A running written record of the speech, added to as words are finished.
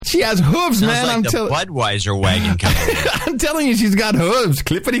She has hooves, man. Like the Budweiser wagon company. I'm telling you, she's got hooves.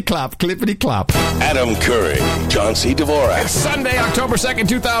 Clippity-clop, clippity-clop. Adam Curry, John C. Dvorak. It's Sunday, October 2nd,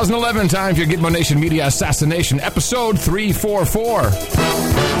 2011. Time for your Gitmo Nation Media Assassination, episode 344.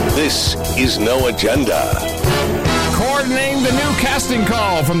 This is No Agenda. Coordinating the new casting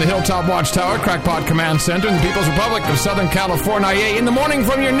call from the Hilltop Watchtower, Crackpot Command Center in the People's Republic of Southern California. In the morning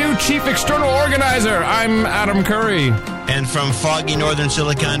from your new chief external organizer, I'm Adam Curry. And from foggy northern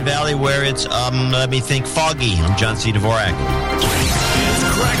Silicon Valley, where it's, foggy, I'm John C. Dvorak. It's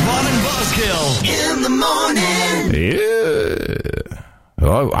Crackpot and Buzzkill in the morning. Yeah.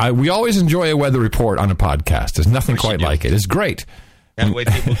 Oh, we always enjoy a weather report on a podcast. There's nothing quite like it. It's great. That way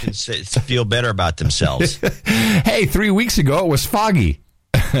people can feel better about themselves. Hey, 3 weeks ago it was foggy.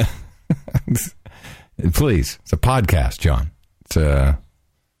 Please, it's a podcast, John. It's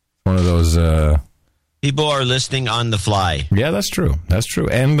one of those... People are listening on the fly. Yeah, that's true. That's true.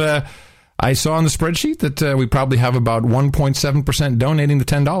 And I saw on the spreadsheet that we probably have about 1.7% donating the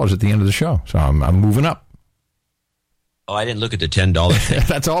 $10 at the end of the show. So I'm moving up. Oh, I didn't look at the $10 thing.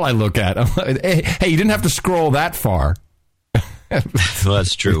 That's all I look at. Hey, you didn't have to scroll that far. Well,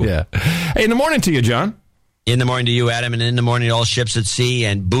 that's true. Yeah. Hey, in the morning to you, John. In the morning to you, Adam, and in the morning to all ships at sea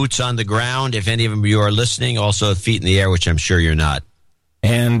and boots on the ground. If any of you are listening, also feet in the air, which I'm sure you're not.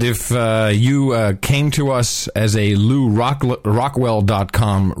 And if you came to us as a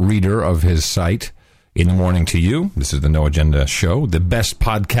LouRockwell.com reader of his site, in the morning to you, this is the No Agenda Show, the best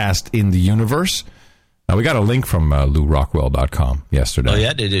podcast in the universe. We got a link from LouRockwell.com yesterday. Oh,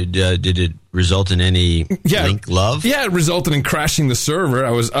 yeah? Did it result in any link love? Yeah, it resulted in crashing the server.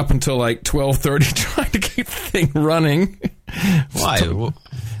 I was up until like 12:30 trying to keep the thing running. Why? I don't know. What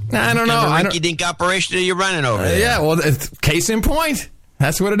kind of rinky-dink operation are you running over there? Yeah, well, case in point.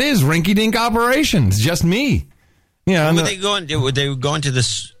 That's what it is, rinky-dink operations. Just me. Yeah. Were they going to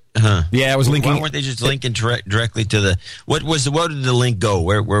this... Yeah, it was linking. Why weren't they just linking directly to the? Where did the link go?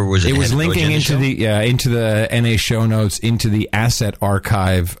 Where was it? It was linking into the NA show notes, into the asset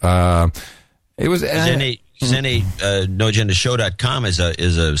archive. It was NoAgendaShow.com is a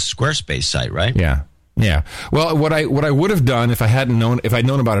Squarespace site, right? Yeah. Yeah. Well, what I would have done if I'd known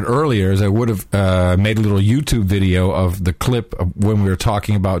about it earlier is I would have made a little YouTube video of the clip of when we were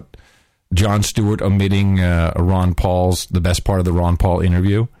talking about Jon Stewart omitting the best part of the Ron Paul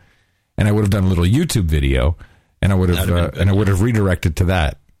interview. And I would have done a little YouTube video, and I would have redirected to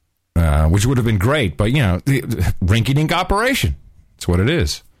that, which would have been great. But rinky-dink operation. That's what it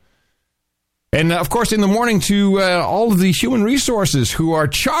is. And of course, in the morning to all of the human resources who are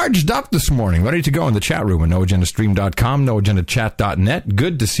charged up this morning, ready to go in the chat room at noagendastream.com, noagendachat.net.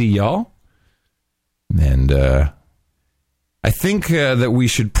 Good to see y'all. And I think that we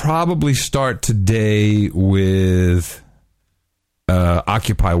should probably start today with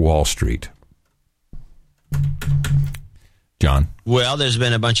Occupy Wall Street. John? Well, there's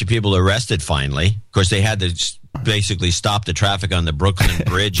been a bunch of people arrested finally. Of course, they had to basically stop the traffic on the Brooklyn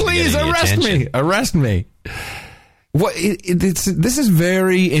Bridge. Please arrest me. Arrest me. This is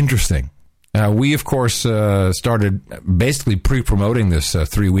very interesting. We, of course, started basically pre-promoting this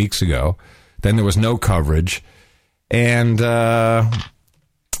 3 weeks ago. Then there was no coverage. And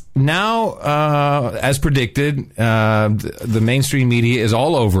now, as predicted, the mainstream media is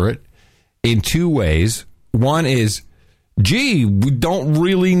all over it in two ways. One is, we don't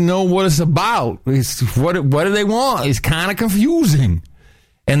really know what it's about. What do they want? It's kind of confusing.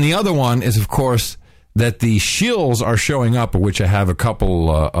 And the other one is, of course, that the shills are showing up, of which I have a couple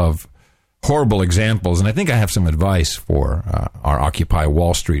of horrible examples. And I think I have some advice for our Occupy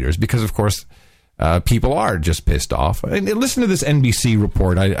Wall Streeters, because, of course, people are just pissed off. And listen to this NBC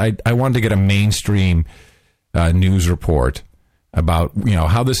report. I wanted to get a mainstream news report about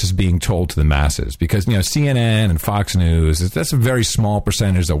how this is being told to the masses, because CNN and Fox News, that's a very small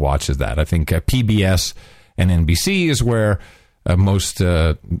percentage that watches that. I think PBS and NBC is where most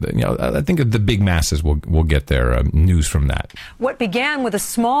I think the big masses will get their news from that. What began with a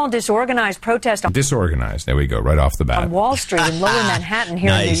small disorganized protest there we go, right off the bat, on Wall Street in lower Manhattan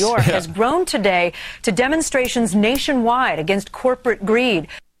here in New York has grown today to demonstrations nationwide against corporate greed.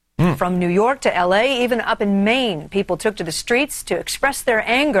 From New York to L.A., even up in Maine, people took to the streets to express their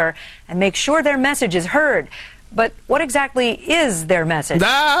anger and make sure their message is heard. But what exactly is their message?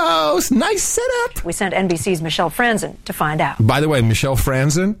 Oh, nice setup. We sent NBC's Michelle Franzen to find out. By the way, Michelle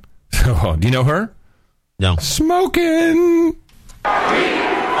Franzen, do you know her? No. Smoking.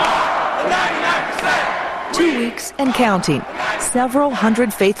 2 weeks and counting. Several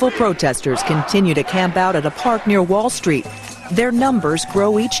hundred faithful protesters continue to camp out at a park near Wall Street. Their numbers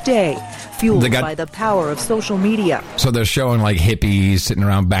grow each day, fueled by the power of social media. So they're showing like hippies sitting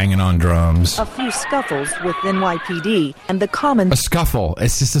around banging on drums. A few scuffles with NYPD and the common... A scuffle.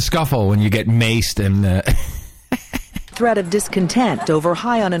 It's just a scuffle when you get maced and... threat of discontent over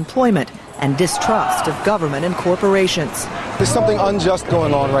high unemployment and distrust of government and corporations. There's something unjust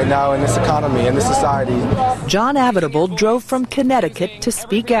going on right now in this economy, in this society. John Avidable drove from Connecticut to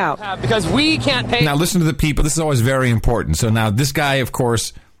speak out. Because we can't pay... Now listen to the people. This is always very important. So now this guy, of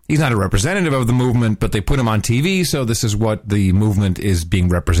course, he's not a representative of the movement, but they put him on TV, so this is what the movement is being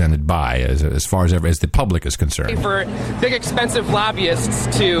represented by as far as the public is concerned. For big, expensive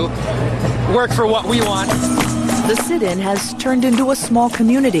lobbyists to work for what we want. The sit-in has turned into a small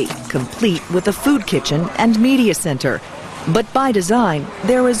community, complete with a food kitchen and media center. But by design,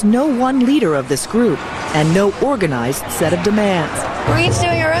 there is no one leader of this group and no organized set of demands. We're each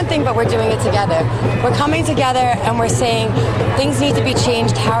doing our own thing, but we're doing it together. We're coming together and we're saying things need to be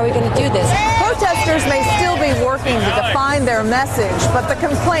changed. How are we going to do this? Protesters may still be working to define their message, but the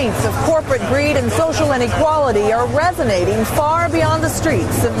complaints of corporate greed and social inequality are resonating far beyond the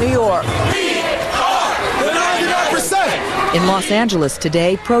streets of New York. In Los Angeles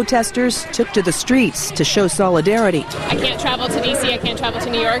today, protesters took to the streets to show solidarity. I can't travel to D.C., I can't travel to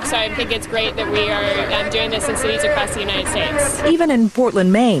New York, so I think it's great that we are doing this in cities across the United States. Even in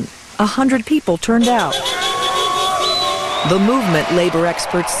Portland, Maine, 100 people turned out. The movement, labor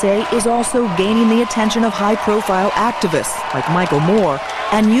experts say, is also gaining the attention of high-profile activists like Michael Moore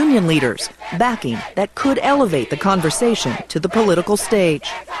and union leaders, backing that could elevate the conversation to the political stage.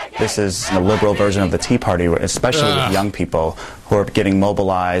 This is a liberal version of the Tea Party, especially with young people who are getting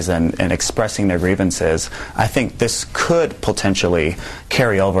mobilized and expressing their grievances. I think this could potentially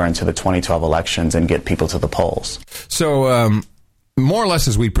carry over into the 2012 elections and get people to the polls. So, more or less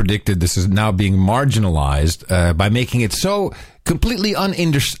as we predicted, this is now being marginalized by making it so completely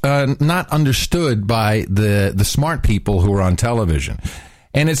not understood by the smart people who are on television.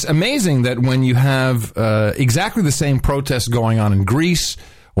 And it's amazing that when you have exactly the same protests going on in Greece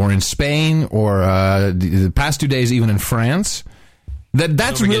or in Spain or the past 2 days even in France,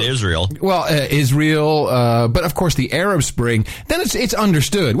 that's really Israel. Well, Israel, but of course the Arab Spring. Then it's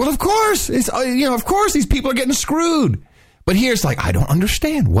understood. Well, of course, of course these people are getting screwed. But here it's like, I don't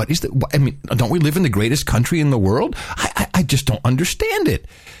understand. What is don't we live in the greatest country in the world? I just don't understand it.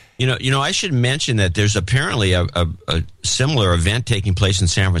 You know, I should mention that there's apparently a similar event taking place in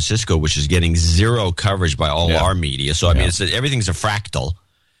San Francisco, which is getting zero coverage by all our media. So, I mean, everything's a fractal.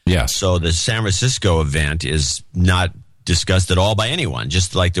 Yes. So the San Francisco event is not discussed at all by anyone,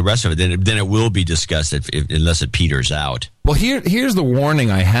 just like the rest of it. Then it will be discussed unless it peters out. Well, here's the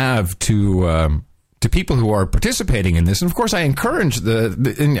warning I have to people who are participating in this. And, of course, I encourage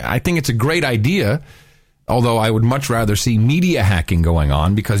and I think it's a great idea, although I would much rather see media hacking going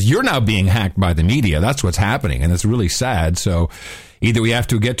on because you're now being hacked by the media. That's what's happening, and it's really sad. So either we have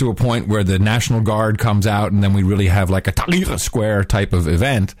to get to a point where the National Guard comes out and then we really have like a Tahrir Square type of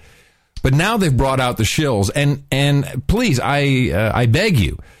event. But now they've brought out the shills. And please, I beg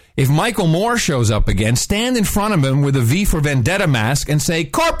you, if Michael Moore shows up again, stand in front of him with a V for Vendetta mask and say,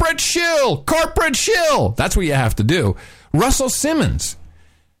 corporate shill, corporate shill. That's what you have to do. Russell Simmons,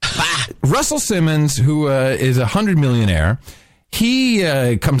 who is a 100 millionaire, he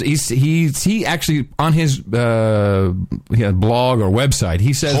actually on his blog or website,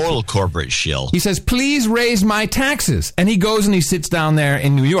 he says, total corporate shill. He says, please raise my taxes. And he goes and he sits down there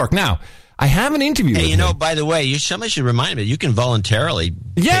in New York. Now, I have an interview with him. By the way, somebody should remind me, you can voluntarily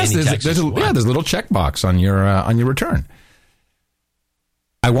pay any taxes. There's a little checkbox on your return.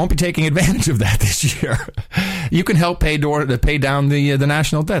 I won't be taking advantage of that this year. You can help pay down the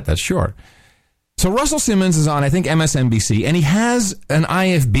national debt, that's sure. So Russell Simmons is on, I think, MSNBC, and he has an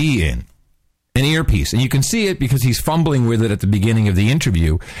IFB in, an earpiece. And you can see it because he's fumbling with it at the beginning of the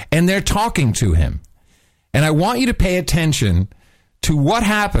interview, and they're talking to him. And I want you to pay attention to what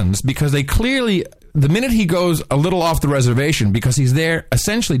happens, because they clearly, the minute he goes a little off the reservation, because he's there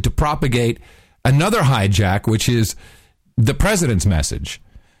essentially to propagate another hijack, which is the president's message.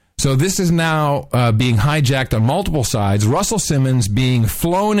 So this is now being hijacked on multiple sides. Russell Simmons being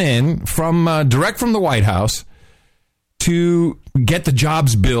flown in from direct from the White House to get the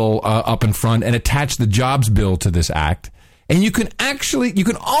jobs bill up in front and attach the jobs bill to this act. And you can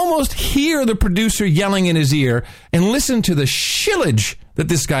almost hear the producer yelling in his ear and listen to the shillage that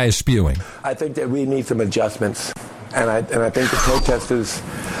this guy is spewing. I think that we need some adjustments. And I think the protesters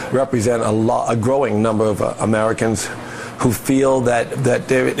represent a growing number of Americans who feel that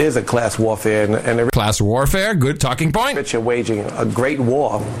there is a class warfare and class warfare. Good talking point. Rich are waging a great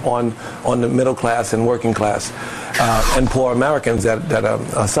war on the middle class and working class and poor Americans that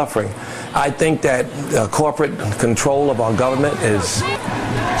are suffering. I think that corporate control of our government is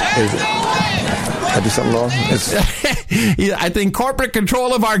I do something wrong? Yeah, I think corporate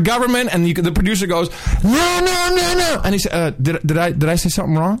control of our government, and the producer goes, no, and he said, did I say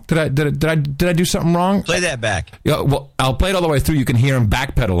something wrong? Did I do something wrong? Play that back. Yeah, well, I'll play it all the way through. You can hear him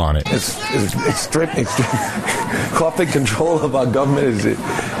backpedal on it. It's extreme. Corporate control of our government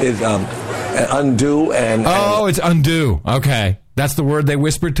is undue and it's undue. Okay, that's the word they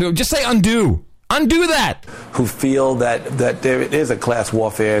whispered to him. Just say undue. Undo that. Who feel that there is a class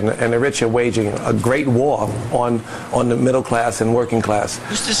warfare and the rich are waging a great war on the middle class and working class.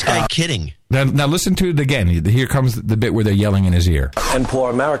 Who's this guy kidding? Now listen to it again. Here comes the bit where they're yelling in his ear. And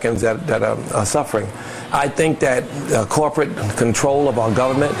poor Americans that are suffering. I think that corporate control of our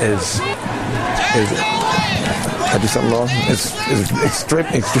government is I do something wrong? It's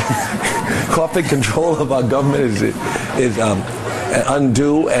extreme. Corporate control of our government is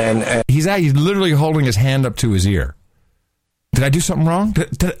undue and he's literally holding his hand up to his ear. Did I do something wrong?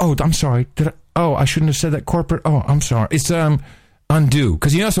 I'm sorry. I shouldn't have said that. Corporate. Oh, I'm sorry. It's undue,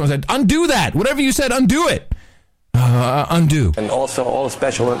 because someone said undo that. Whatever you said, undo it. Undo. And also all the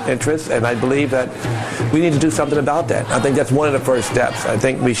special interests, and I believe that we need to do something about that. I think that's one of the first steps. I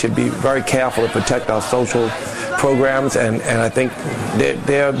think we should be very careful to protect our social programs, and I think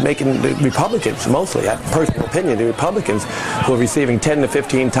they're making the Republicans, mostly, I have personal opinion, the Republicans who are receiving 10 to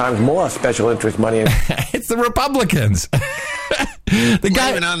 15 times more special interest money. It's the Republicans.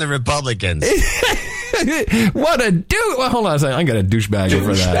 Blaming on the Republicans. What a dude! Well, hold on a second. I got a douchebag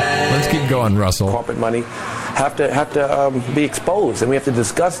for that. Let's keep going, Russell. Corporate money have to be exposed, and we have to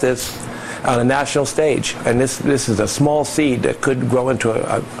discuss this on a national stage. And this is a small seed that could grow into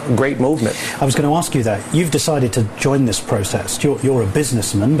a great movement. I was going to ask you that. You've decided to join this protest. You're a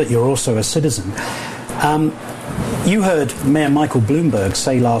businessman, but you're also a citizen. You heard Mayor Michael Bloomberg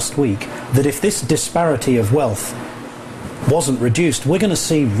say last week that if this disparity of wealth wasn't reduced, we're going to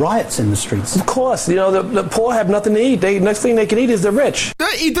see riots in the streets. Of course. The poor have nothing to eat. Next thing they can eat is the rich.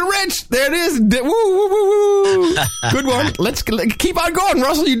 Eat the rich. There it is. Woo, woo, woo, woo. Good one. Let's keep on going,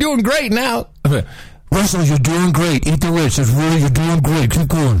 Russell. You're doing great now. Russell, you're doing great. Eat the rich. You're doing great. Keep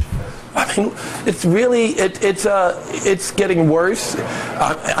going. I mean, it's really it's getting worse.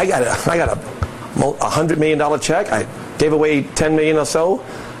 I got a $100 million check. I gave away $10 million or so.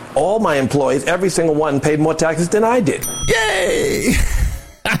 All my employees, every single one, paid more taxes than I did. Yay!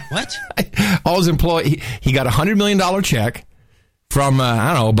 What? All his employees, he got a $100 million check from,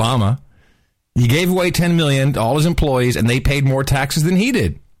 Obama. He gave away $10 million to all his employees, and they paid more taxes than he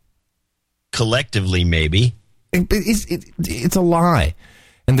did. Collectively, maybe. It's a lie.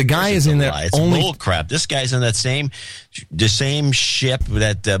 And the guy is in there. It's bull crap. This guy's on the same ship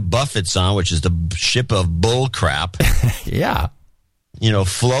that Buffett's on, which is the ship of bull crap. Yeah.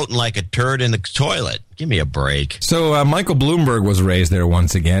 Floating like a turd in the toilet. Give me a break. So Michael Bloomberg was raised there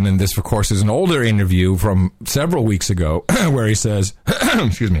once again, and this, of course, is an older interview from several weeks ago where he says,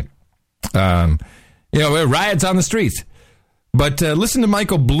 excuse me, riots on the streets. But listen to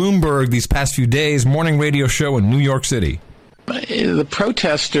Michael Bloomberg these past few days, morning radio show in New York City. The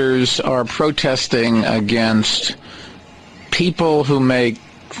protesters are protesting against people who make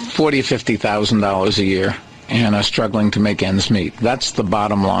 $40,000, $50,000 a year and are struggling to make ends meet. That's the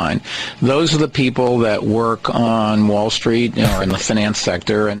bottom line. Those are the people that work on Wall Street or in the finance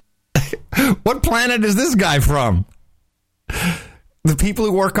sector. And what planet is this guy from? The people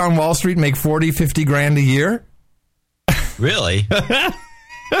who work on Wall Street make 40, 50 grand a year? Really? Are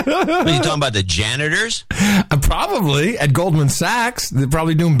you talking about the janitors? Probably. At Goldman Sachs, they're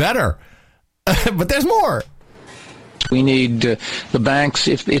probably doing better. But there's more. We need the banks.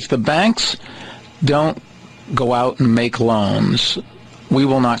 If the banks don't go out and make loans, we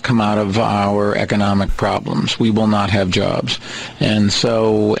will not come out of our economic problems. We will not have jobs. And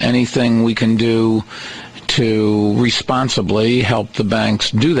so anything we can do to responsibly help the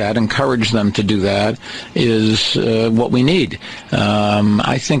banks do that, encourage them to do that, is what we need.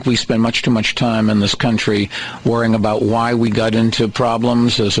 I think we spend much too much time in this country worrying about why we got into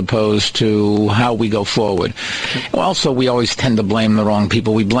problems as opposed to how we go forward. Also, we always tend to blame the wrong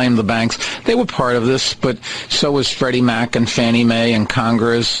people. We blame the banks. They were part of this, but so was Freddie Mac and Fannie Mae and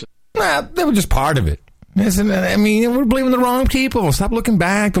Congress. They were just part of it. I mean, we're blaming the wrong people. Stop looking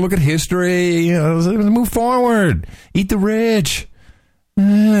back to look at history. Let's move forward. Eat the rich.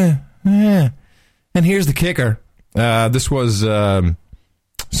 And here's the kicker. This was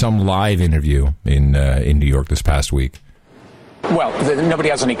some live interview in New York this past week. Well, nobody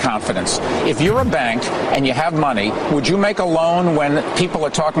has any confidence. If you're a bank and you have money, would you make a loan when people are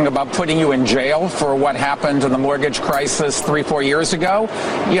talking about putting you in jail for what happened in the mortgage crisis 3-4 years ago?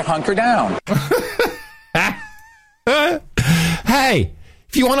 You hunker down. Hey,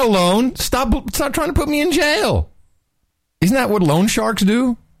 if you want a loan, stop trying to put me in jail. Isn't that what loan sharks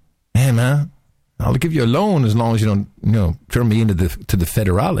do? Hey, man, I'll give you a loan as long as you don't, turn me into the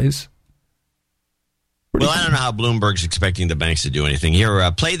federales. Well, I don't know how Bloomberg's expecting the banks to do anything.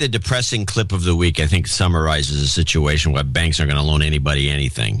 Here, play the depressing clip of the week. I think summarizes a situation where banks aren't going to loan anybody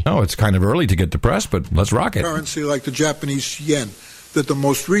anything. Oh, it's kind of early to get depressed, but let's rock it. Currency like the Japanese yen, that the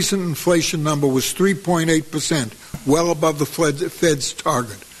most recent inflation number was 3.8%, well above the Fed's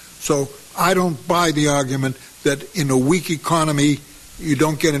target. So I don't buy the argument that in a weak economy you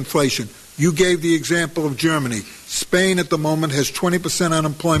don't get inflation. You gave the example of Germany. Spain at the moment has 20%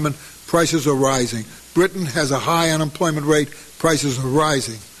 unemployment. Prices are rising. Britain has a high unemployment rate. Prices are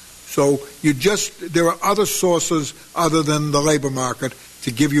rising. So there are other sources other than the labor market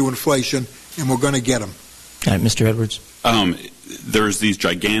to give you inflation, and we're going to get them. All right, Mr. Edwards. There's these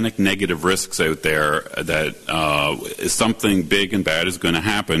gigantic negative risks out there that something big and bad is going to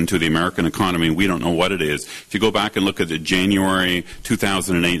happen to the American economy. We don't know what it is. If you go back and look at the January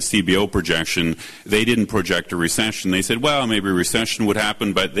 2008 CBO projection, they didn't project a recession. They said, well, maybe a recession would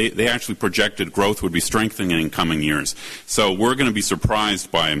happen, but they actually projected growth would be strengthening in coming years. So we're going to be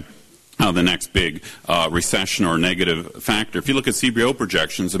surprised by the next big recession or negative factor. If you look at CBO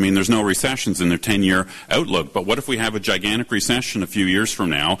projections, there's no recessions in their 10-year outlook. But what if we have a gigantic recession a few years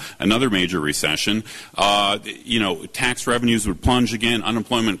from now, another major recession? Tax revenues would plunge again,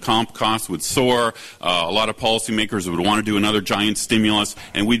 unemployment comp costs would soar, a lot of policymakers would want to do another giant stimulus,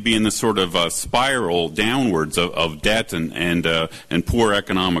 and we'd be in this sort of spiral downwards of debt and poor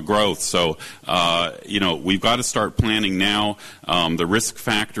economic growth. So, we've got to start planning now. The risk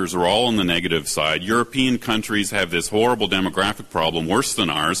factors are all on the negative side. European countries have this horrible demographic problem, worse than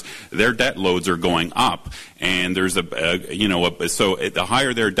ours. Their debt loads are going up, and there's so the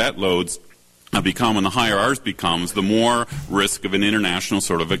higher their debt loads become and the higher ours becomes, the more risk of an international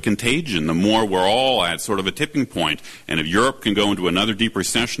sort of a contagion, the more we're all at sort of a tipping point. And if Europe can go into another deep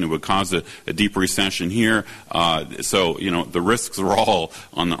recession, it would cause a deep recession here. The risks are all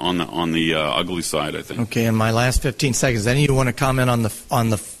on the ugly side, I think. Okay, in my last 15 seconds, any of you want to comment on the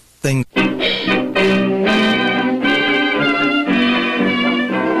thing?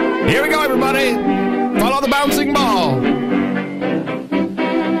 Here we go, everybody. Follow the bouncing ball.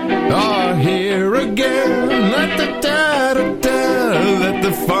 Here again, let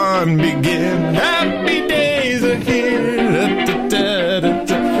the fun begin. Happy days are here.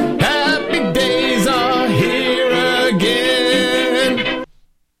 Happy days are here again.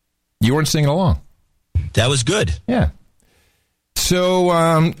 You weren't singing along. That was good. Yeah.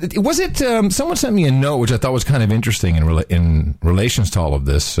 So, was it, someone sent me a note, which I thought was kind of interesting in relations to all of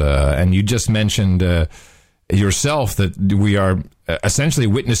this, and you just mentioned yourself that we are essentially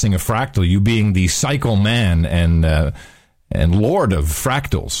witnessing a fractal, you being the cycle man and lord of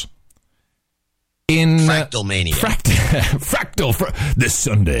fractals. In Fractal Mania. Fractal this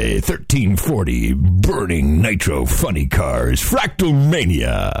Sunday, 1340, burning nitro funny cars, Fractal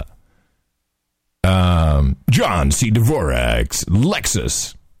Mania. John C. Dvorak's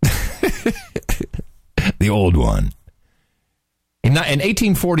Lexus. The old one. In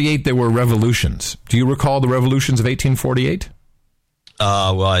 1848, there were revolutions. Do you recall the revolutions of 1848?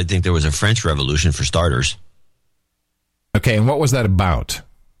 Well, I think there was a French Revolution for starters. Okay, and what was that about?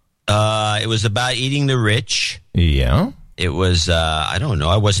 It was about eating the rich. Yeah. It was, I don't know,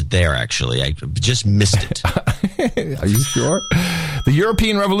 I wasn't there, actually. I just missed it. Are you sure? The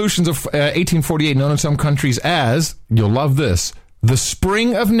European revolutions of 1848, known in some countries as, you'll love this, the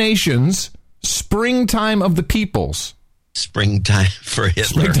Spring of Nations, Springtime of the Peoples. Springtime for Hitler.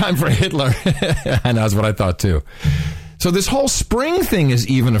 Springtime for Hitler. I know, that's what I thought, too. So this whole spring thing is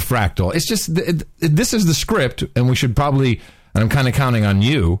even a fractal. It's just, this is the script, and we should probably, and I'm kind of counting on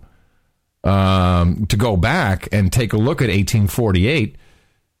you, to go back and take a look at 1848.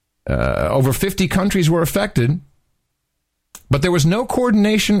 Over 50 countries were affected, but there was no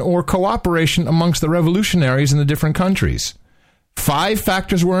coordination or cooperation amongst the revolutionaries in the different countries. 5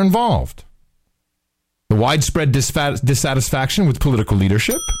 factors were involved. The widespread dissatisfaction with political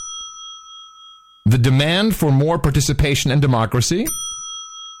leadership, the demand for more participation and democracy,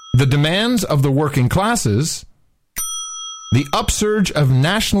 the demands of the working classes, the upsurge of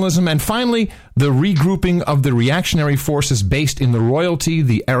nationalism, and finally, the regrouping of the reactionary forces based in the royalty,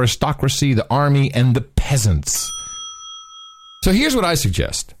 the aristocracy, the army, and the peasants. So here's what I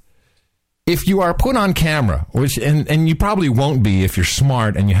suggest. if you are put on camera, which and you probably won't be if you're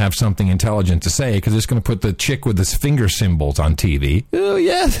smart and you have something intelligent to say, because it's going to put the chick with his finger symbols on TV. Oh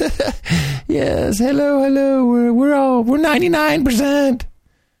yes, yes, hello, we're 99%.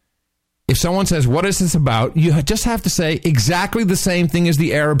 If someone says, "What is this about?" you just have to say exactly the same thing as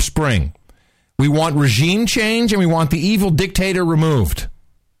the Arab Spring. We want regime change and we want the evil dictator removed.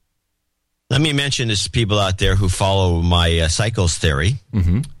 Let me mention this to people out there who follow my cycles theory.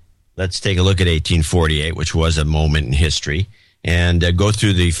 Mm-hmm. Let's take a look at 1848, which was a moment in history, and go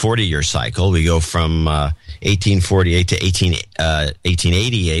through the 40-year cycle. We go from 1848 to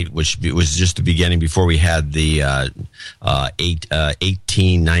 1888, which was just the beginning before we had the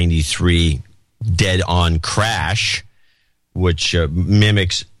 1893 dead-on crash, which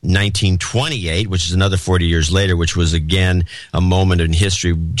mimics 1928, which is another 40 years later, which was, again, a moment in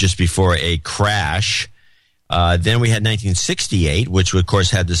history just before a crash. Then we had 1968, which, of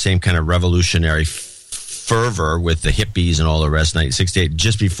course, had the same kind of revolutionary fervor with the hippies and all the rest. 1968,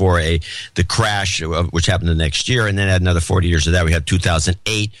 just before the crash, which happened the next year. And then had another 40 years of that. We had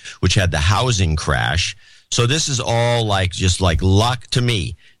 2008, which had the housing crash. So this is all just like luck to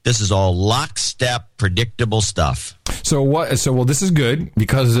me. This is all lockstep, predictable stuff. So this is good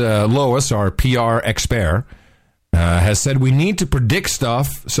because Lois, our PR expert, has said we need to predict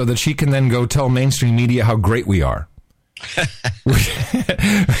stuff so that she can then go tell mainstream media how great we are.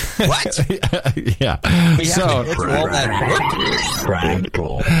 What? Yeah.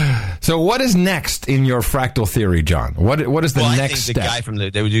 So what is next in your fractal theory, John? What is the next step? The guy from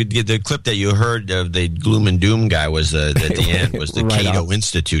the clip that you heard of the gloom and doom guy was at the end was the right Cato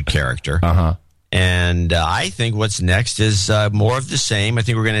Institute character. Uh-huh. And I think what's next is more of the same. I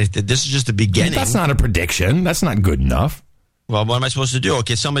think this is just the beginning. That's not a prediction. That's not good enough. Well, what am I supposed to do?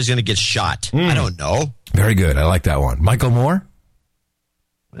 Okay, somebody's going to get shot. I don't know. Very good. I like that one. Michael Moore?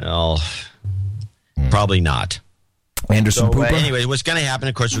 Well, probably not. Anderson Pooper? Anyway, what's going to happen,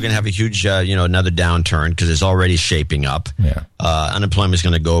 of course, we're going to have a huge, another downturn because it's already shaping up. Yeah. Unemployment is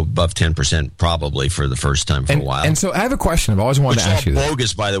going to go above 10% probably for the first time for a while. And so I have a question. I've always wanted to ask you this. Which is all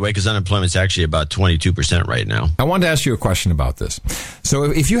bogus, by the way, because unemployment's actually about 22% right now. I wanted to ask you a question about this. So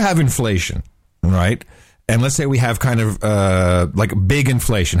if you have inflation, right, and let's say we have kind of like big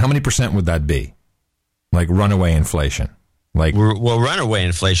inflation, how many percent would that be? Like runaway inflation? Runaway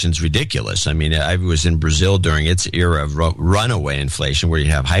inflation is ridiculous. I mean, I was in Brazil during its era of runaway inflation, where you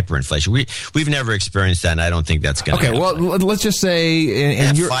have hyperinflation. We've never experienced that, and I don't think that's going to happen. Okay, well, let's just say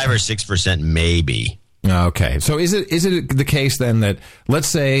 5 or 6%, maybe. Okay, so is it the case then that, let's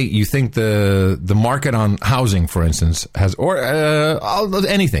say you think the market on housing, for instance, has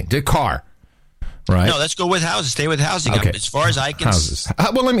anything, the car. Right. No, let's go with housing. Stay with housing. Okay. As far as I can... Houses.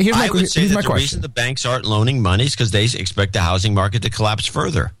 Here's my question. The reason the banks aren't loaning money is because they expect the housing market to collapse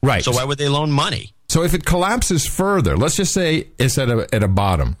further. Right. So why would they loan money? So if it collapses further, let's just say it's at a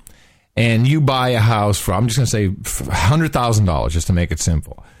bottom, and you buy a house for, I'm just going to say $100,000 just to make it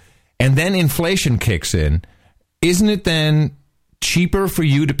simple, and then inflation kicks in, isn't it then cheaper for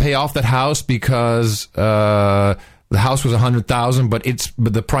you to pay off that house because... the house was $100,000,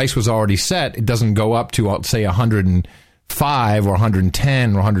 but the price was already set. It doesn't go up to, say, $105 or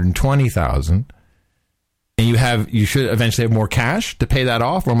 $110 or $120,000. And you should eventually have more cash to pay that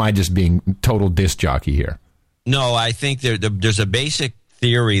off, or am I just being total disc jockey here? No, I think there's a basic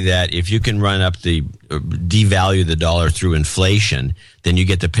theory that if you can devalue the dollar through inflation, then you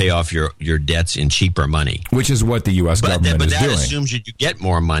get to pay off your debts in cheaper money. Which is what the U.S. government is doing. But that assumes you get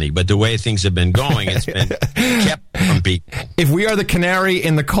more money. But the way things have been going, it's been kept from people. If we are the canary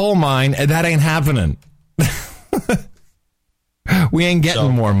in the coal mine, that ain't happening. We ain't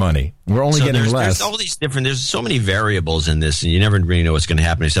getting more money. We're only getting less. There's all these there's so many variables in this, and you never really know what's going to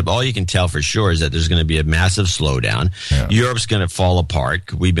happen, except all you can tell for sure is that there's going to be a massive slowdown. Yeah. Europe's going to fall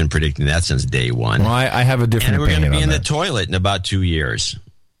apart. We've been predicting that since day one. Well, I have a different opinion on that. And we're going to be in the toilet in about 2 years.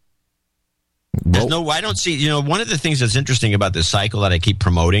 I don't see, one of the things that's interesting about this cycle that I keep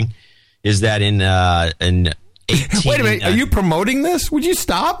promoting is that in 18... Wait a minute, are you promoting this? Would you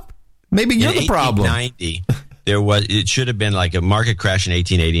stop? Maybe you're the problem. 1890... It should have been like a market crash in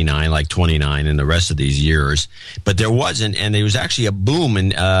 1889, like 29, and the rest of these years, but there wasn't, and there was actually a boom in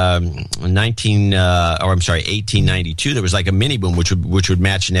 1892. There was like a mini boom, which would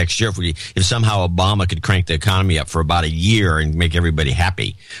match next year if somehow Obama could crank the economy up for about a year and make everybody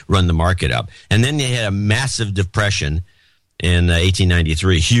happy, run the market up, and then they had a massive depression in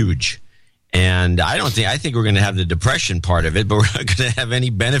 1893, huge. And I think we're going to have the depression part of it, but we're not going to have any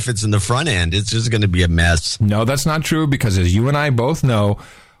benefits in the front end. It's just going to be a mess. No, that's not true, because as you and I both know,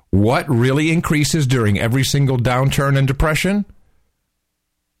 what really increases during every single downturn and depression?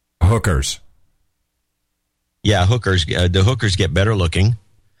 hookers. Yeah, hookers. The hookers get better looking,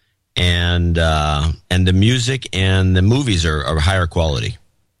 and the music and the movies are higher quality.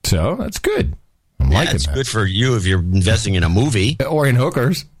 So that's good. I'm liking it's that. good for you if you're investing in a movie or in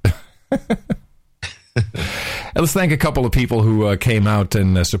hookers. Let's thank a couple of people who came out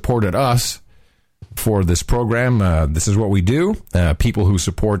and supported us for this program. This is what we do. People who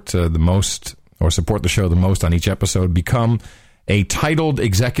support the most or support the show the most on each episode become a titled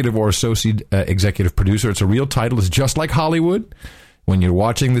executive or associate executive producer. It's a real title. It's just like Hollywood. When you're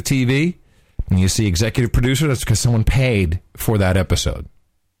watching the TV and you see executive producer, that's because someone paid for that episode.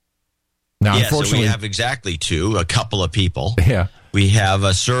 Now, unfortunately, so we have exactly a couple of people. Yeah. We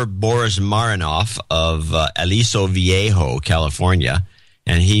have Sir Boris Marinoff of Aliso Viejo, California,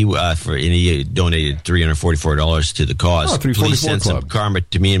 and he donated $344 to the cause. Please send some karma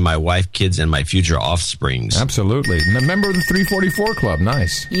to me and my wife, kids, and my future offsprings. Absolutely. And a member of the 344 Club.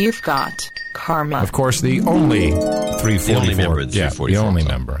 Nice. You've got karma. Of course, the only 344. The only member of the 344 the only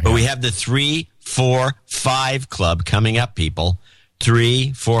Club. member. But we have the 345 Club coming up, people.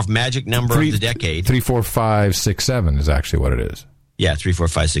 3, 4, magic number of the decade. 3, 4, 5, 6, 7 is actually what it is. Yeah, 3, 4,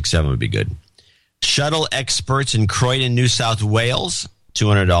 5, 6, 7 would be good. Shuttle experts in Croydon, New South Wales,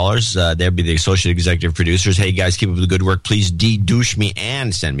 $200. They'd be the associate executive producers. Hey, guys, keep up the good work. Please de-douche me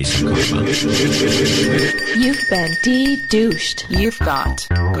and send me some karma. You've been de-douched. You've got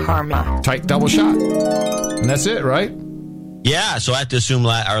karma. Tight double shot. And that's it, right? Yeah, so I have to assume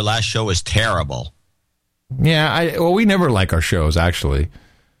our last show was terrible. Yeah, we never like our shows, actually.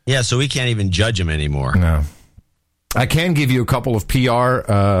 Yeah, so we can't even judge them anymore. No. I can give you a couple of PR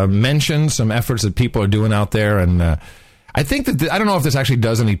mentions, some efforts that people are doing out there, and I think that I don't know if this actually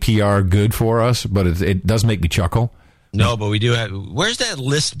does any PR good for us, but it does make me chuckle. No, but we do have... Where's that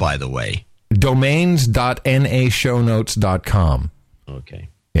list, by the way? Domains.nashownotes.com. Okay.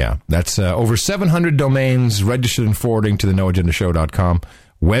 Yeah, that's over 700 domains registered and forwarding to the noagendashow.com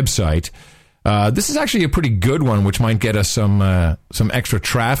website. This is actually a pretty good one, which might get us some extra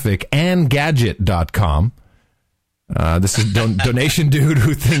traffic. Angadget.com. This is donation dude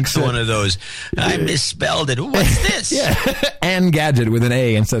who thinks one of those. I misspelled it. What's this? Yeah, Angadget with an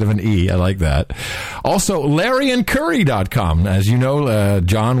A instead of an E. I like that. Also, LarryandCurry.com. As you know,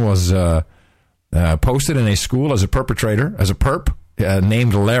 John was posted in a school as a perpetrator, as a perp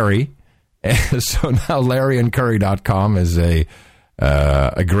named Larry. So now LarryandCurry.com is a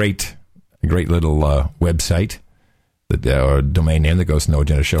great little website, or domain name that goes to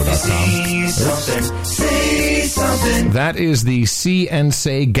noagendashow.com. Say something. That is the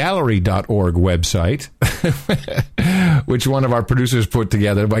cnsaygallery.org website, which one of our producers put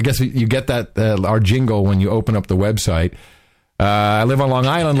together. I guess you get that our jingle when you open up the website. I live on Long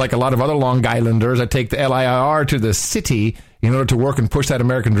Island like a lot of other Long Islanders. I take the LIRR to the city in order to work and push that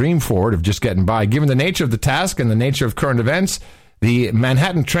American dream forward of just getting by. Given the nature of the task and the nature of current events, the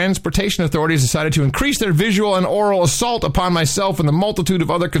Manhattan Transportation Authorities decided to increase their visual and oral assault upon myself and the multitude of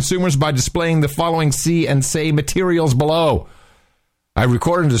other consumers by displaying the following see and say materials below. I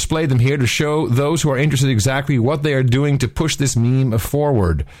recorded and displayed them here to show those who are interested exactly what they are doing to push this meme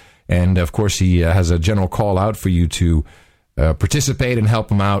forward. And, of course, he has a general call out for you to participate and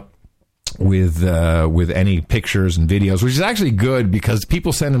help him out with any pictures and videos, which is actually good because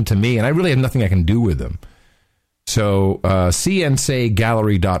people send them to me, and I really have nothing I can do with them. So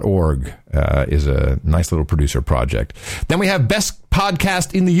cnsaygallery.org is a nice little producer project. Then we have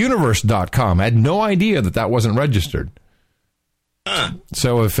bestpodcastintheuniverse.com. I had no idea that wasn't registered.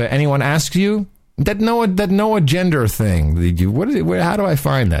 So if anyone asks you, that no agenda thing, what is it? How do I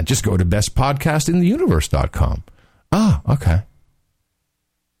find that? Just go to bestpodcastintheuniverse.com. Oh, okay.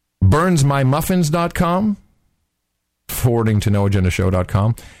 burnsmymuffins.com, forwarding to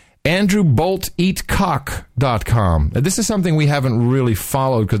noagendashow.com. AndrewBoltEatCock.com. This is something we haven't really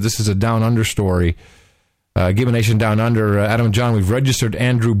followed because this is a Down Under story. Give a Nation Down Under. Adam and John, we've registered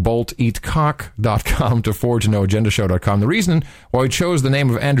AndrewBoltEatCock.com to forward to noagendashow.com. The reason why we chose the name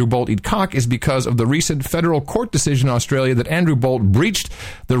of Andrew Bolt Eat Cock is because of the recent federal court decision in Australia that Andrew Bolt breached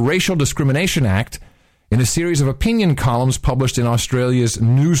the Racial Discrimination Act in a series of opinion columns published in Australia's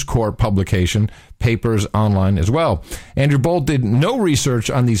News Corp publication, Papers Online as well. Andrew Bolt did no research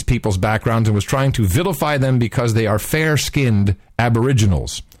on these people's backgrounds and was trying to vilify them because they are fair-skinned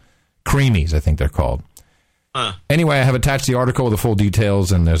Aboriginals. Creamies, I think they're called. Anyway, I have attached the article with the full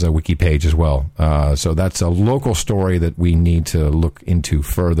details, and there's a wiki page as well. So that's a local story that we need to look into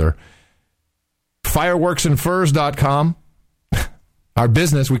further. Fireworksandfurs.com. Our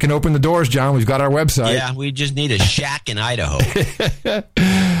business, we can open the doors, John. We've got our website. Yeah, we just need a shack in Idaho.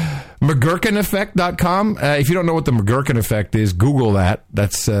 McGurkineffect.com. If you don't know what the McGurkin effect is, Google that.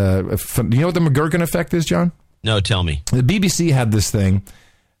 That's do you know what the McGurkin effect is, John? No, tell me. The BBC had this thing,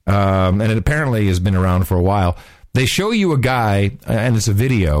 and it apparently has been around for a while. They show you a guy, and it's a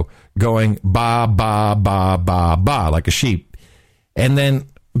video, going ba, ba, ba, ba, ba, like a sheep. And then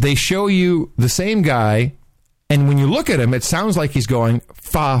they show you the same guy, and when you look at him, it sounds like he's going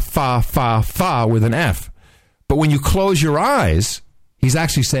fa, fa, fa, fa with an F. But when you close your eyes, he's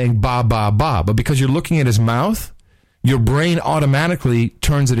actually saying ba, ba, ba. But because you're looking at his mouth, your brain automatically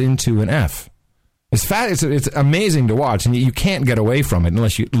turns it into an F. It's amazing to watch, and you can't get away from it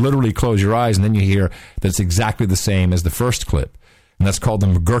unless you literally close your eyes, and then you hear that it's exactly the same as the first clip. And that's called the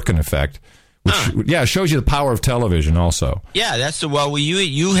McGurkin effect, which, shows you the power of television also. Yeah,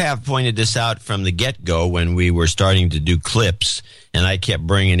 you have pointed this out from the get-go when we were starting to do clips, and I kept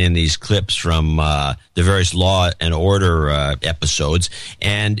bringing in these clips from the various Law and Order episodes,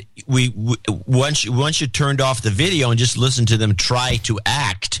 and once you turned off the video and just listened to them try to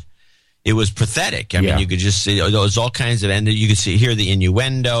act, it was pathetic. I mean, you could just see there was all kinds of, and you could hear the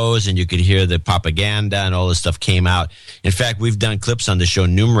innuendos, and you could hear the propaganda, and all this stuff came out. In fact, we've done clips on the show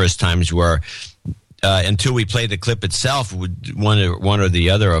numerous times where, until we play the clip itself, one or the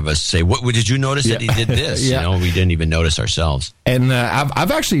other of us say, "What did you notice that he did this?" You know, we didn't even notice ourselves. And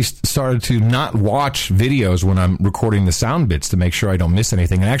I've actually started to not watch videos when I'm recording the sound bits to make sure I don't miss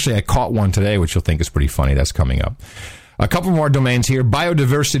anything. And actually, I caught one today, which you'll think is pretty funny. That's coming up. A couple more domains here,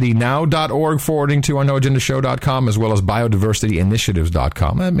 biodiversitynow.org, forwarding to our noagendashow.com, as well as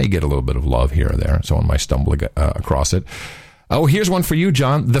biodiversityinitiatives.com. That may get a little bit of love here or there. Someone might stumble across it. Oh, here's one for you,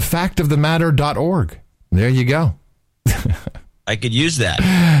 John, thefactofthematter.org. There you go. I could use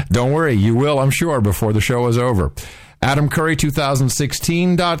that. Don't worry, you will, I'm sure, before the show is over.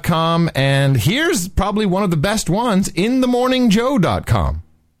 AdamCurry2016.com, and here's probably one of the best ones, inthemorningjoe.com.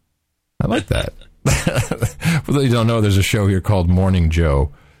 I like that. For those who don't know, there's a show here called Morning Joe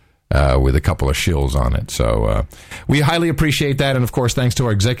with a couple of shills on it. So we highly appreciate that. And, of course, thanks to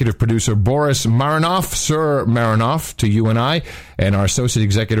our executive producer, Boris Marinoff, Sir Marinoff, to you and I, and our associate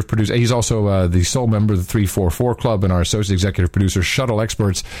executive producer. He's also the sole member of the 344 Club, and our associate executive producer, Shuttle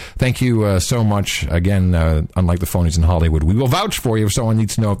Experts. Thank you so much. Again, unlike the phonies in Hollywood, we will vouch for you if someone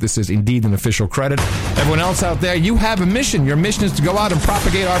needs to know if this is indeed an official credit. Everyone else out there, you have a mission. Your mission is to go out and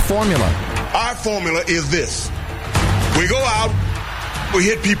propagate our formula. Our formula is this. We go out, we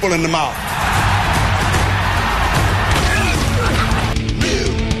hit people in the mouth.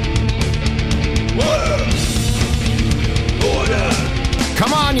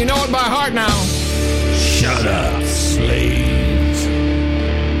 Come on, you know it by heart now. Shut up, slaves.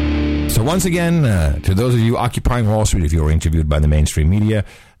 So once again, to those of you occupying Wall Street, if you were interviewed by the mainstream media,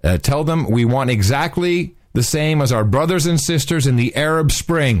 tell them we want exactly the same as our brothers and sisters in the Arab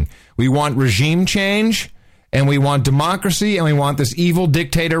Spring. We want regime change, and we want democracy, and we want this evil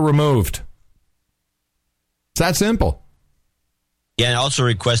dictator removed. It's that simple. Yeah, and also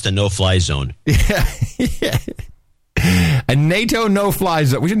request a no-fly zone. Yeah. A NATO no-fly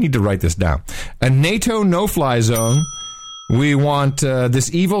zone. We should need to write this down. A NATO no-fly zone. We want this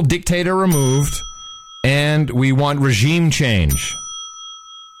evil dictator removed, and we want regime change.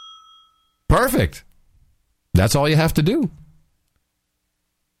 Perfect. That's all you have to do.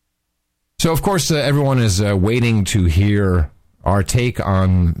 So, of course, everyone is waiting to hear our take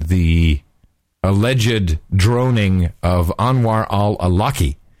on the alleged droning of Anwar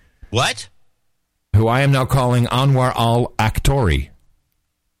al-Awlaki. What? Who I am now calling Anwar al-Aktori.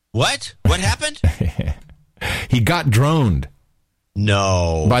 What? What happened? He got droned.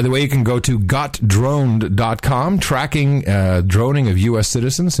 No. By the way, you can go to gotdroned.com, tracking droning of U.S.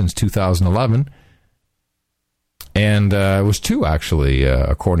 citizens since 2011. And it was two, actually,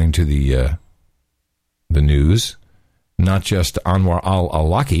 according to the news. Not just Anwar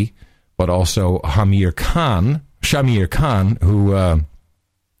al-Awlaki, but also Shamir Khan, who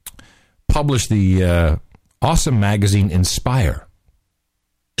published the awesome magazine Inspire.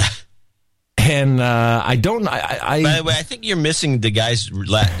 And By the way, I think you're missing the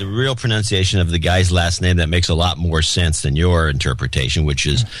real pronunciation of the guy's last name that makes a lot more sense than your interpretation, which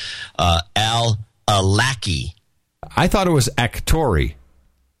is al-Awlaki. I thought it was Aktori.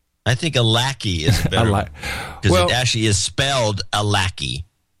 I think Awlaki is better because it actually is spelled Awlaki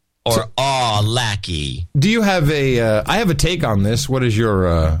or Awlaki. Do you have I have a take on this. What is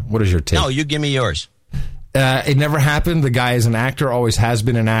your take? No, you give me yours. It never happened. The guy is an actor, always has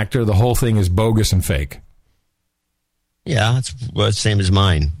been an actor. The whole thing is bogus and fake. Yeah, it's the same as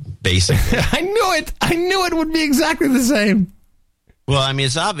mine, basically. I knew it would be exactly the same. Well, I mean,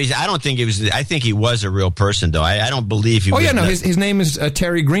 it's obvious. I don't think it was. I think he was a real person, though. I don't believe he was. Oh, yeah, no, his name is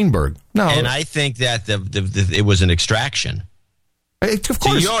Terry Greenberg. No. And I think that it was an extraction. Of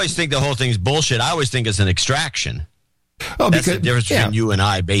course. So you always think the whole thing's bullshit. I always think it's an extraction. Oh, that's the difference between you and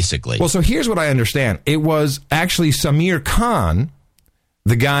I, basically. Well, so here's what I understand. It was actually Samir Khan,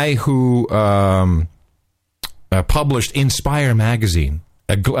 the guy who published Inspire magazine,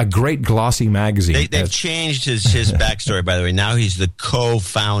 a great glossy magazine. They've changed his backstory, by the way. Now he's the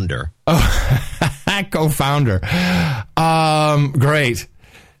co-founder. Oh, co-founder. Great.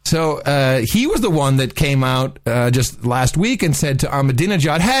 So he was the one that came out just last week and said to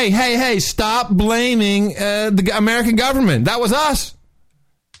Ahmadinejad, hey, stop blaming the American government. That was us.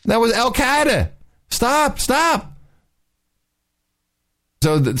 That was Al-Qaeda. Stop.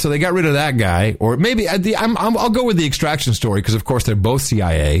 So they got rid of that guy. Or maybe I'll go with the extraction story because, of course, they're both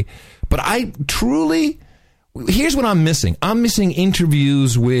CIA. But here's what I'm missing. I'm missing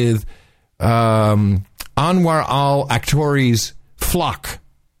interviews with Anwar al-Akhtari's flock.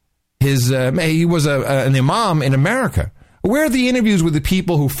 He was an imam in America. Where are the interviews with the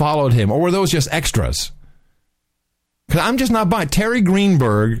people who followed him, or were those just extras? Because I'm just not buying. Terry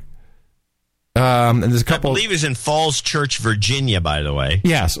Greenberg, and there's a couple. I believe he's in Falls Church, Virginia, by the way.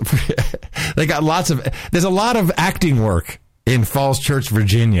 Yes, they got there's a lot of acting work in Falls Church,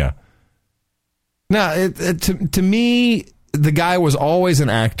 Virginia. Now, to me, the guy was always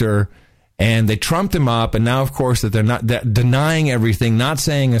an actor. And they trumped him up, and now, of course, that they're denying everything, not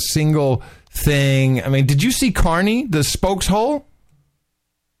saying a single thing. I mean, did you see Carney, the spokeshole?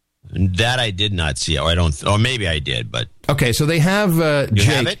 That I did not see. Or maybe I did, but okay. So they have you Jake.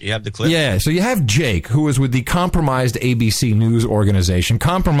 Have it? You have the clip? Yeah. So you have Jake, who is with the compromised ABC News organization,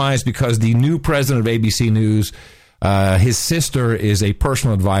 compromised because the new president of ABC News, his sister is a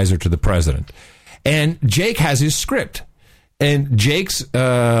personal advisor to the president, and Jake has his script. And Jake's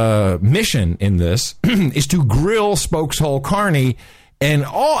mission in this is to grill Spokeshole Carney, and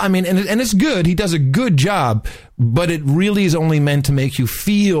it's good. He does a good job, but it really is only meant to make you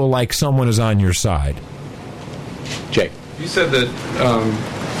feel like someone is on your side. Jake, you said that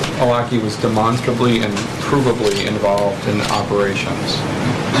Al-Awlaki was demonstrably and provably involved in operations.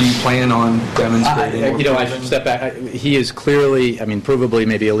 Do you plan on demonstrating? I should step back. He is clearly, provably,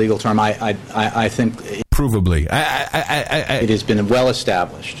 maybe a legal term. I think provably. It has been well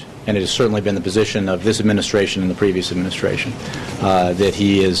established, and it has certainly been the position of this administration and the previous administration that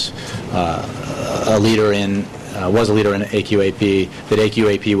he is was a leader in AQAP. That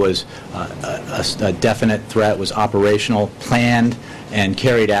AQAP was a definite threat, was operational, planned, and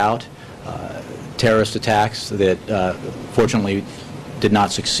carried out terrorist attacks that fortunately did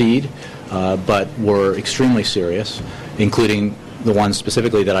not succeed, but were extremely serious, including the ones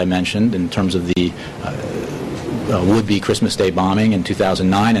specifically that I mentioned in terms of the would-be Christmas Day bombing in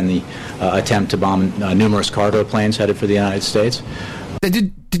 2009 and the attempt to bomb numerous cargo planes headed for the United States.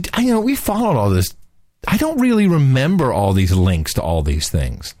 We followed all this. I don't really remember all these links to all these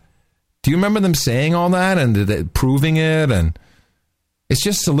things. Do you remember them saying all that and proving it? And it's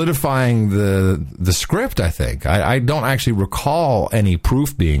just solidifying the script, I think. I don't actually recall any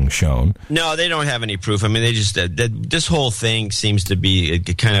proof being shown. No, they don't have any proof. I mean, they just this whole thing seems to be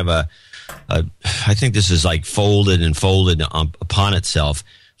kind of I think this is like folded upon itself.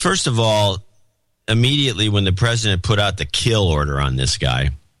 First of all, immediately when the president put out the kill order on this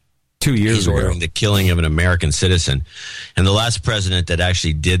guy, 2 years ago, ordering the killing of an American citizen, and the last president that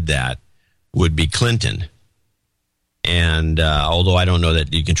actually did that would be Clinton. And although I don't know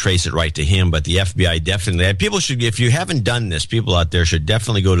that you can trace it right to him, but the FBI definitely, people should, if you haven't done this, people out there should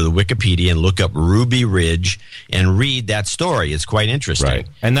definitely go to the Wikipedia and look up Ruby Ridge and read that story. It's quite interesting. Right.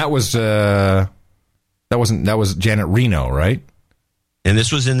 And that was Janet Reno, right? And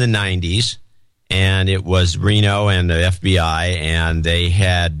this was in the 90s, and it was Reno and the FBI, and they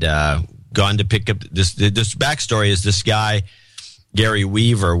had gone to pick up this backstory is this guy, Gary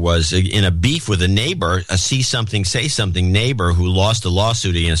Weaver, was in a beef with a neighbor, a see something, say something neighbor who lost a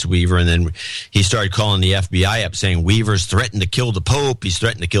lawsuit against Weaver. And then he started calling the FBI up saying Weaver's threatened to kill the Pope. He's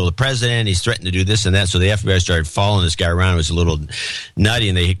threatened to kill the president. He's threatened to do this and that. So the FBI started following this guy around. It was a little nutty,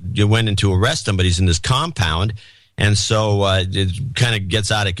 and they went in to arrest him, but he's in this compound. And so it kind of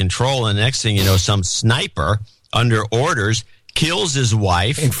gets out of control. And the next thing you know, some sniper under orders kills his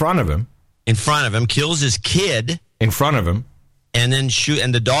wife. In front of him, kills his kid. In front of him. And then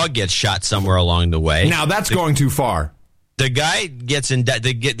and the dog gets shot somewhere along the way. Now that's going too far. The guy gets in.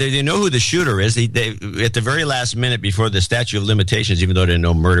 They know who the shooter is. They at the very last minute before the statute of limitations, even though they didn't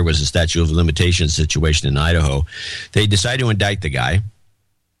know murder was a statute of limitations situation in Idaho, they decide to indict the guy.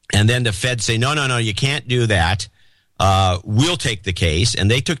 And then the feds say, no, you can't do that. we'll take the case. And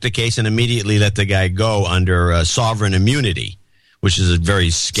they took the case and immediately let the guy go under sovereign immunity, which is a very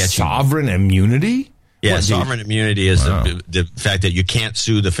sketchy. Sovereign immunity? Yeah, sovereign immunity is the fact that you can't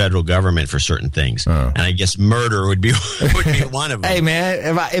sue the federal government for certain things. And I guess murder would be one of them. Hey,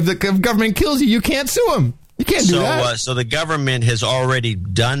 man, if the government kills you, you can't sue them. You can't do that. So the government has already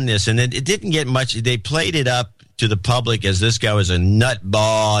done this, and it didn't get much. They played it up to the public as this guy was a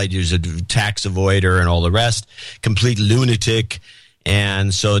nutball, he was a tax avoider and all the rest, complete lunatic.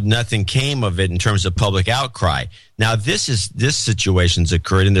 And so nothing came of it in terms of public outcry. Now, this situation's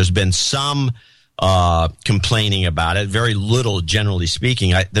occurred, and there's been some complaining about it, very little, generally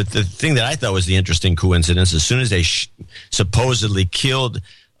speaking. The thing that I thought was the interesting coincidence, as soon as they supposedly killed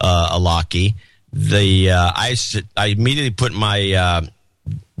Alaki, I immediately put my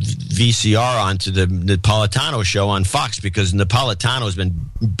VCR onto the Napolitano show on Fox, because Napolitano has been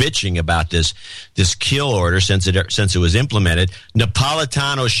bitching about this kill order since it was implemented.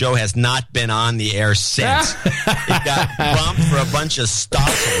 Napolitano's show has not been on the air since. It got bumped for a bunch of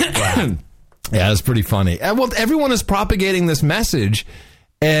stock crap. Yeah, that's pretty funny. Well, everyone is propagating this message,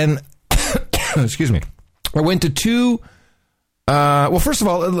 and excuse me, I went to two. Well, first of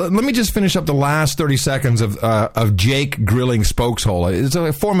all, let me just finish up the last 30 seconds of Jake grilling Spokeshole. It's a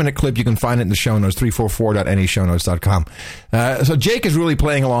 4-minute clip. You can find it in the show notes, 344.anyshownotes.com. So Jake is really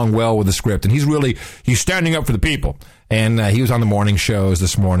playing along well with the script, and he's standing up for the people. And he was on the morning shows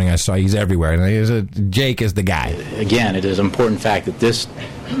this morning. I saw he's everywhere. And Jake is the guy. Again, it is an important fact that this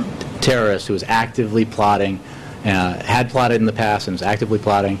terrorist who was actively plotting, had plotted in the past and is actively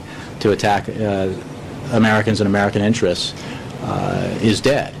plotting to attack Americans and American interests, is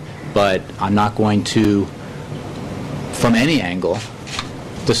dead. But I'm not going to, from any angle,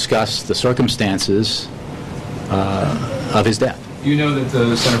 discuss the circumstances of his death. You know that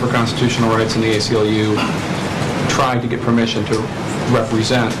the Center for Constitutional Rights and the ACLU tried to get permission to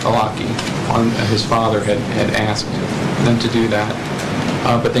represent Alaki. His father had asked them to do that,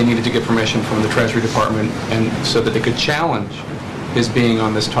 but they needed to get permission from the Treasury Department, and so that they could challenge his being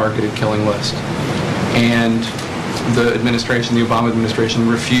on this targeted killing list. And the Obama administration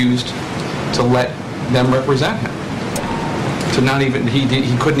refused to let them represent him. To not even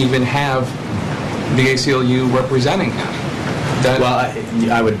he couldn't even have the ACLU representing him.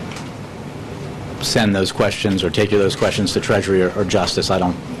 I would send those questions or take those questions to Treasury or Justice. I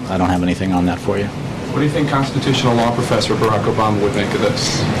don't have anything on that for you. What do you think constitutional law professor Barack Obama would make of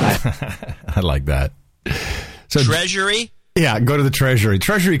this? I like that. So Treasury? Yeah, go to the Treasury.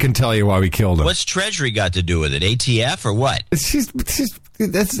 Treasury can tell you why we killed him. What's Treasury got to do with it? ATF or what?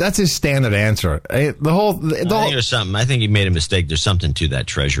 That's his standard answer. I think there's something. I think he made a mistake. There's something to that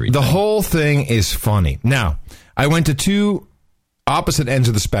Treasury thing. The whole thing is funny. Now, I went to two opposite ends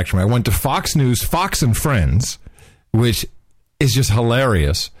of the spectrum. I went to Fox News, Fox and Friends, which is just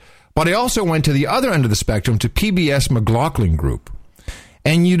hilarious. But I also went to the other end of the spectrum to PBS McLaughlin Group.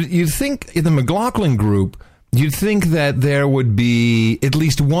 And you'd think in the McLaughlin Group, you'd think that there would be at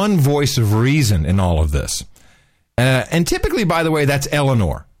least one voice of reason in all of this. And typically, by the way, that's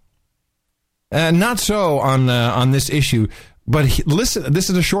Eleanor. Not so on this issue. But listen, this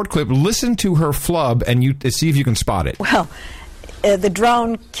is a short clip. Listen to her flub and you see if you can spot it. Well, the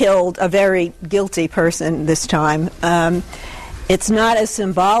drone killed a very guilty person this time. It's not as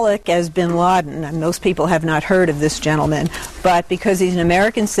symbolic as bin Laden, and most people have not heard of this gentleman, but because he's an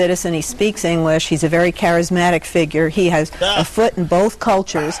American citizen, he speaks English, he's a very charismatic figure, he has a foot in both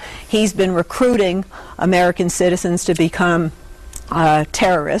cultures, he's been recruiting American citizens to become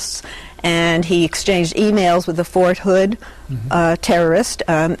terrorists, and he exchanged emails with the Fort Hood terrorist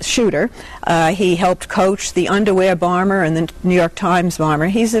shooter. He helped coach the underwear bomber and the New York Times bomber.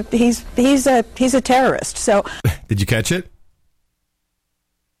 He's a terrorist. So, did you catch it?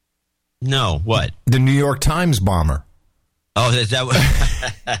 No, what? The New York Times bomber. Oh, is that what?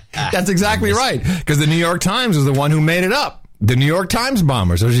 That's exactly right, because the New York Times is the one who made it up. The New York Times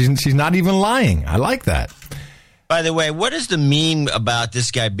bomber, so she's not even lying. I like that. By the way, what is the meme about this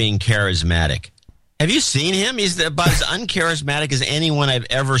guy being charismatic? Have you seen him? He's about as uncharismatic as anyone I've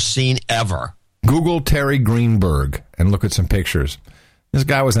ever seen, ever. Google Terry Greenberg and look at some pictures. This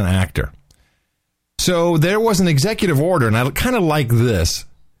guy was an actor. So there was an executive order, and I kind of like this,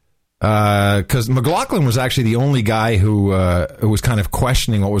 because McLaughlin was actually the only guy who was kind of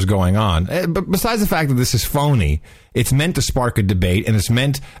questioning what was going on. But besides the fact that this is phony, it's meant to spark a debate, and it's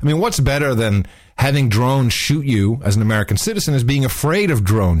meant, I mean, what's better than having drones shoot you as an American citizen is being afraid of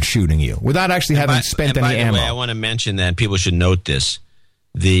drones shooting you without actually having spent any ammo. By the way, I want to mention that people should note this.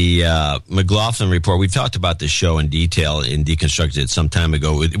 the McLaughlin report. We've talked about this show in detail in Deconstructed some time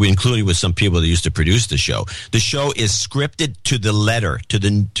ago. We included with some people that used to produce the show. The show is scripted to the letter,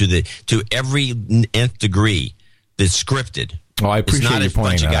 to every nth degree. It's scripted. Oh, I appreciate you pointing that out. It's not a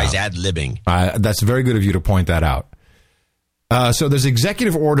bunch of guys ad-libbing. That's very good of you to point that out. So there's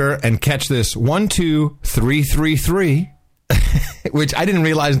executive order, and catch this, 12333, which I didn't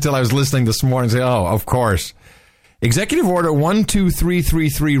realize until I was listening this morning. Say, oh, of course. Executive Order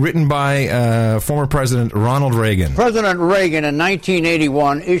 12333, written by former President Ronald Reagan. President Reagan in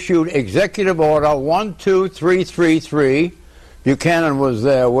 1981 issued Executive Order 12333. Buchanan was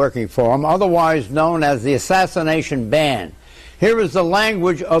there working for him, otherwise known as the assassination ban. Here is the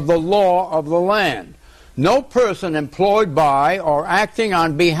language of the law of the land. No person employed by or acting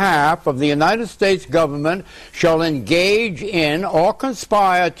on behalf of the United States government shall engage in or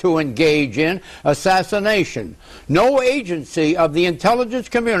conspire to engage in assassination. No agency of the intelligence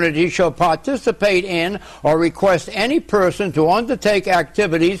community shall participate in or request any person to undertake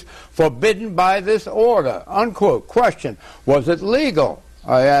activities forbidden by this order. Unquote. Question: was it legal,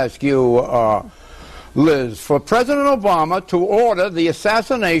 I ask you, Liz, for President Obama to order the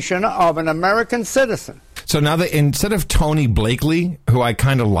assassination of an American citizen? So now that instead of Tony Blakely, who I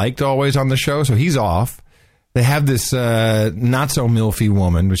kind of liked always on the show, so he's off, they have this not-so-milfy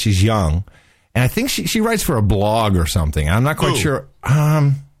woman, but she's young, and I think she writes for a blog or something. I'm not quite sure.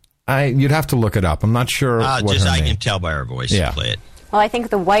 You'd have to look it up. I'm not sure what her I name. can tell by her voice. Yeah. Play it. Well, I think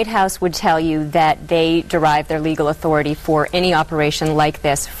the White House would tell you that they derive their legal authority for any operation like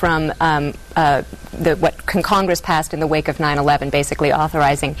this from what Congress passed in the wake of 9/11, basically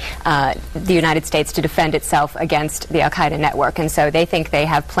authorizing the United States to defend itself against the al-Qaeda network. And so they think they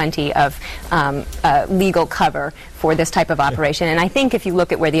have plenty of legal cover for this type of operation. And I think if you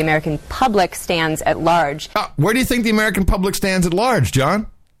look at where the American public stands at large... Where do you think the American public stands at large, John?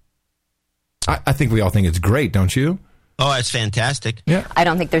 I think we all think it's great, don't you? Oh, it's fantastic. Yeah. I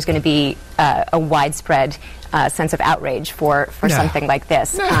don't think there's going to be a widespread sense of outrage for something like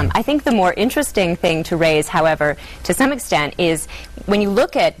this. I think the more interesting thing to raise, however, to some extent, is when you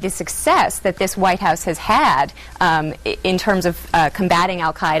look at the success that this White House has had in terms of combating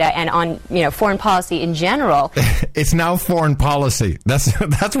al-Qaeda and on foreign policy in general. It's now foreign policy. That's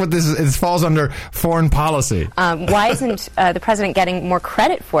what this is. It falls under foreign policy. Why isn't the president getting more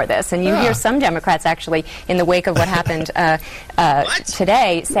credit for this? And you hear some Democrats actually in the wake of what happened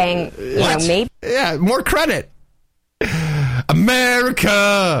today saying, maybe. Yeah, more credit.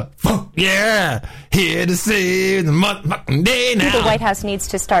 America, yeah, here to save the motherfucking day now. The White House needs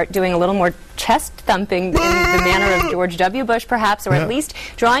to start doing a little more chest thumping in the manner of George W. Bush, perhaps, or at least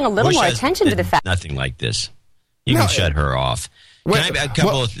drawing a little more attention to the fact. Nothing like this. You can shut her off.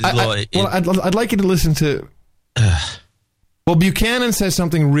 I'd like you to listen to. Well, Buchanan says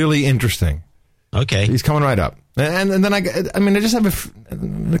something really interesting. Okay, he's coming right up. And then I just have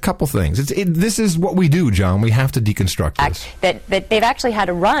a couple things. This is what we do, John. We have to deconstruct this. That they've actually had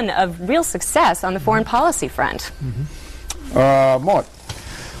a run of real success on the foreign policy front. Mort.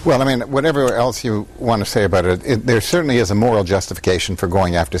 Well, whatever else you want to say about it, there certainly is a moral justification for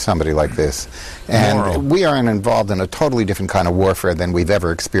going after somebody like this. And we are involved in a totally different kind of warfare than we've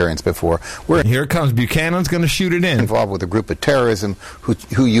ever experienced before. Here it comes. Buchanan's going to shoot it in. Involved with a group of terrorism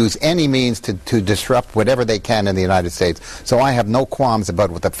who use any means to disrupt whatever they can in the United States. So I have no qualms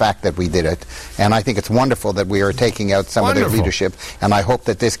about the fact that we did it. And I think it's wonderful that we are taking out some of their leadership. And I hope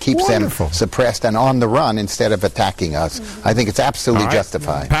that this keeps them suppressed and on the run instead of attacking us. I think it's absolutely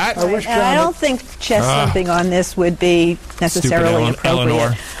justified. Pat? I don't think chest thumping on this would be necessarily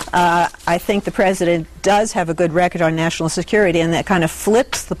appropriate. I think the president does have a good record on national security, and that kind of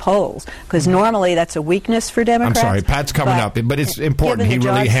flips the polls, because normally that's a weakness for Democrats. I'm sorry, Pat's coming up, but it's important. He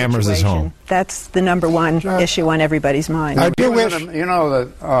really hammers this home. That's the number one issue on everybody's mind. I do wish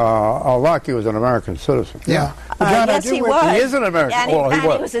that al-Awlaki was an American citizen. Yeah. John, yes, he was. He is an American. And he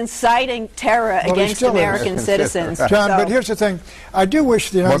was inciting terror against American citizens. John, but here's the thing. I do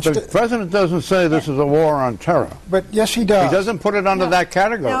wish the United States... The president doesn't say this is a war on terror. But yes, he does. He doesn't put it under that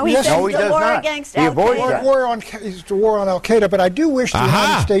category. No, he does not. He avoids that. It's the war on al-Qaeda, but I do wish the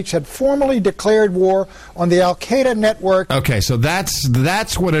United States had formally declared war on the al-Qaeda network. Okay, so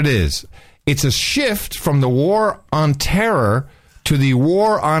that's what it is. It's a shift from the war on terror to the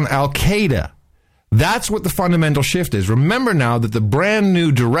war on al-Qaeda. That's what the fundamental shift is. Remember now that the brand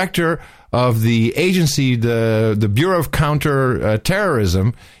new director of the agency, the Bureau of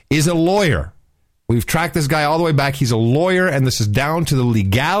Counter-Terrorism, is a lawyer. We've tracked this guy all the way back. He's a lawyer, and this is down to the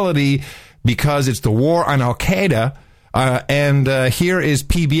legality because it's the war on al-Qaeda. And here is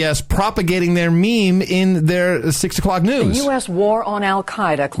PBS propagating their meme in their 6 o'clock news. The U.S. war on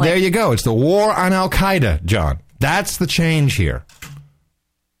al-Qaeda claims... There you go. It's the war on al-Qaeda, John. That's the change here.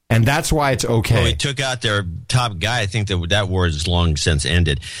 And that's why it's okay. Well, we took out their top guy. I think that war is long since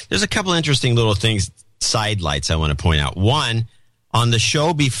ended. There's a couple interesting little things, sidelights I want to point out. One, on the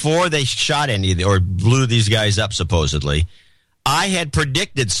show before they shot or blew these guys up, supposedly, I had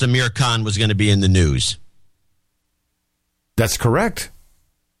predicted Samir Khan was going to be in the news. That's correct.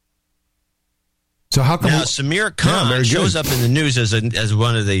 So how come now Samir Khan shows up in the news as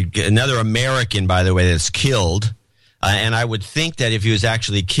one of another American, by the way, that's killed? And I would think that if he was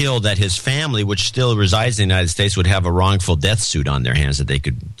actually killed, that his family, which still resides in the United States, would have a wrongful death suit on their hands that they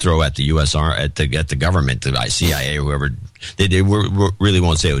could throw at the U.S. at the government, the CIA, or whoever. They really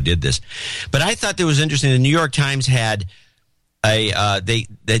won't say who did this. But I thought that was interesting. The New York Times had the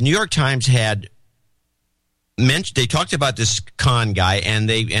New York Times had mentioned, they talked about this Khan guy, and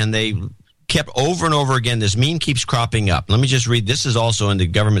they kept over and over again. This meme keeps cropping up. Let me just read. This is also in the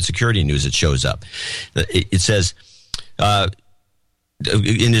government security news. It shows up. It says.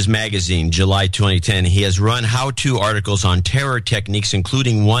 In his magazine, July 2010, he has run how-to articles on terror techniques,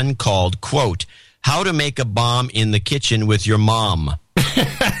 including one called, quote, How to Make a Bomb in the Kitchen with Your Mom.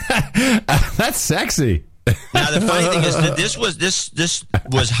 That's sexy. Now, the funny thing is that this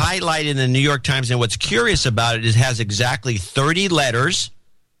was highlighted in the New York Times, and what's curious about it is it has exactly 30 letters.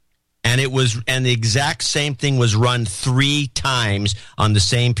 And the exact same thing was run 3 times on the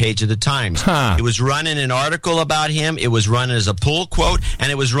same page of the Times. It was run in an article about him. It was run as a pull quote,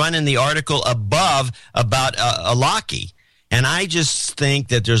 and it was run in the article above about Alaki. And I just think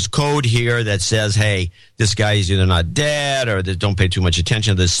that there's code here that says, hey, this guy is either not dead, or that don't pay too much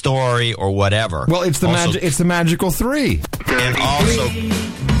attention to this story, or whatever. Well, it's the magical 3. And also,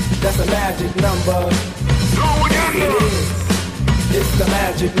 that's a magic number. It's the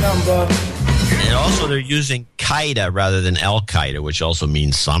magic number. And also they're using Qaeda rather than Al-Qaeda, which also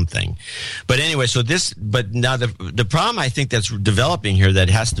means something. But anyway, but now the problem I think that's developing here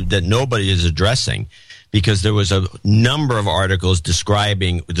that nobody is addressing, because there was a number of articles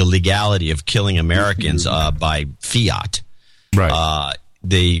describing the legality of killing Americans by fiat. Right.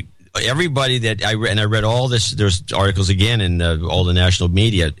 Everybody that I read all this, there's articles again in all the national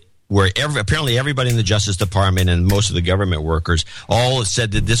media, where apparently everybody in the Justice Department and most of the government workers all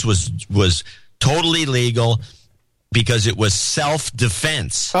said that this was totally legal because it was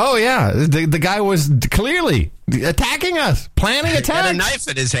self-defense. Oh, yeah. The guy was clearly attacking us, planning attacks. He had a knife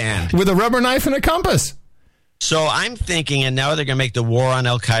in his hand. With a rubber knife and a compass. So I'm thinking, and now they're going to make the war on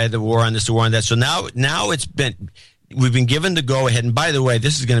Al-Qaeda, the war on this, the war on that. So now we've been given the go-ahead. And by the way,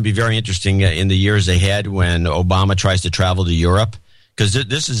 this is going to be very interesting in the years ahead when Obama tries to travel to Europe. Because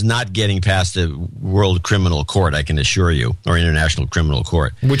this is not getting past the World Criminal Court, I can assure you, or International Criminal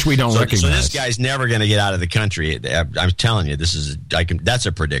Court, which we don't recognize. So this guy's never going to get out of the country. I'm telling you, that's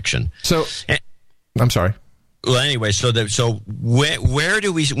a prediction. So, I'm sorry. Well, anyway,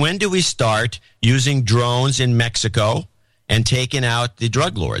 when do we start using drones in Mexico and taking out the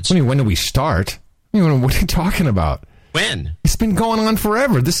drug lords? When do we start? What are you talking about? When? It's been going on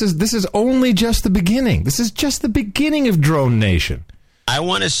forever. This is only just the beginning. This is just the beginning of Drone Nation. I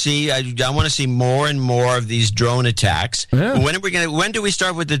want to see more and more of these drone attacks. Yeah. When do we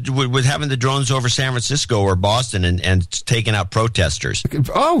start with having the drones over San Francisco or Boston and taking out protesters?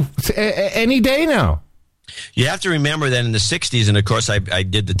 Oh, any day now. You have to remember that in the 60s, and of course I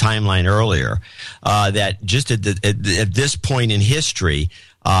did the timeline earlier, that just at this point in history,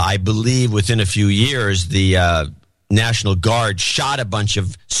 I believe within a few years, the National Guard shot a bunch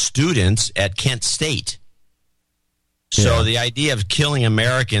of students at Kent State. So the idea of killing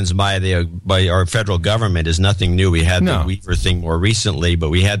Americans by our federal government is nothing new. We had the Weaver thing more recently, but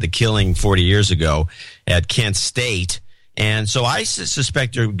we had the killing 40 years ago at Kent State. And so I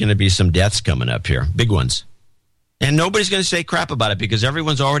suspect there are going to be some deaths coming up here, big ones. And nobody's going to say crap about it because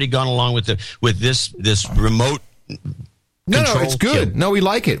everyone's already gone along with this remote No, it's good. Kill. No, we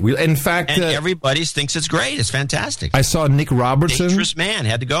like it. In fact, and everybody thinks it's great. It's fantastic. I saw Nick Robertson. Dangerous man,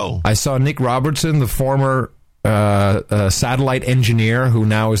 had to go. I saw Nick Robertson, the former satellite engineer who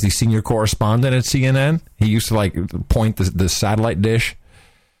now is the senior correspondent at CNN. He used to point the satellite dish.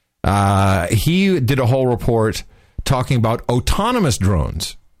 He did a whole report talking about autonomous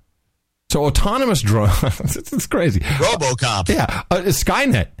drones. So autonomous drones, it's crazy. RoboCop. Yeah,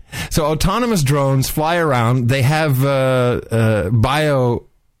 Skynet. So autonomous drones fly around. They have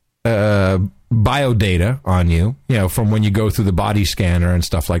biodata on you, from when you go through the body scanner and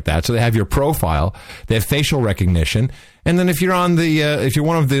stuff like that. So they have your profile, they have facial recognition, and then if you're on if you're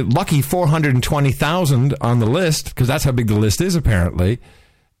one of the lucky 420,000 on the list, because that's how big the list is apparently,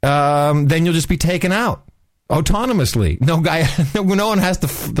 then you'll just be taken out autonomously. No one has to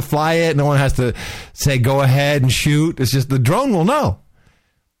fly it. No one has to say go ahead and shoot. It's just the drone will know.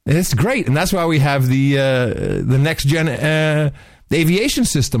 And it's great, and that's why we have the next gen aviation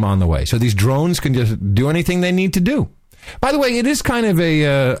system on the way. So these drones can just do anything they need to do. By the way, it is kind of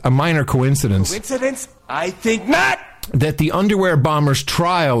a minor coincidence. Coincidence? I think not. That the underwear bomber's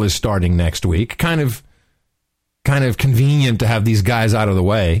trial is starting next week. Kind of convenient to have these guys out of the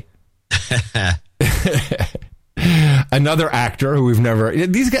way. Another actor who we've never...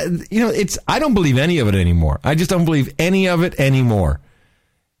 These guys, I don't believe any of it anymore. I just don't believe any of it anymore.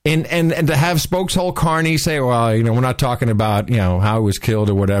 And to have Spokeshole Carney say, well, we're not talking about, how he was killed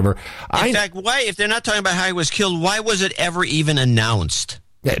or whatever. In fact, why, if they're not talking about how he was killed, why was it ever even announced?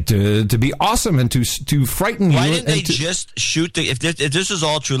 Yeah, to be awesome and to frighten you. Why didn't they just shoot if this is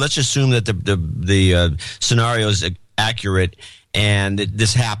all true, let's assume that the scenario is accurate and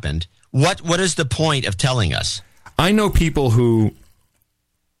this happened. What is the point of telling us? I know people who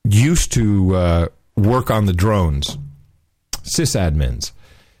used to work on the drones, sysadmins.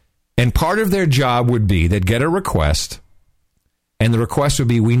 And part of their job would be they'd get a request, and the request would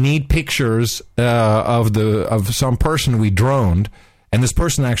be, we need pictures of some person we droned, and this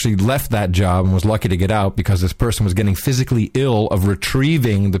person actually left that job and was lucky to get out because this person was getting physically ill of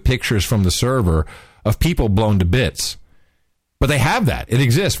retrieving the pictures from the server of people blown to bits. But they have that. It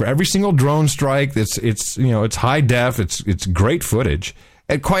exists for every single drone strike. It's high def. It's great footage.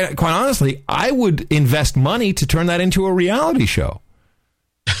 And quite honestly, I would invest money to turn that into a reality show.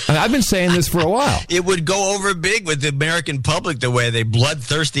 And I've been saying this for a while. It would go over big with the American public the way they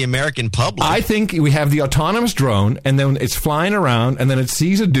bloodthirsty American public. I think we have the autonomous drone, and then it's flying around, and then it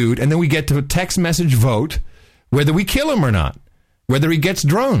sees a dude, and then we get to a text message vote whether we kill him or not, whether he gets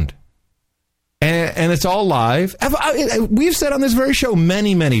droned. And it's all live. We've said on this very show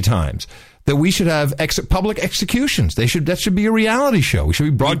many, many times that we should have public executions. That should be a reality show. We should be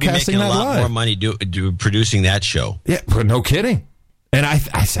broadcasting that live. We'd be making a lot more money producing that show. Yeah, but no kidding. And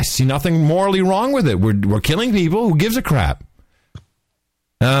I see nothing morally wrong with it. We're killing people. Who gives a crap?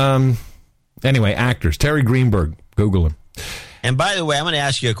 Anyway, actors. Terry Greenberg. Google him. And by the way, I'm going to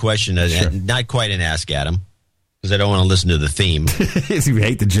ask you a question. Sure. Not quite an Ask Adam, because I don't want to listen to the theme. You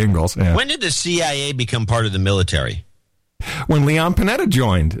hate the jingles. Yeah. When did the CIA become part of the military? When Leon Panetta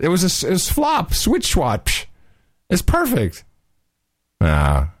joined. It was a flop. Switch swap. It's perfect.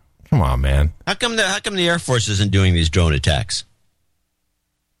 Come on, man. How come the Air Force isn't doing these drone attacks?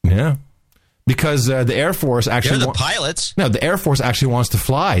 Yeah, because the Air Force actually... They're the pilots. No, the Air Force actually wants to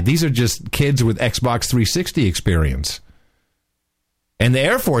fly. These are just kids with Xbox 360 experience. And the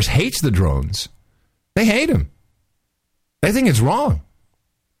Air Force hates the drones. They hate them. They think it's wrong.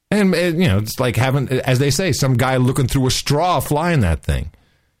 And, it's like having, as they say, some guy looking through a straw flying that thing.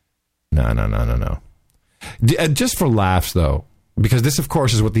 No. Just for laughs, though, because this, of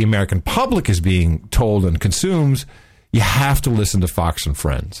course, is what the American public is being told and consumes. You have to listen to Fox and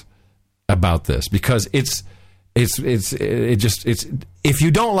Friends about this because it's if you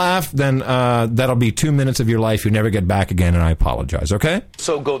don't laugh, then that'll be 2 minutes of your life you never get back again, and I apologize. Okay?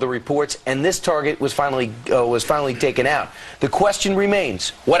 So go the reports, and this target was finally taken out. The question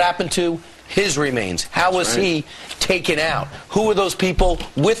remains: what happened to his remains? How was he taken out? Who were those people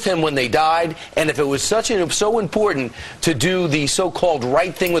with him when they died? And if it was so important to do the so-called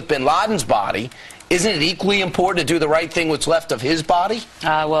right thing with bin Laden's body, isn't it equally important to do the right thing what's left of his body?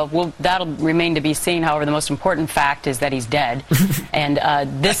 Well, that'll remain to be seen. However, the most important fact is that he's dead. And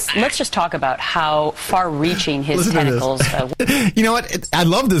let's just talk about how far-reaching his tentacles... You know what? I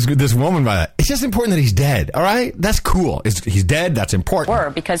love this woman by that. It's just important that he's dead, all right? That's cool. He's dead. That's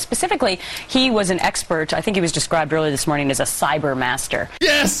important. Because specifically, he was an expert. I think he was described earlier this morning as a cyber master.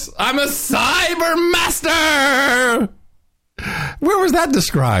 Yes! I'm a cyber master! Where was that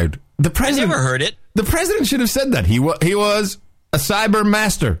described? The president, I never heard it. The president should have said that. He was a cyber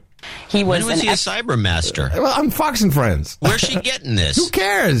master. When was he a cyber master? Well, I'm Fox and Friends. Where's she getting this? Who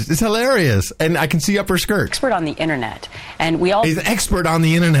cares? It's hilarious. And I can see up her skirt. Expert on the internet. And he's an expert on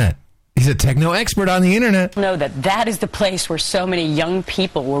the internet. He's a techno expert on the internet. Know that is the place where so many young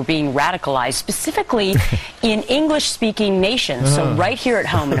people were being radicalized, specifically in English-speaking nations. So right here at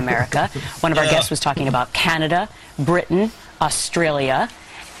home in America, one of our guests was talking about Canada, Britain, Australia.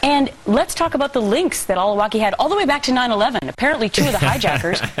 And let's talk about the links that Al-Awlaki had all the way back to 9/11. Apparently, two of the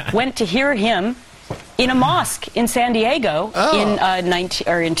hijackers went to hear him in a mosque in San Diego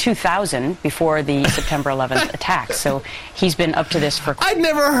in 2000, before the September 11th attack. So he's been up to this for... I'd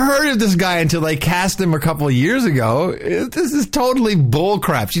never heard of this guy until they cast him a couple of years ago. This is totally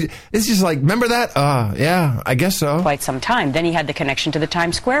bullcrap. It's just like, remember that? Yeah, I guess so. Quite some time. Then he had the connection to the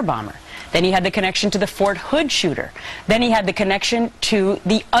Times Square bomber. Then he had the connection to the Fort Hood shooter. Then he had the connection to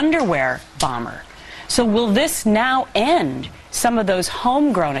the underwear bomber. So will this now end some of those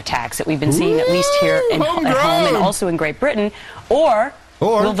homegrown attacks that we've been seeing, at least here at home and also in Great Britain, or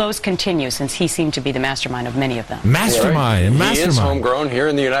will those continue, since he seemed to be the mastermind of many of them? Mastermind. He is homegrown here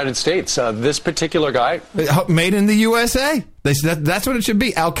in the United States. This particular guy... Made in the USA. That's what it should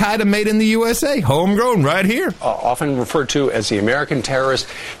be. Al-Qaeda made in the USA. Homegrown right here. Often referred to as the American terrorist.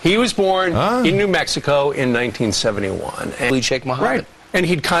 He was born in New Mexico in 1971. And Sheikh Mohammed. Right. And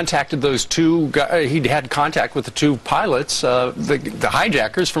he'd contacted those two guys. He'd had contact with the two pilots, the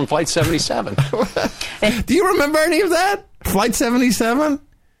hijackers from Flight 77. Do you remember any of that? Flight 77?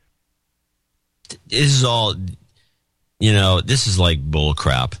 This is all, this is like bull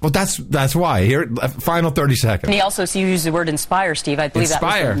crap. Well, that's why. Here, final 30 seconds. And he also used the word inspire, Steve. I believe that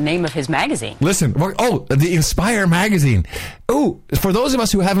was the name of his magazine. Listen, the Inspire magazine. Oh, for those of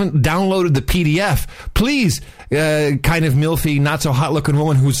us who haven't downloaded the PDF, please, kind of milfy, not so hot looking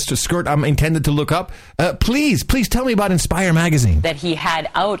woman whose skirt I'm intended to look up, please tell me about Inspire magazine. That he had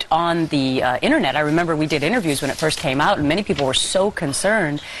out on the internet. I remember we did interviews when it first came out, and many people were so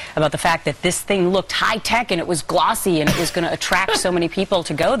concerned about the fact that this thing looked high tech and it was glossy and it was going to attract so many people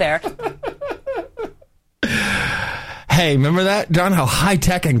to go there. Hey, remember that, John? How high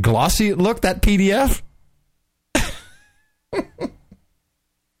tech and glossy it looked, that PDF?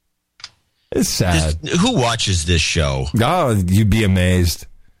 It's sad. Who watches this show? Oh, you'd be amazed.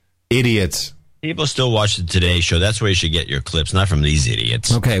 Idiots. People still watch the Today Show. That's where you should get your clips, not from these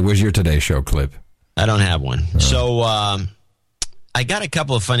idiots. Okay, where's your Today Show clip? I don't have one. So I got a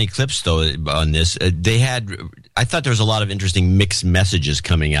couple of funny clips, though, on this. I thought there was a lot of interesting mixed messages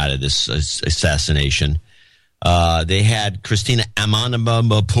coming out of this assassination. They had Christina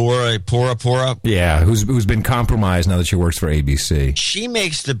Amanpour. Yeah, who's been compromised now that she works for ABC. She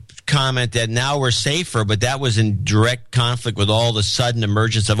makes the comment that now we're safer, but that was in direct conflict with all the sudden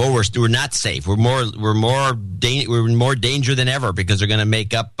emergence of we're not safe. We're in more danger than ever because they're going to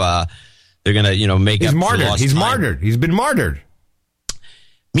make up. They're going to make up. He's martyred. He's been martyred.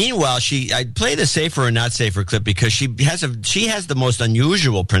 Meanwhile, I play the safer or not safer clip because she has the most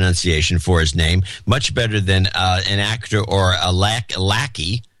unusual pronunciation for his name, much better than an actor or a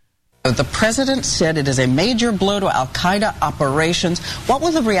lackey. The president said it is a major blow to al-Qaeda operations. What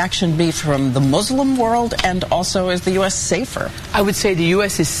will the reaction be from the Muslim world, and also is the U.S. safer? I would say the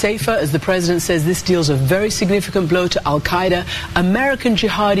U.S. is safer. As the president says, this deals a very significant blow to al-Qaeda. American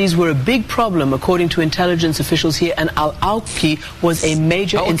jihadis were a big problem, according to intelligence officials here, and al-Awlaki was a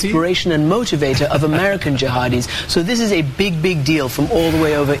major inspiration and motivator of American jihadis. So this is a big, big deal from all the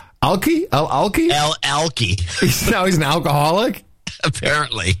way over. Al-Awlaki? Al-Awlaki. Now he's an alcoholic?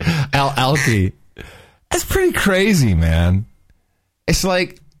 Apparently. Al-Awlaki. That's pretty crazy, man. It's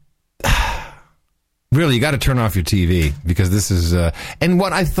like, really, you got to turn off your TV because this is, and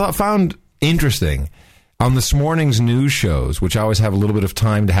what I found interesting on this morning's news shows, which I always have a little bit of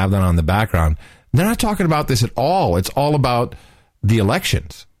time to have that on the background, they're not talking about this at all. It's all about the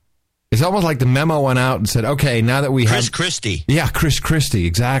elections. It's almost like the memo went out and said, okay, now that we have... Chris Christie. Yeah, Chris Christie,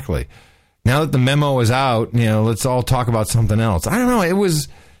 exactly. Now that the memo is out, let's all talk about something else. I don't know. It was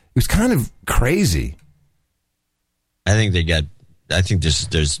kind of crazy. I think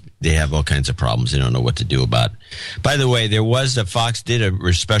they have all kinds of problems they don't know what to do about. By the way, Fox did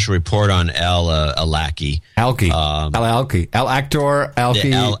a special report on Al-Awlaki. Al-Awlaki. Al-Actor,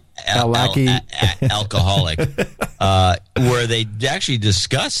 Al-Awlaki. Alcoholic. Where they actually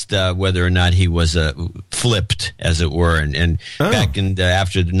discussed whether or not he was flipped, as it were, and back in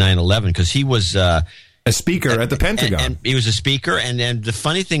after 9/11, because he was a speaker at the Pentagon. And he was a speaker, and the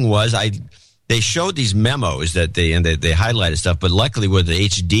funny thing was, they showed these memos that they highlighted stuff, but luckily with the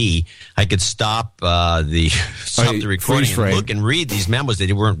HD, I could stop the recording and look and read these memos that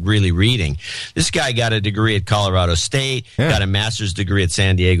they weren't really reading. This guy got a degree at Colorado State, got a master's degree at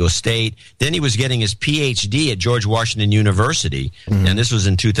San Diego State. Then he was getting his PhD at George Washington University, and this was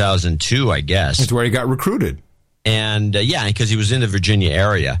in 2002, I guess. That's where he got recruited. And because he was in the Virginia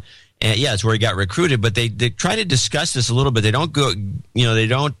area. And it's where he got recruited, but they try to discuss this a little bit. They don't go,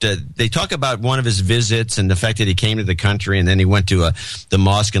 they talk about one of his visits and the fact that he came to the country and then he went to the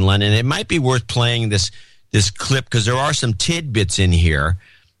mosque in London. It might be worth playing this clip because there are some tidbits in here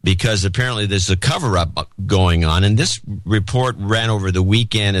because apparently there's a cover-up going on. And this report ran over the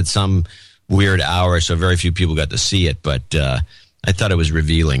weekend at some weird hour, so very few people got to see it, but I thought it was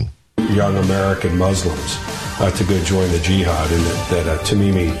revealing. Young American Muslims to go join the jihad, and that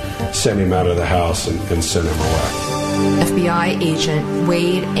Tamimi sent him out of the house and sent him away. FBI agent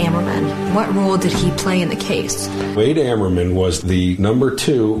Wade Ammerman, what role did he play in the case? Wade Ammerman was the number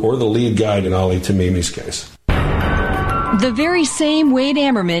 2 or the lead guy in Ali Tamimi's case. The very same Wade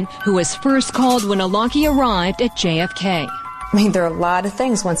Ammerman who was first called when Awlaki arrived at JFK. I mean, there are a lot of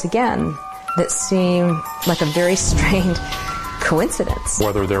things, once again, that seem like a very strange coincidence.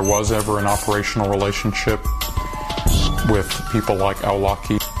 Whether there was ever an operational relationship with people like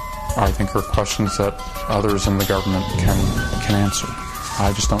Awlaki, I think are questions that others in the government can answer.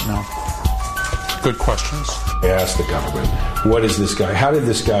 I just don't know. Good questions. I asked the government, what is this guy? How did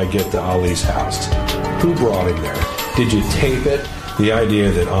this guy get to Ali's house? Who brought him there? Did you tape it? The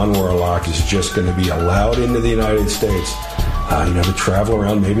idea that Anwar Awlaki is just going to be allowed into the United States, to travel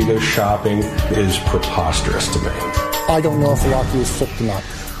around, maybe go shopping, is preposterous to me. I don't know if Awlaki was flipped or not.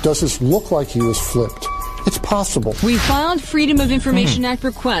 Does this look like he was flipped? It's possible. We filed Freedom of Information Act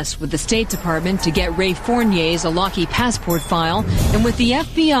requests with the State Department to get Ray Fournier's Awlaki passport file and with the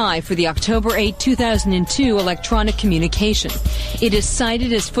FBI for the October 8, 2002 electronic communication. It is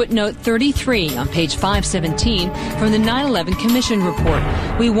cited as footnote 33 on page 517 from the 9/11 Commission report.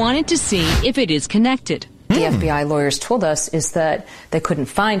 We wanted to see if it is connected. The FBI lawyers told us is that they couldn't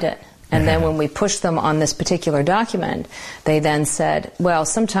find it. And then when we pushed them on this particular document, they then said, well,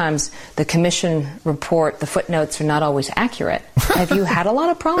 sometimes the commission report, the footnotes are not always accurate. Have you had a lot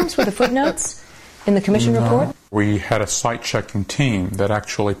of problems with the footnotes in the commission report? We had a site-checking team that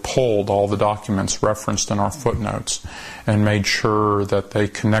actually pulled all the documents referenced in our footnotes and made sure that they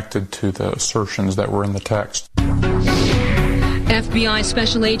connected to the assertions that were in the text. FBI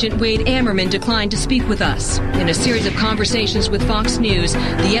Special Agent Wade Ammerman declined to speak with us. In a series of conversations with Fox News,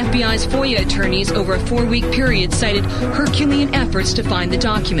 the FBI's FOIA attorneys over a 4-week period cited Herculean efforts to find the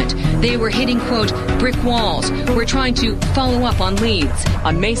document. They were hitting, quote, brick walls. We're trying to follow up on leads.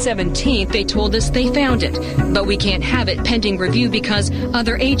 On May 17th, they told us they found it, but we can't have it pending review because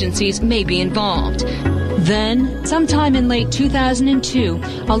other agencies may be involved. Then, sometime in late 2002,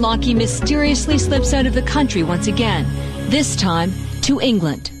 Awlaki mysteriously slips out of the country once again. This time to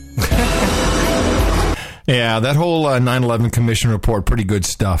England. Yeah, that whole 9/11 Commission report, pretty good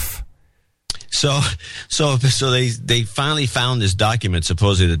stuff. So they finally found this document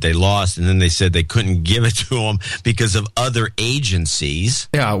supposedly that they lost, and then they said they couldn't give it to them because of other agencies.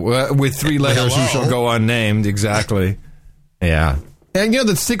 Yeah, with 3 letters who shall go unnamed, exactly. Yeah. And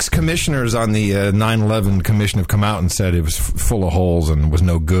the 6 commissioners on the 9/11 Commission have come out and said it was full of holes and was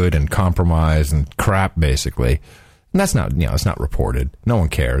no good and compromised and crap, basically. And that's not, it's not reported. No one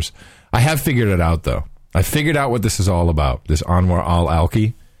cares. I have figured it out, though. I figured out what this is all about, this Anwar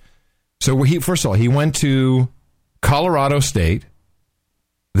al-Awlaki. So, first of all, he went to Colorado State.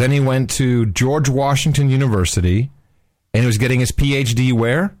 Then he went to George Washington University. And he was getting his PhD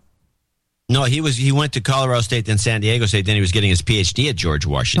where? No, he went to Colorado State, then San Diego State, then he was getting his PhD at George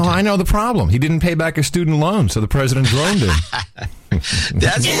Washington. Oh, I know the problem. He didn't pay back his student loan, so the president droned him.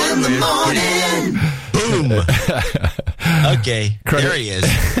 That's in the morning. Boom. Okay, there he is.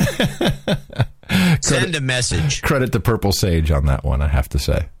 Send a message. Credit to Purple Sage on that one, I have to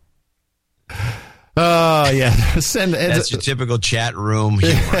say. Oh, yeah. That's your typical chat room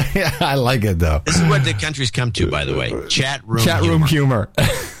humor. Yeah, I like it, though. This is what the country's come to, by the way. Chat room humor.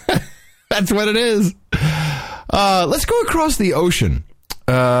 That's what it is. Let's go across the ocean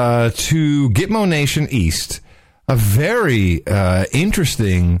to Gitmo Nation East. A very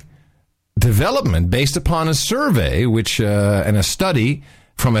interesting development based upon a survey and a study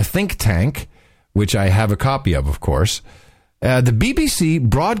from a think tank, which I have a copy of course. The BBC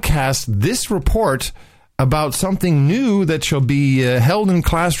broadcast this report about something new that shall be held in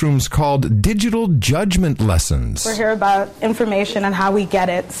classrooms called digital judgment lessons. We're here about information and how we get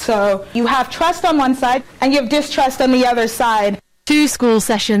it. So you have trust on one side and you have distrust on the other side. 2 school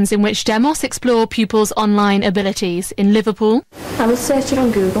sessions in which Demos explore pupils' online abilities in Liverpool. I would search it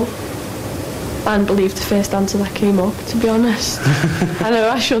on Google and believe the first answer that came up, to be honest. I know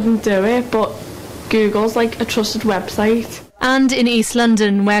I shouldn't do it, but Google's like a trusted website. And in East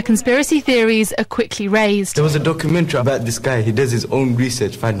London, where conspiracy theories are quickly raised. There was a documentary about this guy. He does his own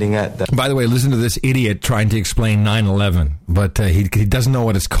research, finding out that... By the way, listen to this idiot trying to explain 9/11, but he doesn't know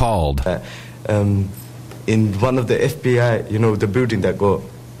what it's called. In one of the FBI, the building that got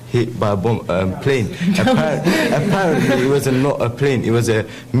hit by a plane. Apparently, it was not a plane. It was a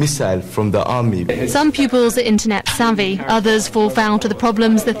missile from the army. Some pupils are internet savvy. Others fall foul to the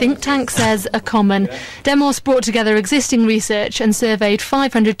problems the think tank says are common. Demos brought together existing research and surveyed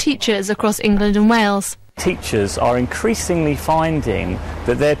 500 teachers across England and Wales. Teachers are increasingly finding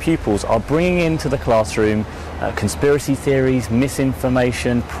that their pupils are bringing into the classroom conspiracy theories,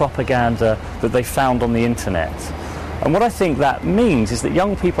 misinformation, propaganda that they found on the internet. And what I think that means is that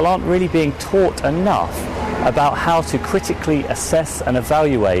young people aren't really being taught enough about how to critically assess and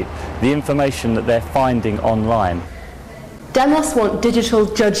evaluate the information that they're finding online. Demos want digital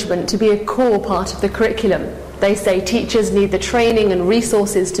judgment to be a core part of the curriculum. They say teachers need the training and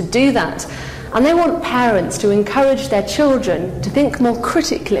resources to do that, and they want parents to encourage their children to think more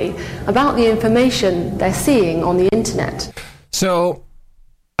critically about the information they're seeing on the internet. So,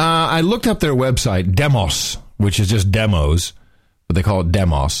 I looked up their website, Demos, which is just demos, but they call it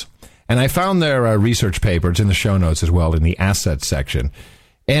Demos. And I found their research paper. It's in the show notes as well, in the assets section.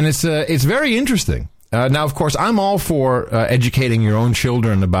 And it's very interesting. Now, of course, I'm all for educating your own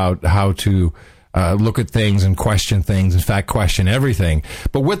children about how to look at things and question things, in fact, question everything.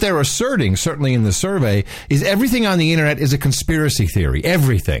 But what they're asserting, certainly in the survey, is everything on the internet is a conspiracy theory.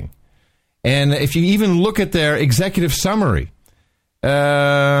 Everything. And if you even look at their executive summary,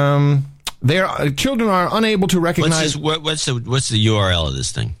 children are unable to recognize... What's the URL of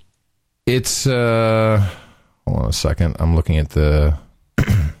this thing? It's... hold on a second. I'm looking at the...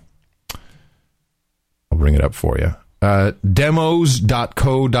 I'll bring it up for you.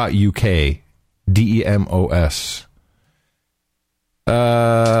 Demos.co.uk. DEMOS.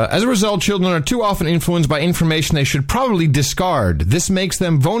 As a result, children are too often influenced by information they should probably discard. This makes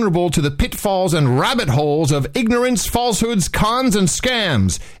them vulnerable to the pitfalls and rabbit holes of ignorance, falsehoods, cons, and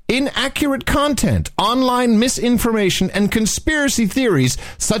scams, inaccurate content, online misinformation, and conspiracy theories,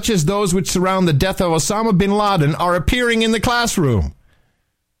 such as those which surround the death of Osama bin Laden, are appearing in the classroom.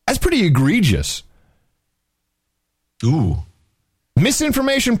 That's pretty egregious. Ooh.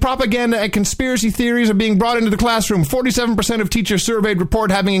 Misinformation, propaganda, and conspiracy theories are being brought into the classroom. 47% of teachers surveyed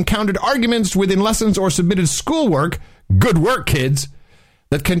report having encountered arguments within lessons or submitted schoolwork, good work, kids,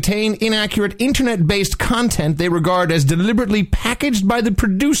 that contain inaccurate internet-based content they regard as deliberately packaged by the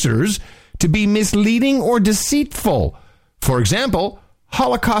producers to be misleading or deceitful. For example,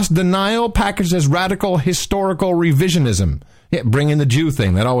 Holocaust denial packaged as radical historical revisionism. Yeah, bring in the Jew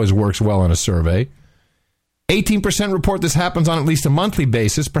thing. That always works well in a survey. 18% report this happens on at least a monthly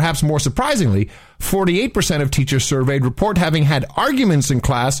basis. Perhaps more surprisingly, 48% of teachers surveyed report having had arguments in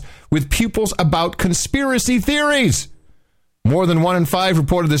class with pupils about conspiracy theories. More than 1 in 5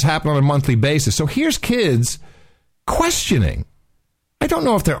 reported this happened on a monthly basis. So here's kids questioning. I don't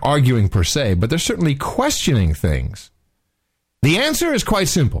know if they're arguing per se, but they're certainly questioning things. The answer is quite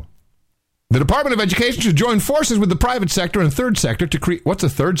simple. The Department of Education should join forces with the private sector and third sector to create... What's a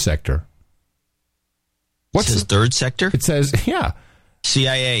third sector? What's the third sector? It says, yeah.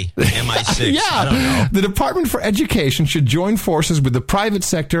 CIA, MI6. Yeah. I don't know. The Department for Education should join forces with the private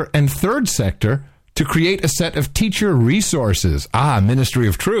sector and third sector to create a set of teacher resources. Ministry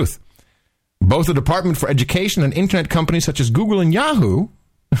of Truth. Both the Department for Education and internet companies such as Google and Yahoo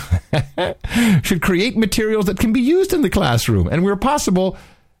should create materials that can be used in the classroom and, where possible,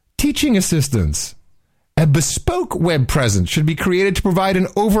 teaching assistance. A bespoke web presence should be created to provide an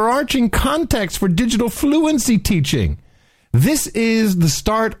overarching context for digital fluency teaching. This is the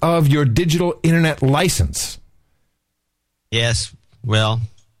start of your digital internet license. Yes. Well,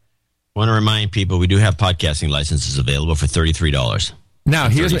 I want to remind people we do have podcasting licenses available for $33. Now,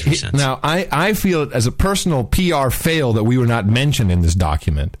 I feel it as a personal PR fail that we were not mentioned in this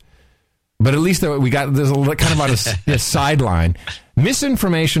document. But at least there's a kind of a sideline.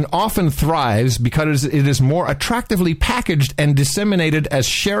 Misinformation often thrives because it is more attractively packaged and disseminated as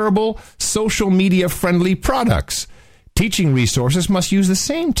shareable, social media-friendly products. Teaching resources must use the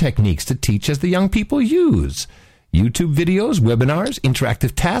same techniques to teach as the young people use. YouTube videos, webinars,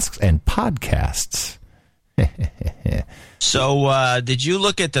 interactive tasks, and podcasts. So, did you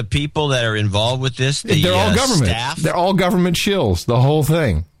look at the people that are involved with this? They're all government. Staff? They're all government shills, the whole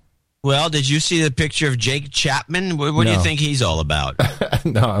thing. Well, did you see the picture of Jake Chapman? What do you think he's all about?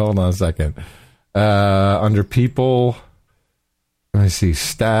 No, hold on a second. Under people, let me see,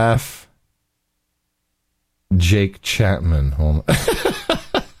 staff, Jake Chapman. Hold on.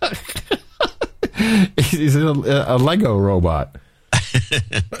 He's a Lego robot.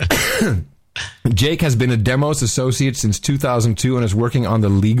 Jake has been a Demos associate since 2002 and is working on the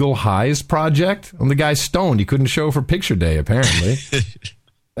Legal Highs project. And the guy's stoned. He couldn't show for picture day, apparently.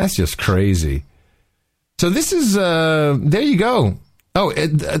 That's just crazy. So this is, there you go. Oh,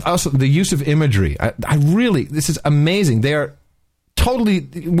 also the use of imagery. I really, this is amazing. They are totally,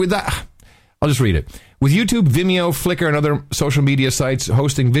 with that, I'll just read it. With YouTube, Vimeo, Flickr, and other social media sites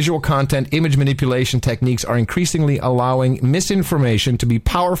hosting visual content, image manipulation techniques are increasingly allowing misinformation to be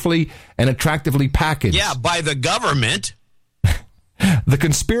powerfully and attractively packaged. Yeah, by the government. The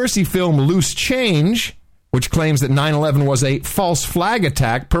conspiracy film Loose Change, which claims that 9/11 was a false flag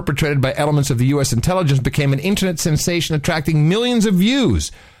attack perpetrated by elements of the U.S. intelligence, became an internet sensation attracting millions of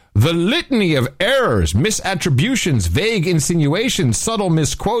views. The litany of errors, misattributions, vague insinuations, subtle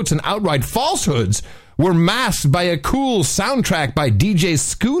misquotes, and outright falsehoods were masked by a cool soundtrack by DJ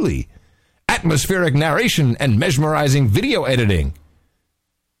Schooley, atmospheric narration, and mesmerizing video editing.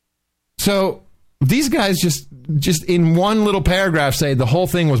 So these guys just in one little paragraph say the whole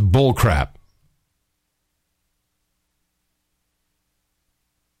thing was bullcrap.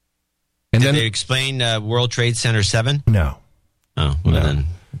 And Did they explain World Trade Center 7? No. Oh, well then.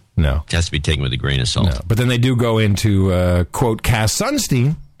 No. It has to be taken with a grain of salt. No. But then they do go into, quote, Cass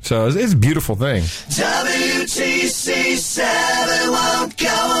Sunstein. So it's a beautiful thing. WTC 7 won't go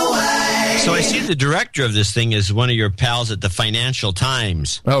away. So I see the director of this thing is one of your pals at the Financial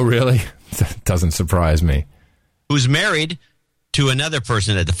Times. Oh, really? That doesn't surprise me. Who's married to another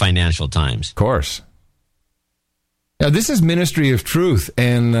person at the Financial Times. Of course. Now, this is Ministry of Truth.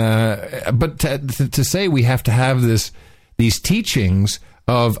 And but to say we have to have these teachings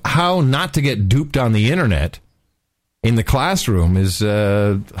of how not to get duped on the internet in the classroom is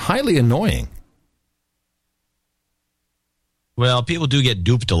highly annoying. Well, people do get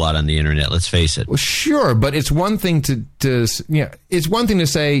duped a lot on the internet. Let's face it. Well, sure, but it's one thing to it's one thing to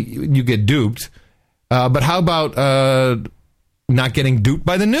say you get duped, but how about not getting duped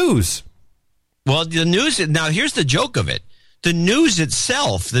by the news? Well, the news. Now, here's the joke of it: the news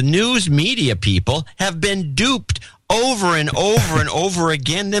itself, the news media people, have been duped over and over and over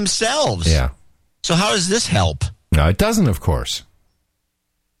again themselves. Yeah. So how does this help? No, it doesn't, of course.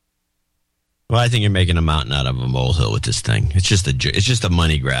 Well, I think you're making a mountain out of a molehill with this thing. It's just a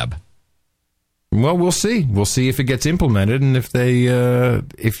money grab. Well, we'll see. We'll see if it gets implemented and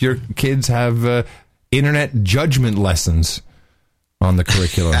if your kids have internet judgment lessons on the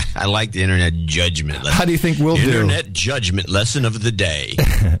curriculum. I like the internet judgment lesson. How do you think we'll do? Internet judgment lesson of the day.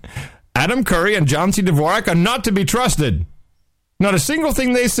 Adam Curry and John C. Dvorak are not to be trusted. Not a single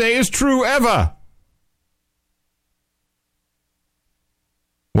thing they say is true ever.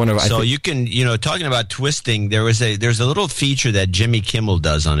 You can, talking about twisting, there's a little feature that Jimmy Kimmel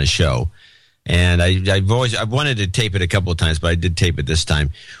does on his show, and I've wanted to tape it a couple of times, but I did tape it this time,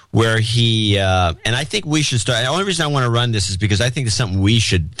 where he and I think we should start. The only reason I want to run this is because I think it's something we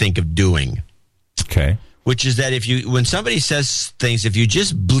should think of doing. Okay. Which is that when somebody says things, if you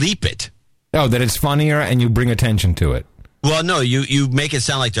just bleep it. Oh, that it's funnier and you bring attention to it. Well, no, you make it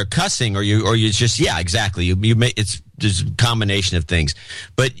sound like they're cussing, or you just exactly. You make there's a combination of things,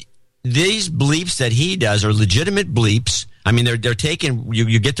 but these bleeps that he does are legitimate bleeps. I mean, they're taken.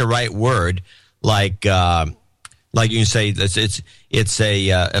 You get the right word, like you can say it's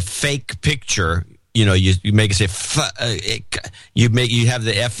a fake picture. You make it say you have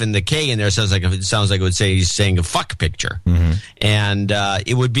the F and the K in there. It sounds like it would say he's saying a fuck picture, and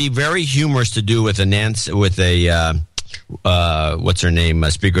it would be very humorous to do with what's her name,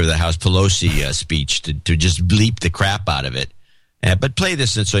 Speaker of the House Pelosi speech to just bleep the crap out of it. But play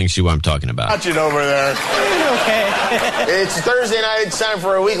this so you can see what I'm talking about. Watch it over there. Okay. It's Thursday night. It's time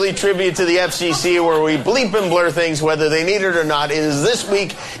for a weekly tribute to the FCC where we bleep and blur things whether they need it or not. It is this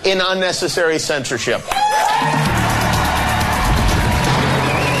week in unnecessary censorship.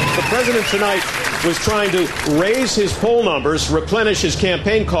 The president tonight was trying to raise his poll numbers, replenish his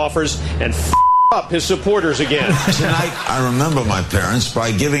campaign coffers, and up his supporters again. Tonight, I remember my parents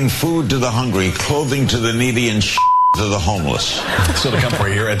by giving food to the hungry, clothing to the needy, and to the homeless. So to come for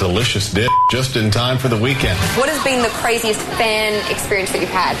here, a delicious dip just in time for the weekend. What has been the craziest fan experience that you've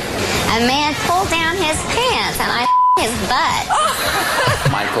had? A man pulled down his pants and I his butt.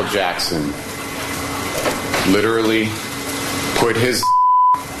 Michael Jackson literally put his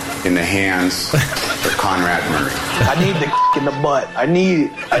in the hands of Conrad Murray. I need the in the butt. I need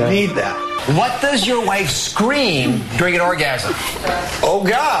that. What does your wife scream during an orgasm? Oh,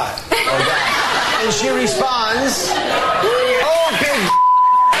 God. Oh, God. And she responds, okay.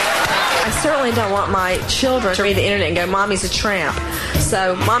 I certainly don't want my children to read the internet and go, Mommy's a tramp.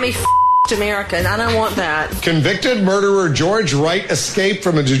 So, Mommy f***ed America, and I don't want that. Convicted murderer George Wright escaped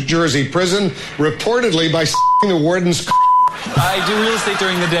from a New Jersey prison, reportedly by the warden's I do real estate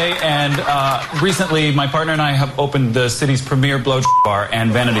during the day, and recently my partner and I have opened the city's premier blow bar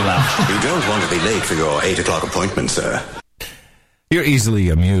and vanity lounge. You don't want to be late for your 8 o'clock appointment, sir. You're easily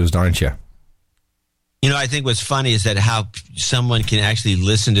amused, aren't you? You know, I think what's funny is that how someone can actually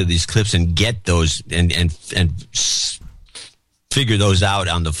listen to these clips and get those and figure those out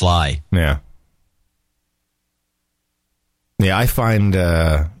on the fly. Yeah. Yeah, I find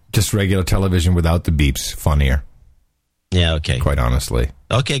just regular television without the beeps funnier. Yeah, okay. Quite honestly.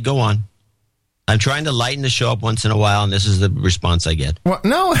 Okay, go on. I'm trying to lighten the show up once in a while, and this is the response I get. Well,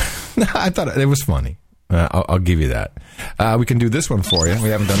 no, I thought it was funny. I'll give you that. We can do this one for you. We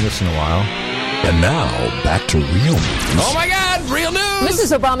haven't done this in a while. And now, back to real news. Oh, my God, real news!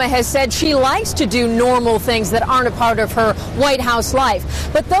 Mrs. Obama has said she likes to do normal things that aren't a part of her White House life.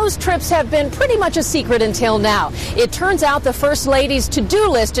 But those trips have been pretty much a secret until now. It turns out the First Lady's to-do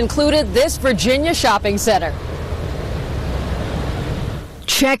list included this Virginia shopping center.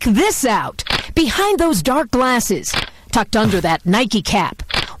 Check this out. Behind those dark glasses, tucked under that Nike cap,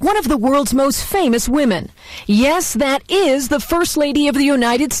 one of the world's most famous women. Yes, that is the First Lady of the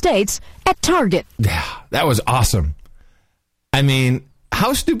United States at Target. Yeah, that was awesome. I mean,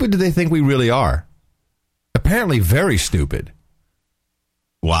 how stupid do they think we really are? Apparently very stupid.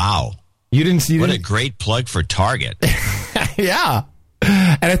 Wow. You didn't see What a great plug for Target. Yeah.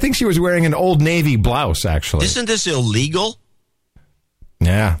 And I think she was wearing an Old Navy blouse, actually. Isn't this illegal?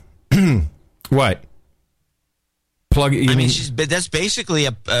 Yeah. What? Plug. That's basically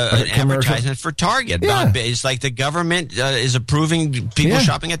an advertisement for Target. Yeah. It's like the government is approving people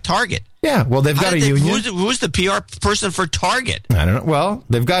shopping at Target. Yeah, well, they've got a union. Who's the PR person for Target? I don't know. Well,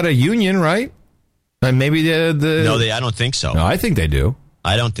 they've got a union, right? And maybe the No, I don't think so. No, I think they do.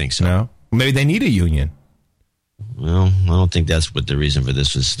 I don't think so. No, maybe they need a union. Well, I don't think that's what the reason for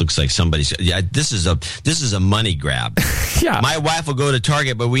this was. Looks like somebody's. Yeah, this is a money grab. Yeah, my wife will go to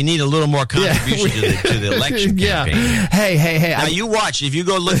Target, but we need a little more contribution to the election campaign. Hey! Now you watch. If you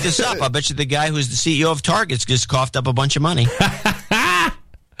go look this up, I bet you the guy who's the CEO of Target's just coughed up a bunch of money.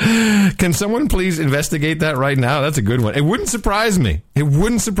 Can someone please investigate that right now? That's a good one. It wouldn't surprise me. It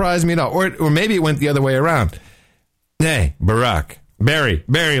wouldn't surprise me at all. Or maybe it went the other way around. Hey,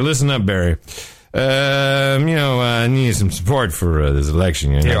 Barry, listen up, Barry. I need some support for this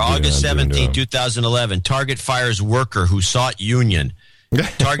election. Here, August 17, 2011, Target fires worker who sought union.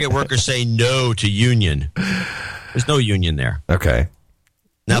 Target workers say no to union. There's no union there. Okay.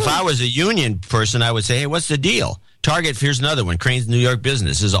 Now, if I was a union person, I would say, hey, what's the deal? Target, here's another one. Crane's New York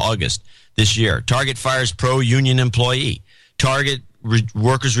business. This is August this year. Target fires pro-union employee. Target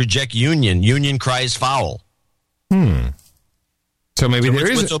workers reject union. Union cries foul. So maybe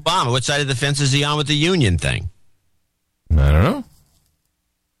there is. What's Obama? What side of the fence is he on with the union thing? I don't know.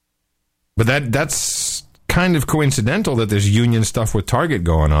 But that's kind of coincidental that there's union stuff with Target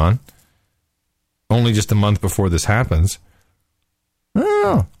going on. Only just a month before this happens.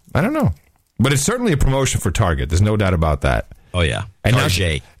 I don't know. But it's certainly a promotion for Target. There's no doubt about that. Oh, yeah. And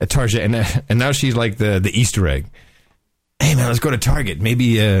Target. And now she's like the Easter egg. Hey, man, let's go to Target.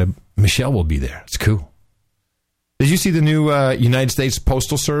 Maybe Michelle will be there. It's cool. Did you see the new United States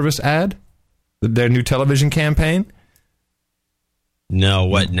Postal Service ad? Their new television campaign? No,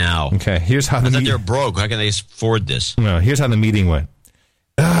 what now? Okay, here's how I thought they're broke. How can they afford this? No, here's how the meeting went.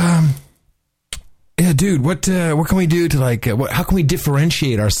 Yeah, dude, what can we do to how can we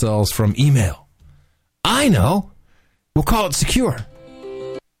differentiate ourselves from email? I know. We'll call it secure.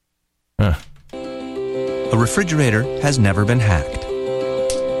 A refrigerator has never been hacked.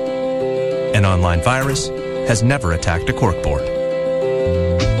 An online virus has never attacked a corkboard.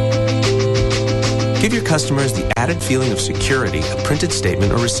 Give your customers the added feeling of security a printed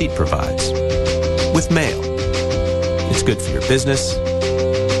statement or receipt provides. With mail. It's good for your business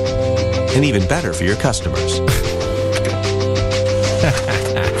and even better for your customers.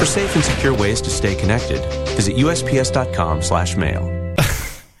 For safe and secure ways to stay connected, visit USPS.com/mail.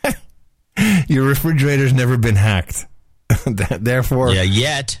 Your refrigerator's never been hacked. Therefore... Yeah,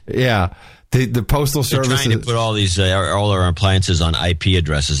 yet. Yeah. The Postal Service... They're trying to put all these all our appliances on IP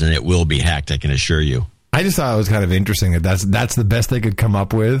addresses, and it will be hacked, I can assure you. I just thought it was kind of interesting that that's the best they could come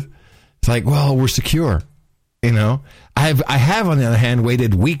up with. It's like, well, we're secure. You know? I have, on the other hand,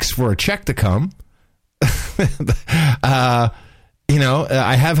 waited weeks for a check to come. I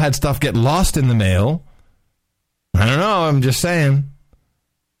have had stuff get lost in the mail. I don't know. I'm just saying.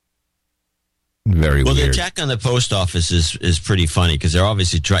 Very well, weird. the attack on the post office is pretty funny because they're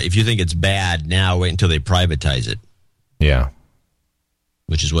obviously if you think it's bad now, wait until they privatize it. Yeah.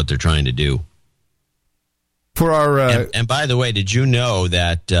 Which is what they're trying to do. For our and by the way, did you know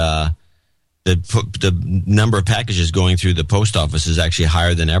that the number of packages going through the post office is actually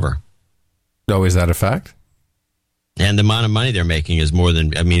higher than ever? Oh, is that a fact? And the amount of money they're making is more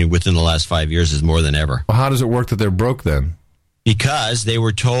than, within the last 5 years is more than ever. Well, how does it work that they're broke then? because they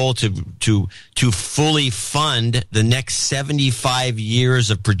were told to fully fund the next 75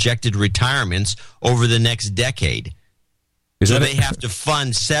 years of projected retirements over the next decade. So they have to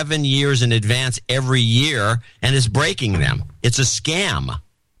fund 7 years in advance every year, and it's breaking them. It's a scam.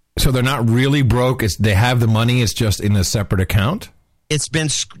 So they're not really broke. They have the money. It's just in a separate account. They've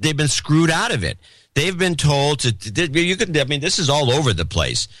been screwed out of it. They've been told to. This is all over the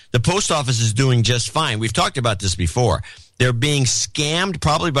place. The post office is doing just fine. We've talked about this before. They're being scammed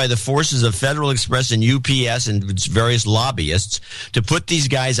probably by the forces of Federal Express and UPS and various lobbyists to put these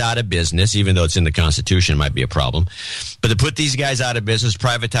guys out of business, even though it's in the Constitution, it might be a problem. But to put these guys out of business,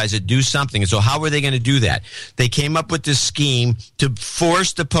 privatize it, do something. And so how are they going to do that? They came up with this scheme to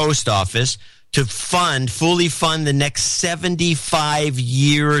force the post office to fully fund the next 75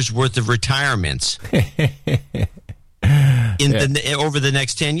 years worth of retirements over the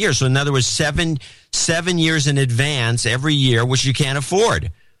next 10 years. So in other words, seven years in advance every year, which you can't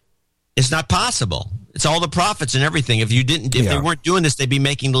afford. It's not possible. It's all the profits and everything. If they weren't doing this, they'd be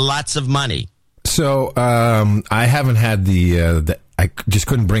making lots of money. So I haven't had I just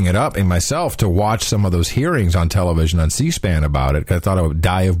couldn't bring it up in myself to watch some of those hearings on television on C-SPAN about it, because I thought I would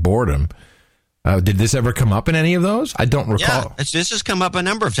die of boredom. Did this ever come up in any of those? I don't recall. Yeah, this has come up a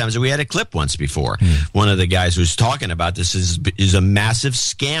number of times. We had a clip once before. One of the guys who's talking about this is a massive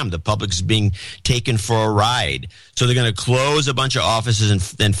scam. The public's being taken for a ride. So they're going to close a bunch of offices and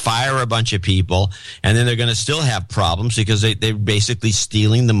then fire a bunch of people, and then they're going to still have problems because they're basically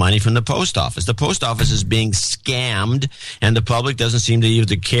stealing the money from the post office. The post office is being scammed, and the public doesn't seem to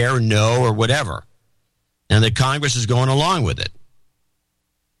either care, know, or whatever. And the Congress is going along with it.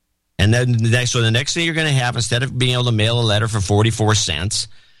 And then the next thing you're going to have, instead of being able to mail a letter for 44 cents,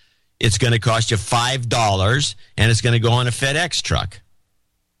 it's going to cost you $5, and it's going to go on a FedEx truck.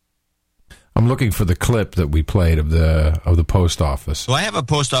 I'm looking for the clip that we played of the post office. Well, I have a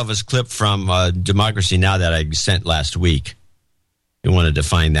post office clip from Democracy Now! That I sent last week. You wanted to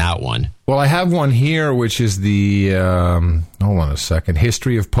find that one. Well, I have one here, which is the, hold on a second,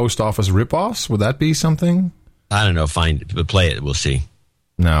 history of post office ripoffs. Would that be something? I don't know. Play it. We'll see.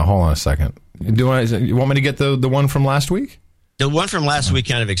 No, hold on a second. You want me to get the one from last week? The one from last week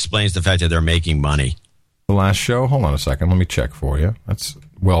kind of explains the fact that they're making money. The last show? Hold on a second. Let me check for you. That's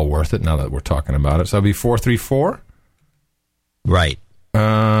well worth it now that we're talking about it. So that'll be 434? Right.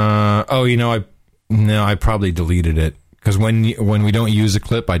 I probably deleted it. Because when we don't use a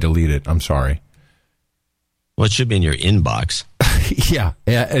clip, I delete it. I'm sorry. Well, it should be in your inbox. Yeah.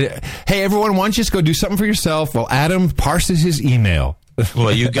 Hey, everyone, why don't you just go do something for yourself while Adam parses his email?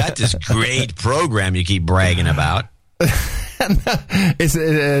 Well, you got this great program you keep bragging about.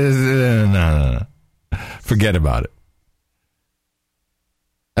 No. Forget about it.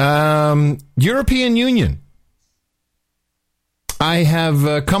 European Union. I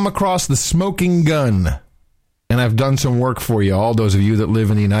have come across the smoking gun, and I've done some work for you, all those of you that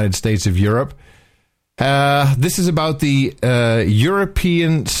live in the United States of Europe. This is about the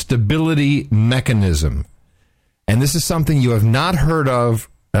European Stability Mechanism. And this is something you have not heard of,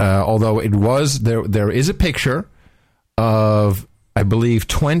 although it was there is a picture of, I believe,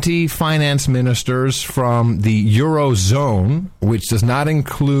 20 finance ministers from the Eurozone, which does not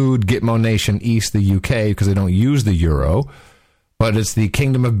include Gitmo Nation East, the UK, because they don't use the euro, but it's the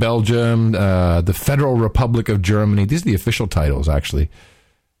Kingdom of Belgium, the Federal Republic of Germany. These are the official titles, actually.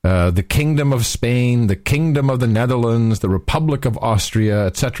 The Kingdom of Spain, the Kingdom of the Netherlands, the Republic of Austria,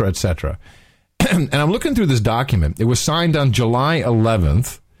 etc., etc. And I'm looking through this document. It was signed on July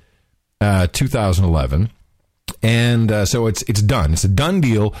 11th, 2011. And so it's done. It's a done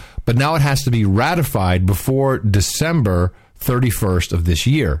deal, but now it has to be ratified before December 31st of this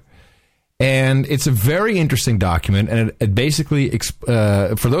year. And it's a very interesting document, and it basically,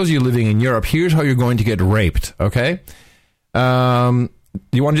 for those of you living in Europe, here's how you're going to get raped, okay? Can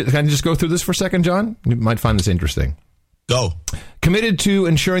I just go through this for a second, John? You might find this interesting. Go. Committed to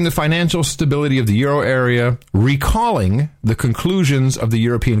ensuring the financial stability of the euro area, recalling the conclusions of the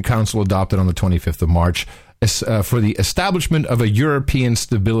European Council adopted on the 25th of March for the establishment of a European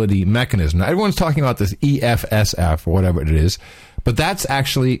Stability Mechanism. Now, everyone's talking about this EFSF or whatever it is, but that's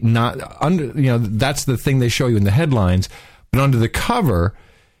actually not that's the thing they show you in the headlines. But under the cover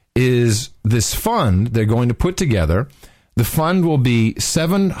is this fund they're going to put together. The fund will be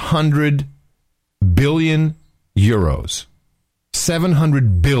 700 billion euros.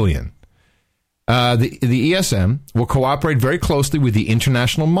 700 billion. The ESM will cooperate very closely with the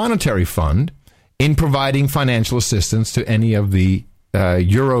International Monetary Fund in providing financial assistance to any of the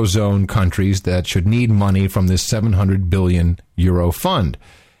Eurozone countries that should need money from this 700 billion euro fund.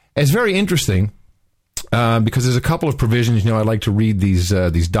 It's very interesting. because there's a couple of provisions. I'd like to read these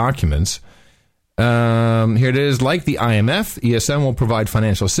documents. Here it is. Like the IMF, ESM will provide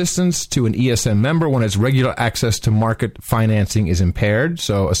financial assistance to an ESM member when its regular access to market financing is impaired.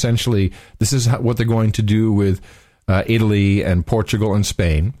 So essentially, this is what they're going to do with Italy and Portugal and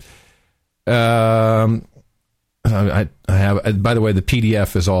Spain. I have, by the way, the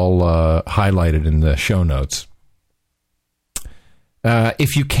PDF is all highlighted in the show notes.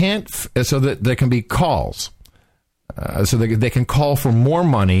 If you can't, so that there can be calls. So they can call for more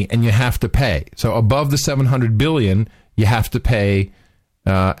money, and you have to pay. So above the $700 billion, you have to pay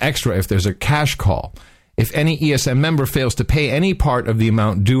extra if there's a cash call. If any ESM member fails to pay any part of the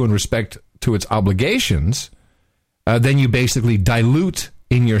amount due in respect to its obligations, then you basically dilute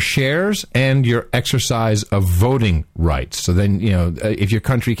in your shares and your exercise of voting rights. So then, if your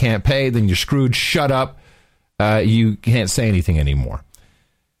country can't pay, then you're screwed. Shut up. You can't say anything anymore.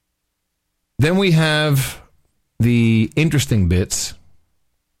 Then we have the interesting bits.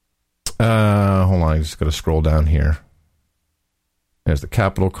 Hold on, I just got to scroll down here. There's the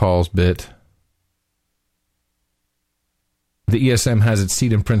capital calls bit. The ESM has its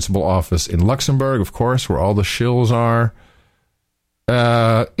seat and principal office in Luxembourg, of course, where all the shills are.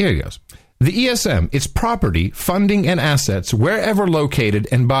 Here it goes. The ESM, its property, funding, and assets, wherever located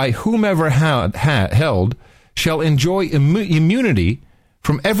and by whomever held, shall enjoy immunity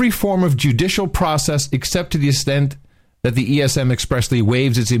from every form of judicial process except to the extent that the ESM expressly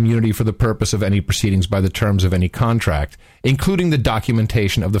waives its immunity for the purpose of any proceedings by the terms of any contract, including the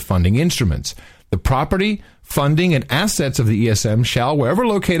documentation of the funding instruments. The property, funding, and assets of the ESM shall, wherever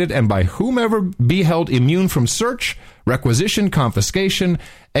located and by whomever, be held immune from search, requisition, confiscation,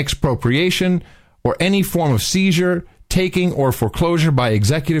 expropriation, or any form of seizure, taking, or foreclosure by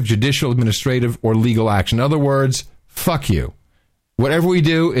executive, judicial, administrative, or legal action. In other words, fuck you. Whatever we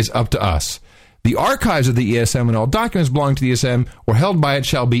do is up to us. The archives of the ESM and all documents belonging to the ESM or held by it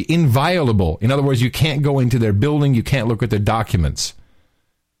shall be inviolable. In other words, you can't go into their building, you can't look at their documents.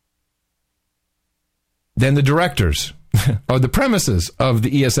 Then the directors or the premises of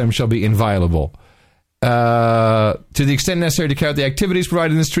the ESM shall be inviolable. To the extent necessary to carry out the activities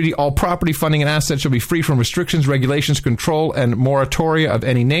provided in this treaty, all property, funding, and assets shall be free from restrictions, regulations, control, and moratoria of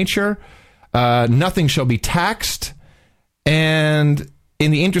any nature. Nothing shall be taxed. And in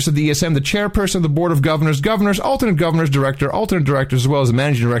the interest of the ESM, the chairperson of the board of governors, alternate directors, as well as the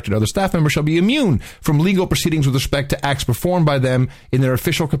managing director and other staff members shall be immune from legal proceedings with respect to acts performed by them in their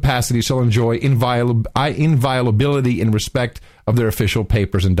official capacity, shall enjoy inviolability in respect of their official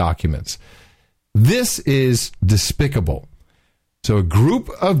papers and documents. This is despicable. So a group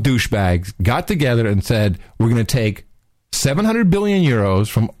of douchebags got together and said, we're going to take 700 billion euros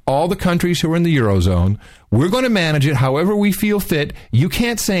from all the countries who are in the Eurozone. We're going to manage it however we feel fit. You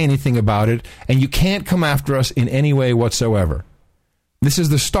can't say anything about it, and you can't come after us in any way whatsoever. This is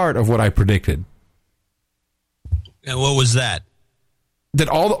the start of what I predicted. And what was that? That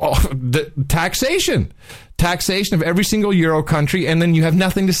all the taxation of every single Euro country, and then you have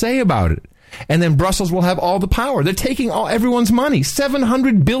nothing to say about it. And then Brussels will have all the power. They're taking everyone's money.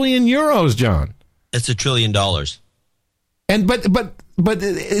 700 billion euros, John. That's $1 trillion. And but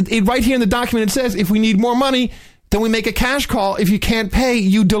it right here in the document it says if we need more money, then we make a cash call. If you can't pay,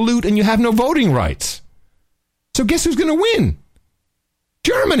 you dilute and you have no voting rights. So guess who's going to win?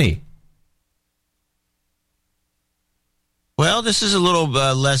 Germany. Well, this is a little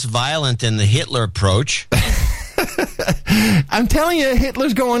less violent than the Hitler approach. I'm telling you,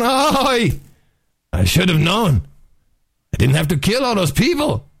 Hitler's going, oh, I should have known. I didn't have to kill all those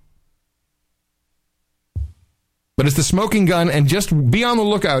people. But it's the smoking gun, and just be on the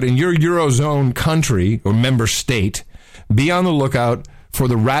lookout in your Eurozone country or member state. Be on the lookout for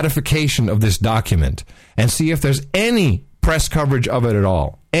the ratification of this document and see if there's any press coverage of it at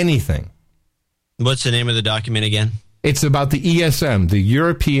all. Anything. What's the name of the document again? It's about the ESM, the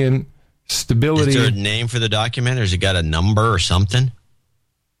European Stability. Is there a name for the document, or has it got a number or something?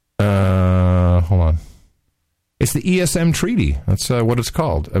 Hold on. It's the ESM Treaty. That's what it's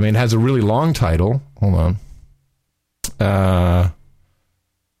called. I mean, it has a really long title. Hold on.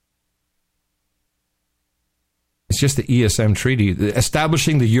 It's just the ESM Treaty,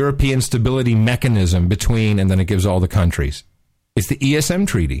 establishing the European Stability Mechanism between, and then it gives all the countries. It's the ESM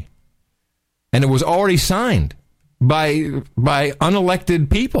Treaty. And it was already signed by unelected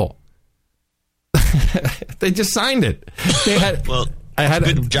people. They just signed it. They had, well, I had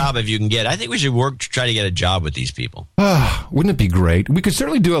a good job if you can get. I think we should work to try to get a job with these people. Wouldn't it be great? We could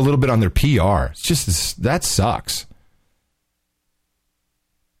certainly do a little bit on their PR. It's just that sucks.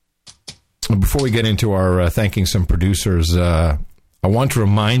 Before we get into our thanking some producers, I want to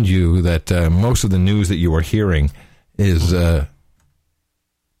remind you that most of the news that you are hearing is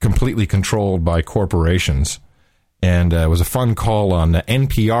completely controlled by corporations. And it was a fun call on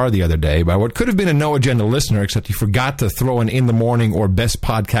NPR the other day by what could have been a No Agenda listener, except he forgot to throw an In the Morning or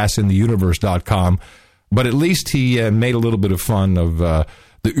bestpodcastintheuniverse.com. But at least he made a little bit of fun of the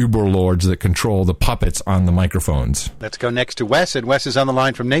Uber lords that control the puppets on the microphones. Let's go next to Wes, and Wes is on the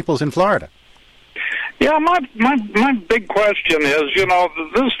line from Naples in Florida. Yeah, my big question is,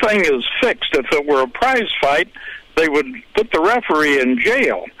 this thing is fixed. If it were a prize fight, they would put the referee in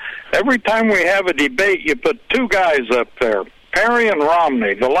jail. Every time we have a debate, you put two guys up there, Perry and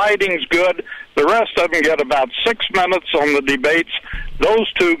Romney. The lighting's good. The rest of them get about 6 minutes on the debates. Those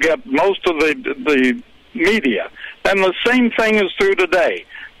two get most of the media. And the same thing is through today.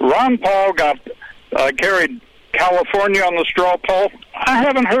 Ron Paul carried California on the straw poll. I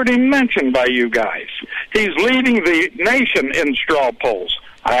haven't heard him mentioned by you guys. He's leading the nation in straw polls.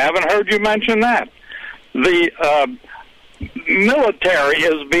 I haven't heard you mention that. The military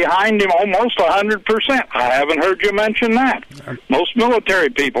is behind him almost 100%. I haven't heard you mention that. Most military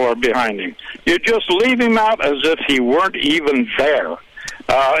people are behind him. You just leave him out as if he weren't even there.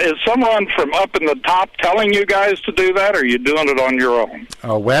 Is someone from up in the top telling you guys to do that, or are you doing it on your own?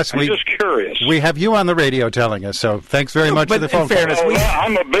 Oh, Wes, I'm just curious. We have you on the radio telling us, so thanks very much for the phone call.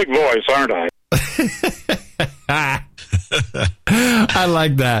 I'm a big voice, aren't I? I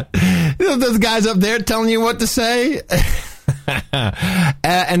like that. Those guys up there telling you what to say.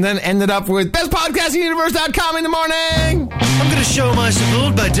 And then ended up with bestpodcastinguniverse.com in the morning. I'm going to show my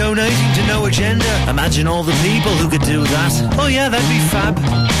support by donating to No Agenda. Imagine all the people who could do that. Oh yeah, that'd be fab.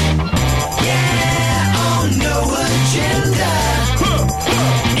 Yeah, on No Agenda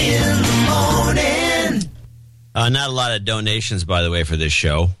in the morning. Not a lot of donations, by the way, for this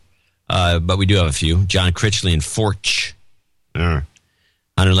show. But we do have a few. John Critchley and Forch.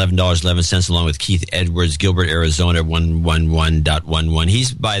 $111.11, along with Keith Edwards, Gilbert, Arizona, 111.11.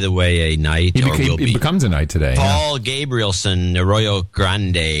 He's, by the way, a knight. He becomes a knight today. Paul Gabrielson, Arroyo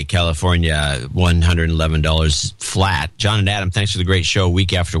Grande, California, $111 flat. John and Adam, thanks for the great show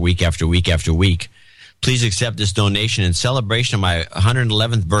week after week after week after week. Please accept this donation in celebration of my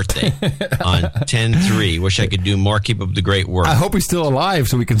 111th birthday on 10/3. Wish I could do more. Keep up the great work. I hope he's still alive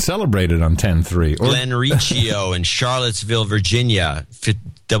so we can celebrate it on 10/3. Glenn Riccio in Charlottesville, Virginia.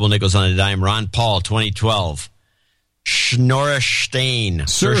 Double nickels on a dime. Ron Paul, 2012. Schnorrestein.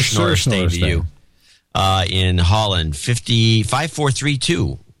 Sir Schnorrestein to you. In Holland,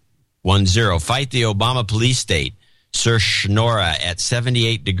 543210. Fight the Obama police state. Sir Schnorra at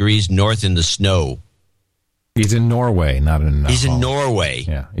 78 degrees north in the snow. He's in Norway, not in He's Holland. in Norway.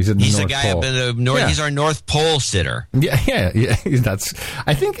 Yeah, he's in the He's North a guy Pole. up in the north. Yeah. He's our North Pole sitter. Yeah. That's.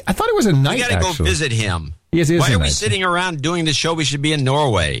 I thought it was a knight. We got to go actually. visit him. Yes, he is Why a are we knight. sitting around doing the show? We should be in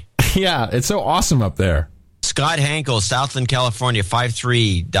Norway. Yeah, it's so awesome up there. Scott Hankel, Southland, California,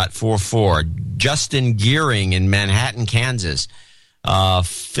 53.44. Justin Gearing in Manhattan, Kansas,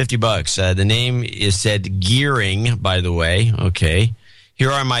 $50. The name is said Gearing, by the way. Okay.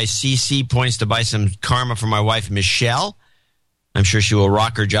 Here are my CC points to buy some karma for my wife, Michelle. I'm sure she will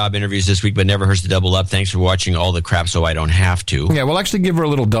rock her job interviews this week, but never hurts to double up. Thanks for watching all the crap so I don't have to. Yeah, we'll actually give her a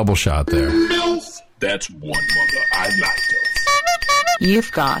little double shot there. That's one mother I liked.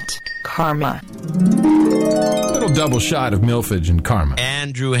 You've got karma. A little double shot of Milfage and karma.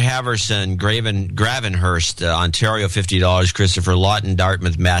 Andrew Haverson, Gravenhurst, Ontario, $50. Christopher Lawton,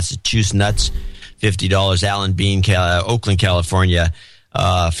 Dartmouth, Massachusetts, $50. Alan Bean, Oakland, California,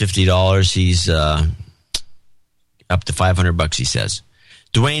 $50. He's up to $500, he says.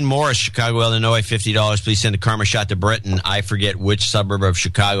 Dwayne Morris, Chicago, Illinois, $50. Please send a karma shot to Britain. I forget which suburb of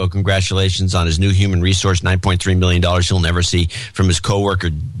Chicago. Congratulations on his new human resource, $9.3 million he'll never see, from his coworker,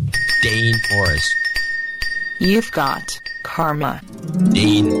 Dane Morris. You've got karma.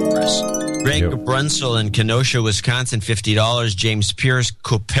 Dane Morris. Greg Brunsell in Kenosha, Wisconsin, $50. James Pierce,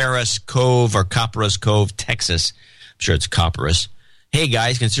 Copperas Cove, Texas. I'm sure it's Copperas. Hey,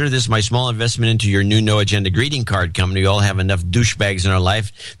 guys, consider this my small investment into your new No Agenda greeting card company. We all have enough douchebags in our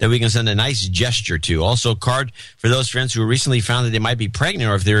life that we can send a nice gesture to. Also, a card for those friends who recently found that they might be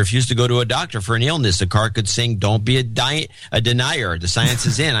pregnant, or if they refuse to go to a doctor for an illness. A card could sing, "Don't be a denier. The science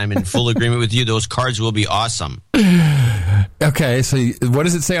is in." I'm in full agreement with you. Those cards will be awesome. Okay, so what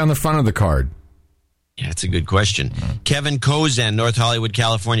does it say on the front of the card? Yeah, that's a good question. Kevin Kozan, North Hollywood,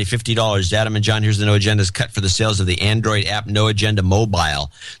 California, $50. Adam and John, here's the No Agenda's cut for the sales of the Android app No Agenda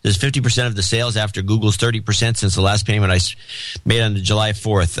Mobile. There's 50% of the sales after Google's 30% since the last payment I made on July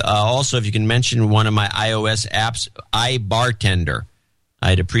 4th. Also, if you can mention one of my iOS apps, iBartender,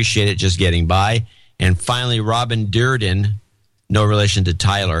 I'd appreciate it, just getting by. And finally, Robin Durden, no relation to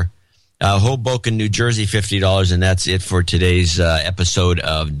Tyler. Hoboken, New Jersey, $50, and that's it for today's episode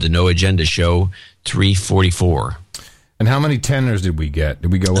of the No Agenda Show, 344. And how many tenors did we get?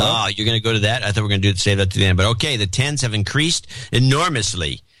 Did we go up? Oh, you're going to go to that? I thought we were going to save that to the end. But okay, the tens have increased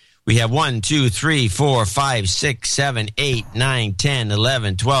enormously. We have 1, 2, 3, 4, 5, 6, 7, 8, 9, 10,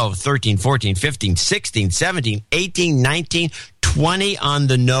 11, 12, 13, 14, 15, 16, 17, 18, 19, 20 on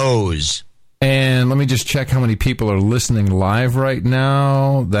the nose. And let me just check how many people are listening live right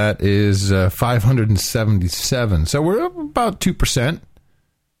now. That is 577. So we're up about 2%.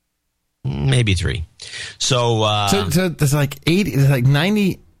 Maybe 3. So there's like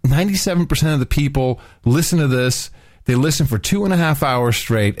 97% of the people listen to this. They listen for 2.5 hours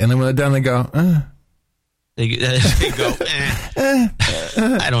straight, and then when they're done, they go, They go,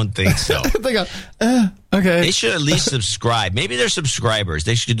 I don't think so. They go, okay. They should at least subscribe. Maybe they're subscribers.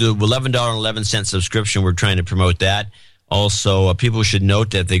 They should do $11.11 subscription. We're trying to promote that. Also, people should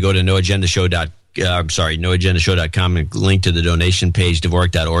note that they go to noagendashow.com and link to the donation page,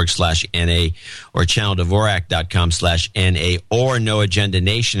 Dvorak.org/NA, or channeldvorak.com/NA, or No Agenda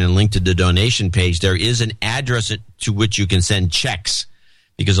Nation, and link to the donation page. There is an address to which you can send checks,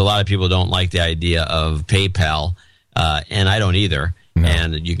 because a lot of people don't like the idea of PayPal, and I don't either. No.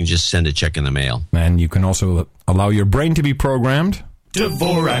 And you can just send a check in the mail. And you can also allow your brain to be programmed.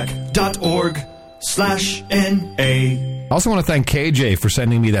 Dvorak.org/NA. I also want to thank KJ for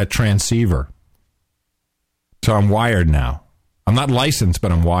sending me that transceiver. So I'm wired now. I'm not licensed,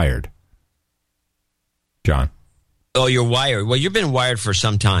 but I'm wired. John. Oh, you're wired. Well, you've been wired for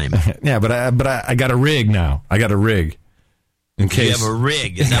some time. Yeah, but I got a rig now. I got a rig. In case you have a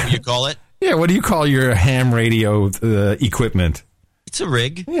rig. Is that what you call it? Yeah, what do you call your ham radio equipment? It's a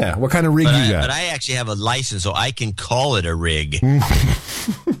rig. Yeah, what kind of rig you got? But I actually have a license, so I can call it a rig.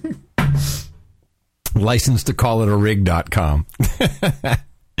 License to call it a rig.com.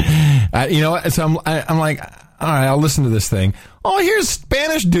 You know what? So I'm like, all right, I'll listen to this thing. Oh, here's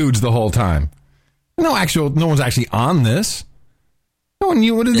Spanish dudes the whole time. No one's actually on this. No one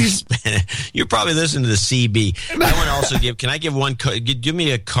knew what are these. You're probably listening to the CB. I want to also give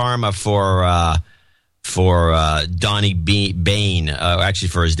me a karma for Donnie Bain, actually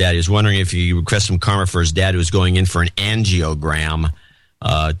for his dad. He was wondering if you request some karma for his dad who was going in for an angiogram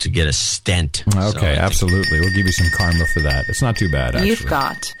to get a stent. Okay, so absolutely. We'll give you some karma for that. It's not too bad, actually. You've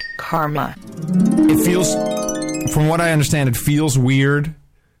got karma. It feels, from what I understand, it feels weird,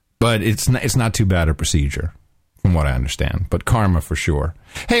 but it's not too bad a procedure, from what I understand. But karma for sure.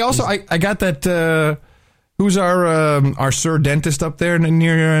 Hey, also, I got that... who's our Sir Dentist up there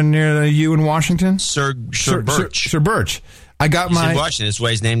near you in Washington? Sir Birch. Sir Birch. I got He's in Washington. That's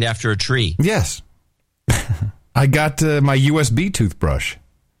why he's named after a tree. Yes. I got my USB toothbrush.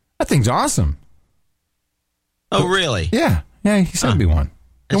 That thing's awesome. Oh, really? Yeah. Yeah, he sent me one.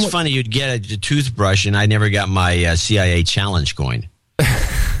 It's funny. You'd get a toothbrush, and I never got my CIA challenge coin.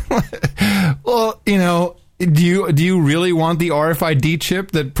 Well, do you really want the RFID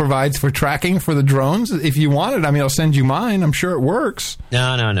chip that provides for tracking for the drones? If you want it, I'll send you mine. I'm sure it works. No.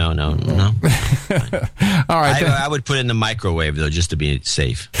 All right. I would put it in the microwave, though, just to be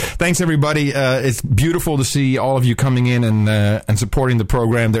safe. Thanks, everybody. It's beautiful to see all of you coming in and supporting the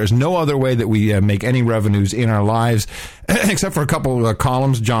program. There's no other way that we make any revenues in our lives, except for a couple of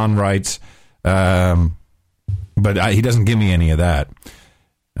columns John writes, but he doesn't give me any of that.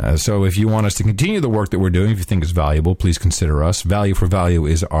 So if you want us to continue the work that we're doing, if you think it's valuable, please consider us. Value for value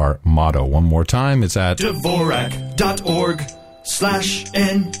is our motto. One more time, it's at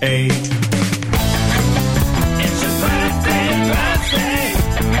Dvorak.org/NA. It's your birthday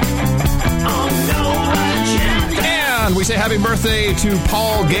on No Agenda. And we say happy birthday to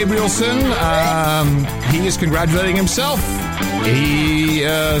Paul Gabrielson. He is congratulating himself. He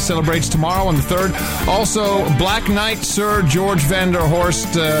celebrates tomorrow on the 3rd. Also, Black Knight Sir George van der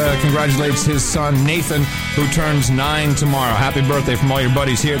Horst congratulates his son Nathan, who turns 9 tomorrow. Happy birthday from all your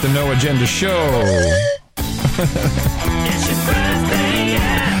buddies here at the No Agenda Show. It's your birthday,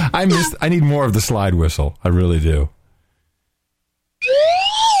 yeah. I need more of the slide whistle. I really do.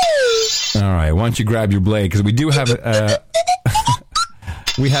 All right, why don't you grab your blade, because we do have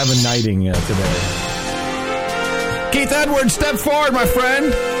we have a knighting today. Keith Edwards, step forward, my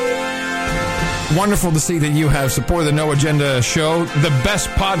friend. Wonderful to see that you have supported the No Agenda Show, the best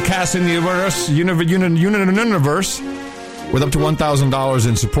podcast in the universe, with up to $1,000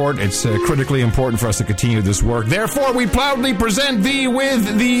 in support. It's critically important for us to continue this work. Therefore, we proudly present thee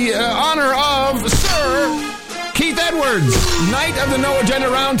with the honor of Sir Keith Edwards, Knight of the No Agenda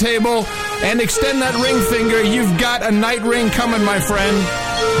Roundtable, and extend that ring finger. You've got a night ring coming, my friend.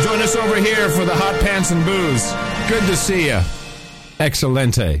 Join us over here for the hot pants and booze. Good to see you.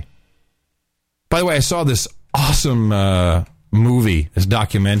 Excelente. By the way, I saw this awesome movie, this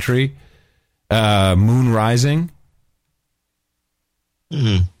documentary, Moon Rising,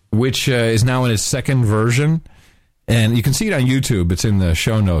 which is now in its second version. And you can see it on YouTube. It's in the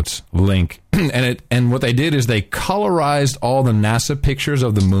show notes link. And what they did is they colorized all the NASA pictures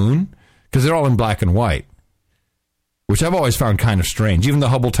of the moon, because they're all in black and white, which I've always found kind of strange. Even the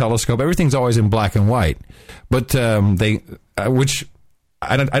Hubble telescope, everything's always in black and white. But I don't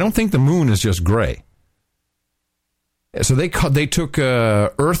think the moon is just gray. So they took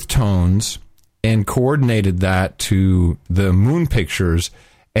earth tones and coordinated that to the moon pictures,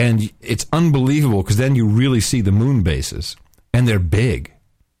 and it's unbelievable because then you really see the moon bases, and they're big,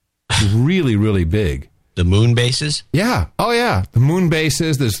 really, really big. The moon bases? Yeah. Oh, yeah. The moon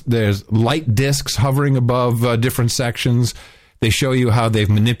bases. There's light discs hovering above different sections. They show you how they've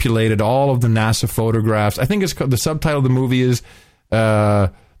manipulated all of the NASA photographs. I think it's the subtitle of the movie is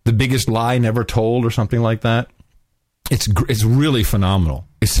 "The Biggest Lie Never Told" or something like that. It's really phenomenal.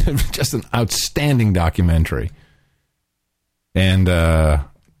 It's just an outstanding documentary, and it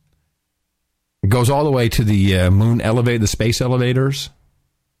goes all the way to the moon elevator, the space elevators.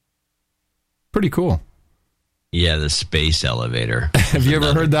 Pretty cool. Yeah, the space elevator. Have you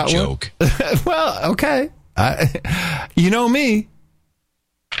ever heard that joke? One? Well, okay. You know me.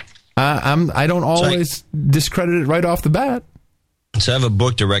 I don't always discredit it right off the bat. So I have a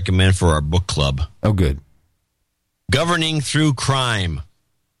book to recommend for our book club. Oh, good. Governing Through Crime.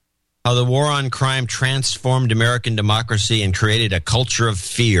 How the War on Crime Transformed American Democracy and Created a Culture of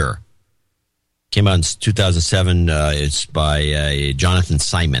Fear. Came out in 2007. It's by Jonathan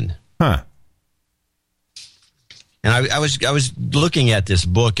Simon. Huh. And I was looking at this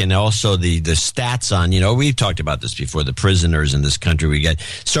book and also the stats on, we've talked about this before, the prisoners in this country. We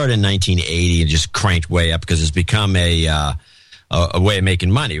started in 1980 and just cranked way up because it's become a way of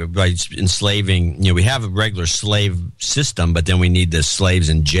making money by enslaving. We have a regular slave system, but then we need the slaves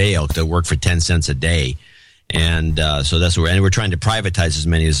in jail to work for 10 cents a day. And so that's what we're trying to privatize as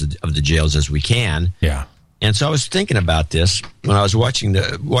many of the jails as we can. Yeah. And so I was thinking about this when I was watching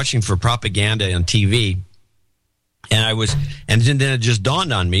for propaganda on TV. And then it just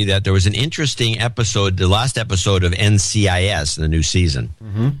dawned on me that there was an interesting episode, the last episode of NCIS in the new season.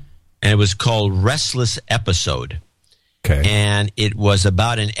 Mm-hmm. And it was called Restless Episode. Okay. And it was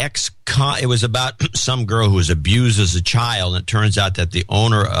about it was about some girl who was abused as a child. And it turns out that the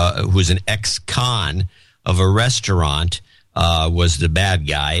owner, who's an ex-con of a restaurant, was the bad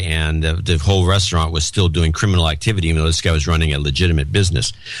guy, and the whole restaurant was still doing criminal activity, even though this guy was running a legitimate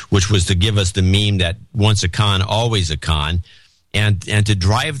business, which was to give us the meme that once a con, always a con. And to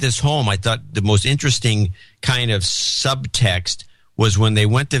drive this home, I thought the most interesting kind of subtext was when they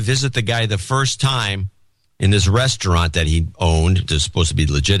went to visit the guy the first time in this restaurant that he owned, that's supposed to be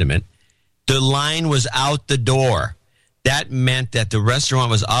legitimate, the line was out the door. That meant that the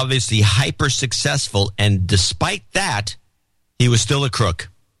restaurant was obviously hyper successful, and despite that, he was still a crook.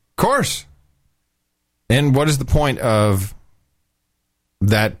 Of course. And what is the point of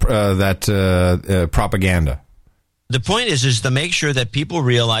that propaganda? The point is to make sure that people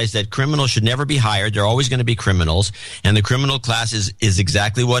realize that criminals should never be hired. They're always going to be criminals, and the criminal class is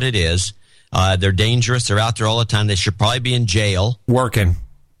exactly what it is. They're dangerous. They're out there all the time. They should probably be in jail. Working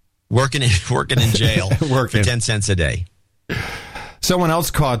in jail for 10 cents a day. Someone else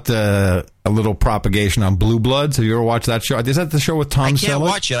caught a little propagation on Blue Bloods. Have you ever watched that show? Is that the show with Tom Selleck? I can't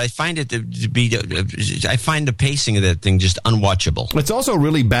watch it. I find it to be. I find the pacing of that thing just unwatchable. It's also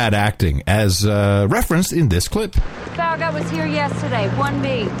really bad acting, as referenced in this clip. Farragut was here yesterday.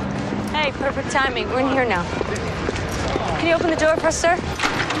 1B. Hey, perfect timing. We're in here now. Can you open the door for us, sir?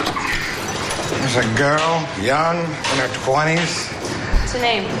 There's a girl, young, in her 20s. What's her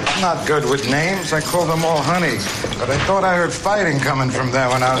name? I'm not good with names. I call them all honey. But I thought I heard fighting coming from there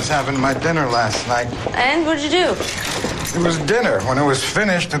when I was having my dinner last night. And what'd you do? It was dinner. When it was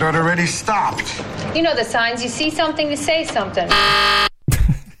finished, it had already stopped. You know the signs. You see something, you say something.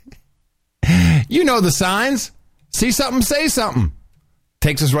 You know the signs. See something, say something.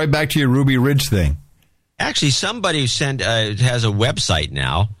 Takes us right back to your Ruby Ridge thing. Actually, somebody has a website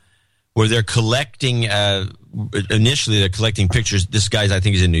now where they're collecting, initially they're collecting pictures. This guy's, I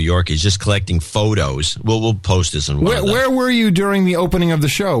think he's in New York. He's just collecting photos. We'll post this on Where were you during the opening of the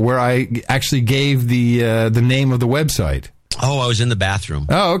show where I actually gave the name of the website? Oh, I was in the bathroom.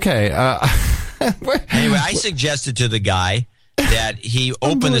 Oh, okay. Anyway, I suggested to the guy that he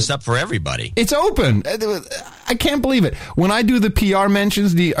open this up for everybody. It's open. I can't believe it. When I do the PR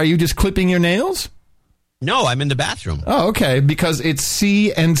mentions, are you just clipping your nails? No, I'm in the bathroom. Oh, okay, because it's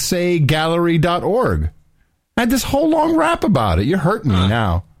seeandsaygallery.org. I had this whole long rap about it. You're hurting me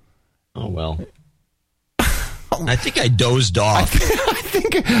now. Oh, well. I think I dozed off.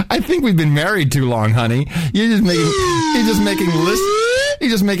 I think we've been married too long, honey. You're just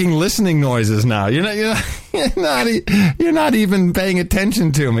making listening noises now. You're not even paying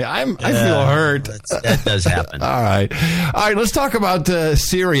attention to me. I feel hurt. That does happen. All right. Let's talk about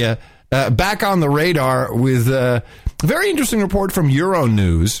Syria. Back on the radar with a very interesting report from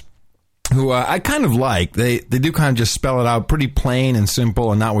Euronews, who I kind of like. They do kind of just spell it out pretty plain and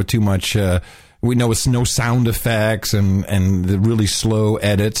simple and not with too much. We know it's no sound effects and the really slow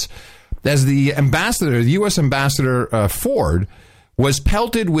edits. As the U.S. ambassador Ford was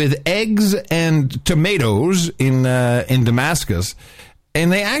pelted with eggs and tomatoes in Damascus,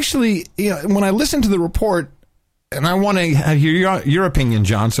 and they actually, when I listened to the report, and I want to hear your opinion,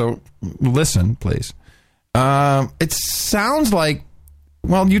 John. So listen, please. It sounds like,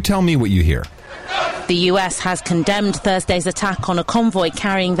 well, you tell me what you hear. The US has condemned Thursday's attack on a convoy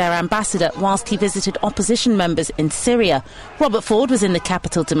carrying their ambassador whilst he visited opposition members in Syria. Robert Ford was in the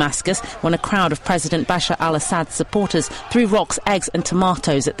capital, Damascus, when a crowd of President Bashar al-Assad's supporters threw rocks, eggs and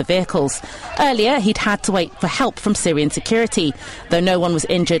tomatoes at the vehicles. Earlier, he'd had to wait for help from Syrian security. Though no one was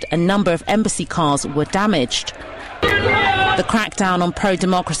injured, a number of embassy cars were damaged. The crackdown on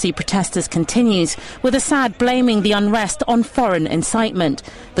pro-democracy protesters continues, with Assad blaming the unrest on foreign incitement.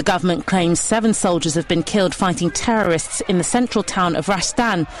 The government claims 7 soldiers have been killed fighting terrorists in the central town of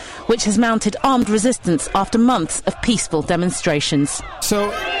Rastan, which has mounted armed resistance after months of peaceful demonstrations. So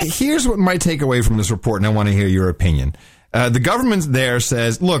here's what my takeaway from this report, and I want to hear your opinion. The government there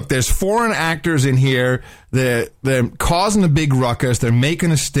says, look, there's foreign actors in here. They're causing a big ruckus. They're making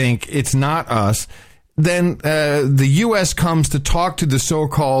a stink. It's not us. Then the U.S. comes to talk to the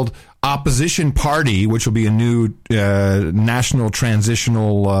so-called opposition party, which will be a new national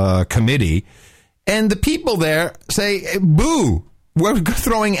transitional committee. And the people there say, boo, we're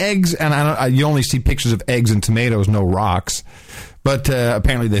throwing eggs. And you only see pictures of eggs and tomatoes, no rocks. But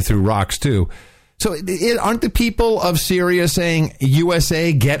apparently they threw rocks, too. So aren't the people of Syria saying,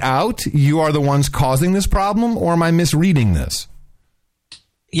 USA, get out? You are the ones causing this problem? Or am I misreading this?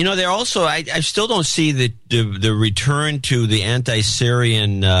 They're also, I still don't see the return to the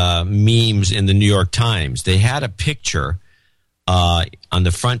anti-Syrian memes in the New York Times. They had a picture on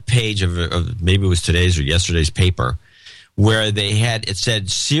the front page of maybe it was today's or yesterday's paper where it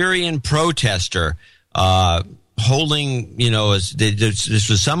said Syrian protester holding, this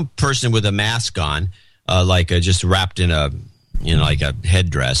was some person with a mask on, just wrapped in like a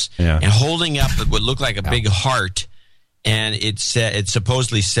headdress, and holding up what looked like a big heart. And it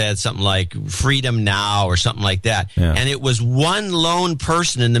supposedly said something like "freedom now" or something like that. Yeah. And it was one lone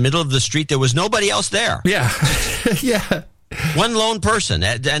person in the middle of the street. There was nobody else there. Yeah, yeah. One lone person.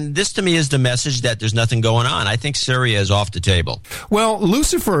 And this to me is the message that there's nothing going on. I think Syria is off the table. Well,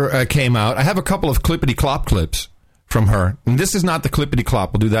 Lucifer came out. I have a couple of clippity-clop clips from her. And this is not the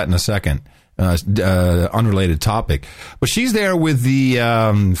clippity-clop. We'll do that in a second. Unrelated topic. But she's there with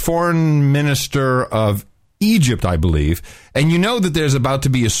the foreign minister of Egypt, I believe. And you know that there's about to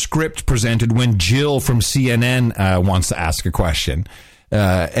be a script presented when Jill from CNN wants to ask a question.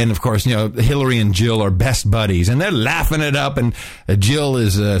 And, of course, Hillary and Jill are best buddies. And they're laughing it up. And Jill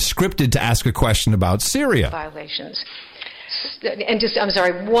is scripted to ask a question about Syria. Violations. And just, I'm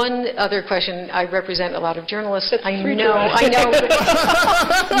sorry, one other question. I represent a lot of journalists. I know.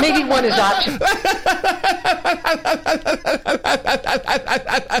 Maybe one is optional.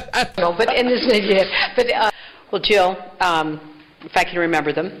 Well, Jill, if I can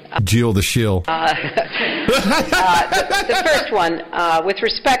remember them. Jill the shill. The first one, with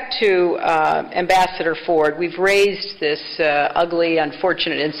respect to Ambassador Ford, we've raised this ugly,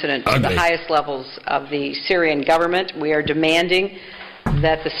 unfortunate incident at the highest levels of the Syrian government. We are demanding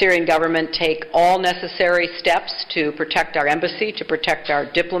that the Syrian government take all necessary steps to protect our embassy, to protect our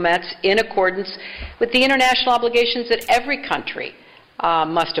diplomats, in accordance with the international obligations that every country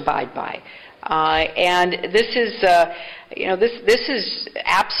must abide by. And this is, this is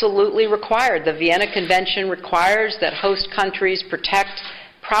absolutely required. The Vienna Convention requires that host countries protect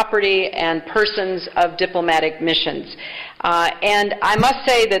property and persons of diplomatic missions. And I must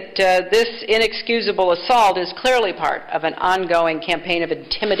say that this inexcusable assault is clearly part of an ongoing campaign of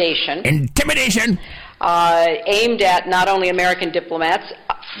intimidation. Intimidation! Aimed at not only American diplomats,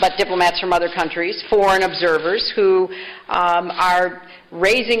 but diplomats from other countries, foreign observers who are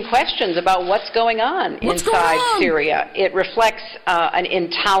raising questions about what's going on inside Syria. It reflects an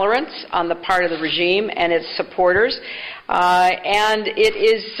intolerance on the part of the regime and its supporters, and it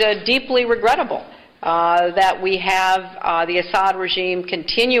is deeply regrettable that we have the Assad regime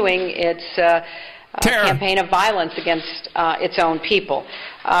continuing its campaign of violence against its own people.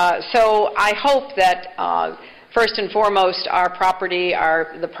 So I hope that first and foremost, our property,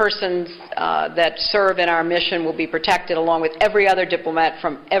 the persons that serve in our mission will be protected along with every other diplomat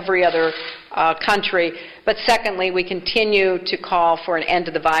from every other country. But secondly, we continue to call for an end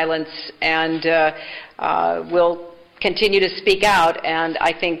to the violence, and we'll continue to speak out. And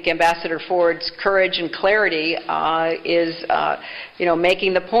I think Ambassador Ford's courage and clarity is,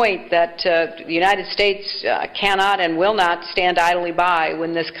 making the point that the United States cannot and will not stand idly by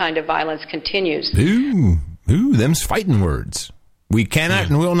when this kind of violence continues. Ooh, them's fighting words. We cannot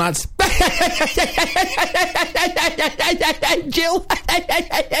and will not. Jill.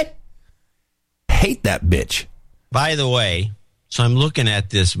 Hate that bitch. By the way, so I'm looking at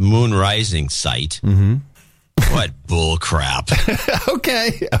this Moon Rising site. Mm-hmm. What bull crap.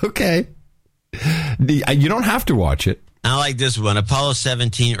 Okay. You don't have to watch it. I like this one. Apollo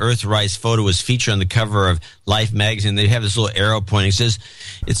 17 Earthrise photo was featured on the cover of Life magazine. They have this little arrow pointing.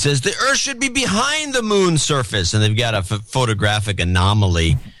 It says the Earth should be behind the moon surface, and they've got a photographic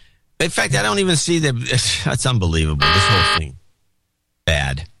anomaly. In fact, I don't even see that's unbelievable. This whole thing,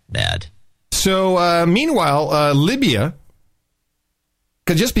 bad. So meanwhile, Libya.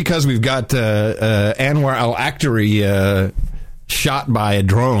 Just because we've got Anwar al-Aktari shot by a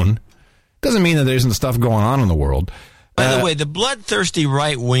drone doesn't mean that there isn't stuff going on in the world. By the way, the bloodthirsty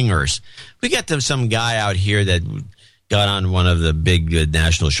right-wingers, we got some guy out here that got on one of the big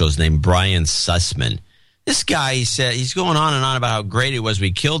national shows named Brian Sussman. This guy, he said, he's going on and on about how great it was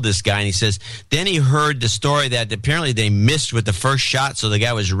we killed this guy, and he says, then he heard the story that apparently they missed with the first shot, so the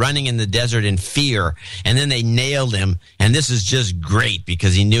guy was running in the desert in fear, and then they nailed him, and this is just great,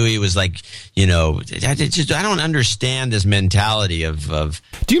 because he knew he was like, I don't understand this mentality of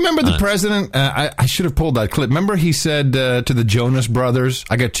Do you remember the president? I should have pulled that clip. Remember he said to the Jonas Brothers,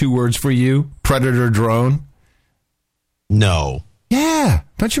 I got 2 words for you, predator drone? No. Yeah.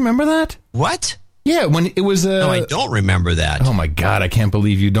 Don't you remember that? What? Yeah, when it was... No, I don't remember that. Oh, my God, I can't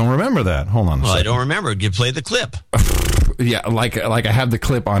believe you don't remember that. Hold on a second. I don't remember. You play the clip. Yeah, like I have the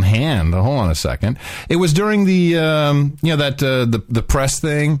clip on hand. Hold on a second. It was during the, the press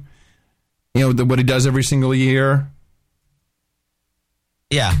thing, what he does every single year.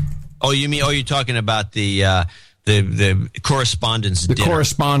 Yeah. Oh, you're talking about the correspondence dinner. The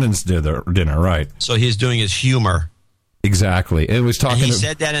correspondence dinner, right. So he's doing his humor. Exactly. It was talking. And he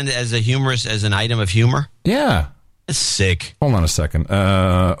said that as an item of humor? Yeah. That's sick. Hold on a second.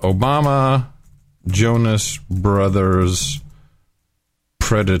 Obama, Jonas Brothers,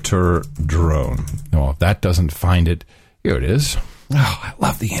 predator drone. Oh, if that doesn't find it, here it is. Oh, I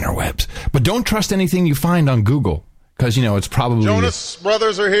love the interwebs. But don't trust anything you find on Google, because, it's probably... Jonas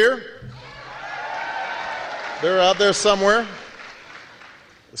Brothers are here. They're out there somewhere.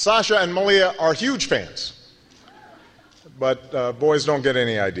 Sasha and Malia are huge fans. But boys don't get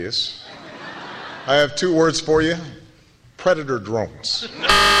any ideas. I have 2 words for you. Predator drones.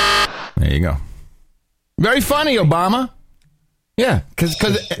 There you go. Very funny, Obama. Yeah, because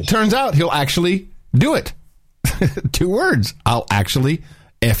it turns out he'll actually do it. 2 words. I'll actually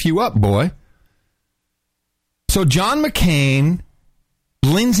F you up, boy. So John McCain,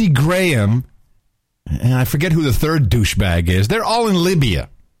 Lindsey Graham, and I forget who the third douchebag is. They're all in Libya.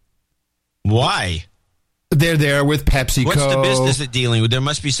 Why? They're there with PepsiCo. What's the business at dealing with? There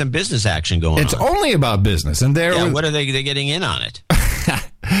must be some business action going on. It's only about business. And what are they getting in on it?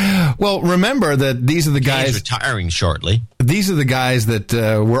 Well, remember that these are the guys... He's retiring shortly. These are the guys that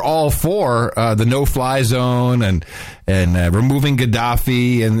were all for the no-fly zone and removing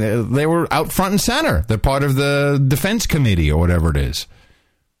Gaddafi, and they were out front and center. They're part of the defense committee or whatever it is.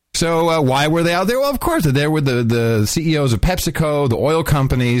 So why were they out there? Well, of course, they're there with the CEOs of PepsiCo, the oil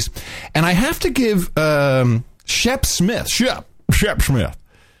companies. And I have to give Shep Smith, Studio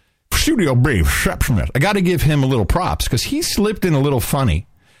Brief, Shep Smith, I got to give him a little props because he slipped in a little funny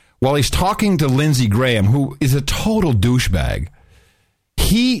while he's talking to Lindsey Graham, who is a total douchebag.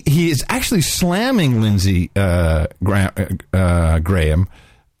 He is actually slamming Lindsey Graham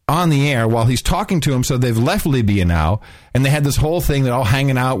on the air while he's talking to him. So they've left Libya now, and they had this whole thing. They're all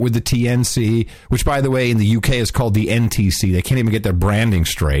hanging out with the TNC, which, by the way, in the UK is called the NTC. They can't even get their branding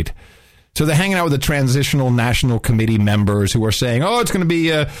straight. So they're hanging out with the Transitional National Committee members who are saying, it's going to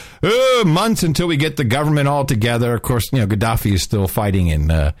be months until we get the government all together. Of course, Gaddafi is still fighting in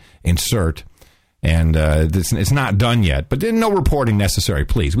Sirte, and it's not done yet. But no reporting necessary,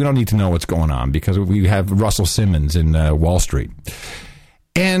 please. We don't need to know what's going on because we have Russell Simmons in Wall Street.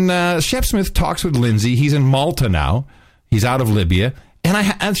 And Shep Smith talks with Lindsey. He's in Malta now. He's out of Libya.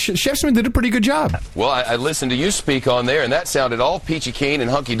 And Chef Smith did a pretty good job. Well, I listened to you speak on there, and that sounded all peachy keen and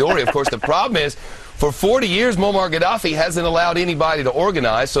hunky-dory. Of course, the problem is, for 40 years, Muammar Gaddafi hasn't allowed anybody to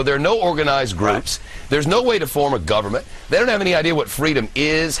organize, so there are no organized groups. There's no way to form a government. They don't have any idea what freedom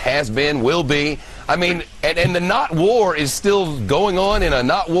is, has been, will be. I mean, and the not war is still going on in a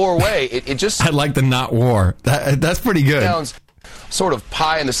not war way. It just... I like the not war. That's pretty good. Sounds sort of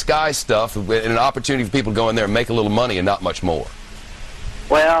pie-in-the-sky stuff, and an opportunity for people to go in there and make a little money and not much more.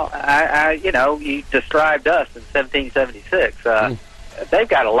 Well, you described us in 1776. They've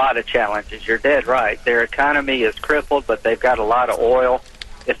got a lot of challenges. You're dead right. Their economy is crippled, but they've got a lot of oil.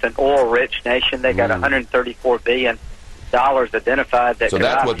 It's an oil-rich nation. They got $134 billion identified. So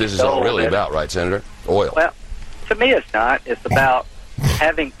that's what this is all really about, right, Senator? Oil. Well, to me it's not. It's about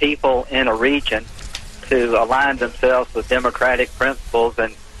having people in a region to align themselves with democratic principles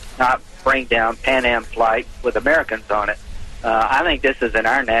and not bring down Pan Am flight with Americans on it. I think this is in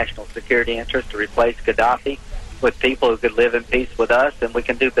our national security interest to replace Gaddafi with people who could live in peace with us and we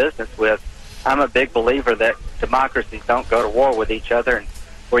can do business with. I'm a big believer that democracies don't go to war with each other, and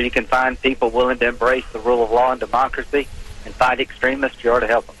where you can find people willing to embrace the rule of law and democracy and fight extremists, you ought to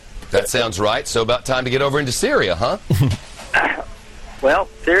help them. That sounds right. So about time to get over into Syria, huh? Well,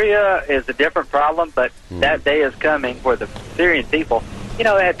 Syria is a different problem, but that day is coming where the Syrian people, they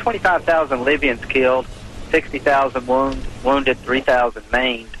had 25,000 Libyans killed, 60,000 wounded, 3,000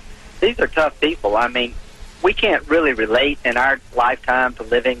 maimed. These are tough people. I mean, we can't really relate in our lifetime to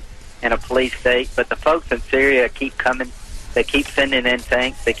living in a police state, but the folks in Syria keep coming. They keep sending in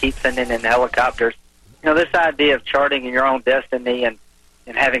tanks. They keep sending in helicopters. This idea of charting your own destiny and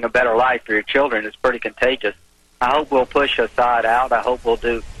having a better life for your children is pretty contagious. I hope we'll push Assad out. I hope we'll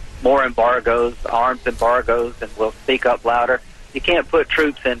do more embargoes, arms embargoes, and we'll speak up louder. You can't put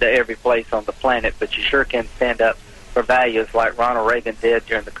troops into every place on the planet, but you sure can stand up for values like Ronald Reagan did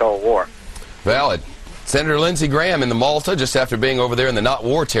during the Cold War. Valid. Senator Lindsey Graham in the Malta, just after being over there in the not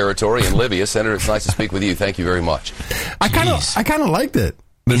war territory in Libya. Senator, it's nice to speak with you. Thank you very much. I kind of liked it.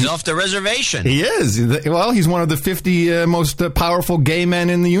 He's off the reservation. He is. Well, he's one of the 50 most powerful gay men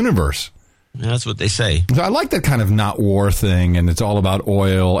in the universe. That's what they say. So I like that kind of not war thing, and it's all about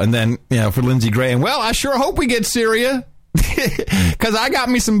oil. And then, for Lindsey Graham, well, I sure hope we get Syria. Because I got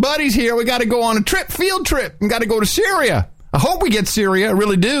me some buddies here. We got to go on a field trip, and got to go to Syria. I hope we get Syria. I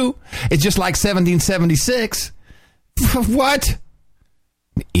really do. It's just like 1776. What?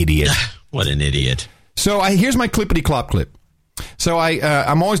 Idiot. What an idiot. So here's my clippity-clop clip. So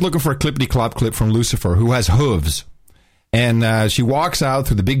I'm always looking for a clippity-clop clip from Lucifer, who has hooves. And she walks out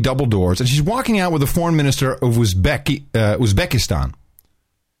through the big double doors, and she's walking out with the foreign minister of Uzbekistan,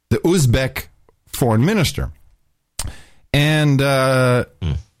 the Uzbek foreign minister. And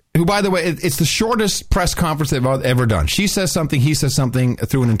who, by the way, it's the shortest press conference they've ever done. She says something, he says something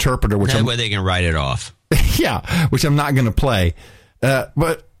through an interpreter. That way they can write it off. Yeah, which I'm not going to play.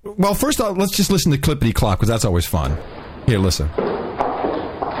 But first off, let's just listen to Clippity Clop, because that's always fun. Here, listen.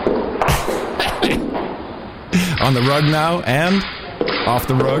 On the rug now, and off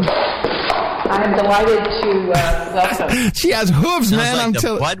the rug. I'm delighted to welcome. She has hooves, Sounds man. like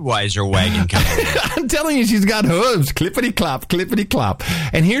the Budweiser wagon coming. I'm telling you, she's got hooves. Clippity clop, clippity clop.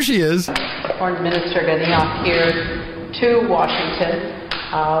 And here she is. Foreign Minister Ganiyev here to Washington.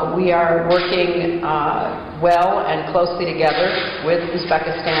 We are working well and closely together with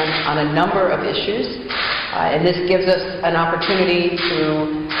Uzbekistan on a number of issues. And this gives us an opportunity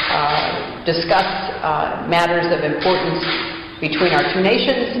to discuss matters of importance between our two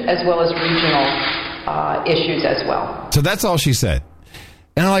nations, as well as regional issues as well. So that's all she said.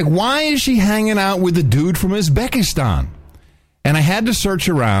 And I'm like, why is she hanging out with the dude from Uzbekistan? And I had to search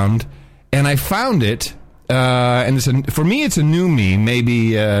around, and I found it. And for me, it's a new meme.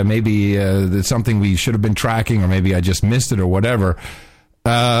 Maybe it's something we should have been tracking, or maybe I just missed it, or whatever.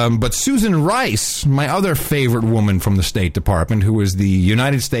 But Susan Rice, my other favorite woman from the State Department, who is the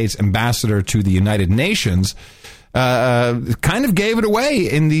United States ambassador to the United Nations, kind of gave it away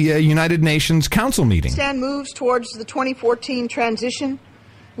in the United Nations Council meeting. Afghanistan moves towards the 2014 transition.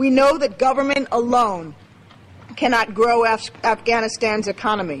 We know that government alone cannot grow Afghanistan's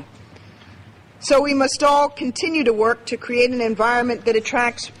economy. So we must all continue to work to create an environment that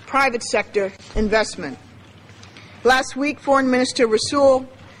attracts private sector investment. Last week, Foreign Minister Rasool,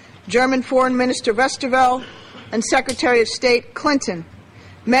 German Foreign Minister Westervelle, and Secretary of State Clinton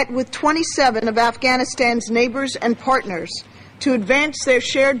met with 27 of Afghanistan's neighbors and partners to advance their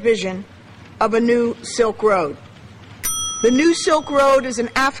shared vision of a new Silk Road. The new Silk Road is an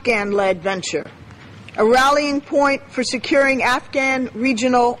Afghan-led venture, a rallying point for securing Afghan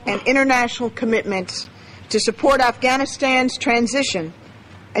regional and international commitments to support Afghanistan's transition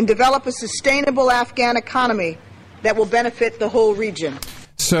and develop a sustainable Afghan economy that will benefit the whole region.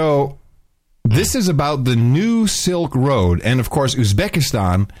 So this is about the new Silk Road. And, of course,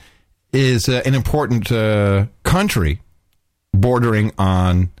 Uzbekistan is an important country bordering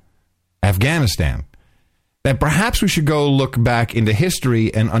on Afghanistan. That perhaps we should go look back into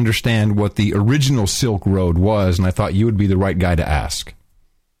history and understand what the original Silk Road was, and I thought you would be the right guy to ask.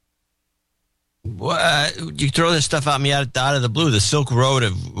 You throw this stuff at me out of the blue. The Silk Road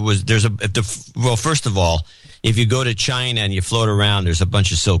well, first of all, if you go to China and you float around, there's a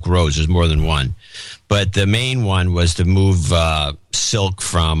bunch of Silk Roads. There's more than one. But the main one was to move silk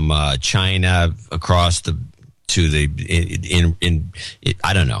from China across I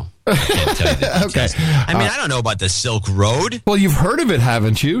don't know. I can't tell you the details. Okay. I don't know about the Silk Road. Well, you've heard of it,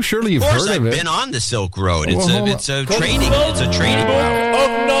 haven't you? Surely you've heard of it. I've been on the Silk Road. It's a trading route.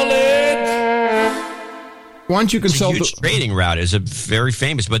 Of knowledge. Why don't you consult? It's a huge trading route. It's a very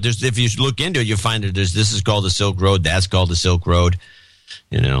famous. But if you look into it, you'll find that this is called the Silk Road. That's called the Silk Road.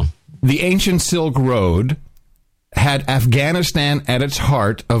 You know, the ancient Silk Road had Afghanistan at its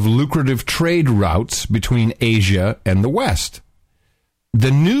heart of lucrative trade routes between Asia and the West.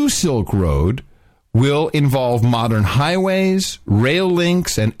 The new Silk Road will involve modern highways, rail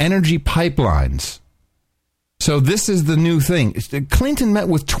links, and energy pipelines. So this is the new thing. Clinton met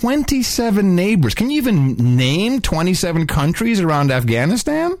with 27 neighbors. Can you even name 27 countries around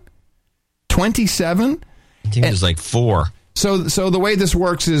Afghanistan? 27? I think there's like 4. So the way this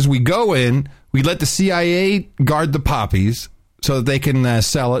works is we go in, we let the CIA guard the poppies so that they can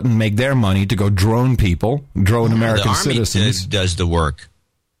sell it and make their money to go drone American citizens. Does the work.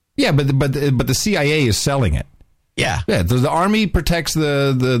 Yeah, but the CIA is selling it. Yeah. The Army protects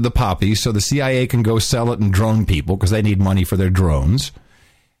the poppies so the CIA can go sell it and drone people because they need money for their drones.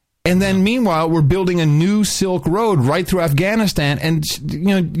 And then meanwhile, we're building a new Silk Road right through Afghanistan. And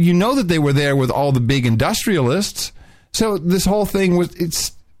you know that they were there with all the big industrialists. So this whole thing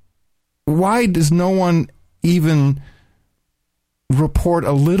why does no one even report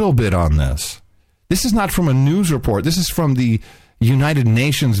a little bit on this? This is not from a news report. This is from the United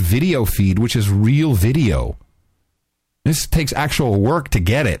Nations video feed, which is real video. This takes actual work to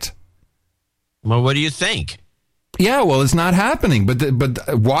get it. Well, what do you think? Yeah, well, it's not happening.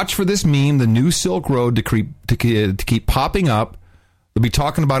 But watch for this meme, the new Silk Road, to keep popping up. They'll be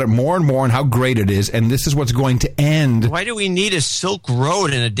talking about it more and more and how great it is, and this is what's going to end. Why do we need a Silk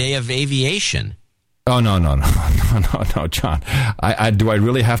Road in a day of aviation? Oh, no, John. Do I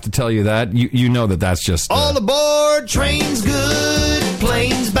really have to tell you that? You know that's just... All aboard, train's good,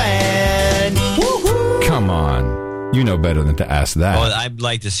 plane's bad. Woo-hoo. Come on. You know better than to ask that. Well, I'd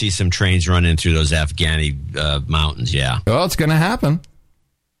like to see some trains running through those Afghani mountains, yeah. Well, it's going to happen.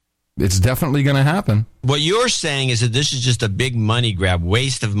 It's definitely going to happen. What you're saying is that this is just a big money grab,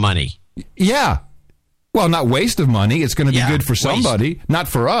 waste of money. Yeah. Well, not waste of money. It's going to be good for somebody, not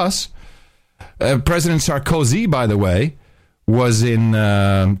for us. President Sarkozy, by the way, was in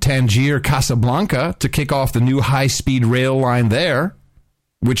Tangier, Casablanca, to kick off the new high-speed rail line there,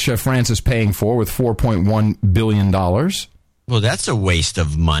 which France is paying for with $4.1 billion. Well, that's a waste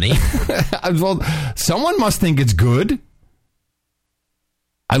of money. Well, someone must think it's good.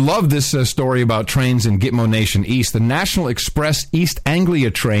 I love this story about trains in Gitmo Nation East. The National Express East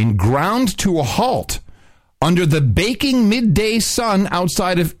Anglia train ground to a halt under the baking midday sun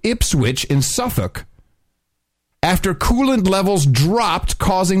outside of Ipswich in Suffolk after coolant levels dropped,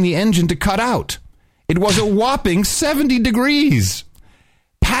 causing the engine to cut out. It was a whopping 70 degrees.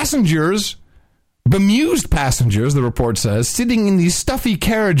 Passengers, bemused passengers, the report says, sitting in these stuffy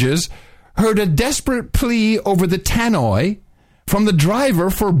carriages, heard a desperate plea over the tannoy from the driver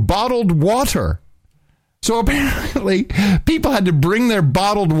for bottled water. So apparently, people had to bring their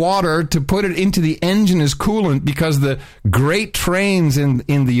bottled water to put it into the engine as coolant because the great trains in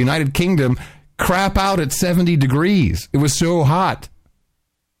the United Kingdom crap out at 70 degrees. It was so hot.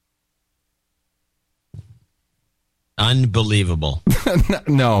 Unbelievable.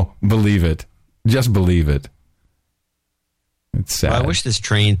 No, believe it. Just believe it. It's sad. Well, I wish this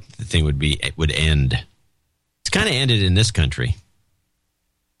train thing would end. It's kind of ended in this country.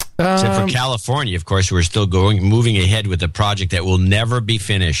 Except for California, of course, we're still moving ahead with a project that will never be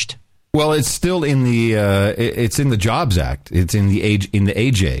finished. Well, it's still in the Jobs Act. It's in the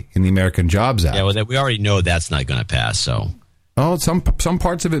AJ, in the American Jobs Act. Yeah, well, we already know that's not going to pass. So, some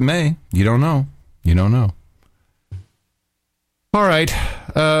parts of it may. You don't know. All right.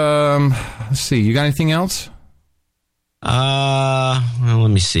 Let's see. You got anything else? Well, let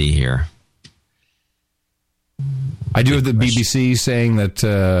me see here. I do have the BBC saying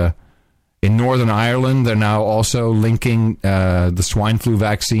that In Northern Ireland, they're now also linking the swine flu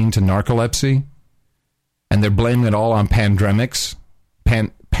vaccine to narcolepsy. And they're blaming it all on pandemics.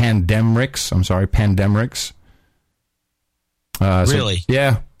 Pandemics. Really?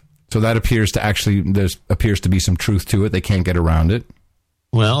 Yeah. So that appears to be some truth to it. They can't get around it.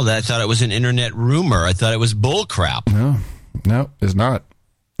 Well, I thought it was an internet rumor. I thought it was bull crap. No, it's not.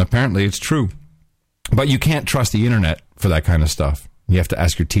 Apparently, it's true. But you can't trust the internet for that kind of stuff. You have to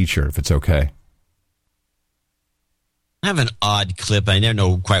ask your teacher if it's okay. I have an odd clip. I never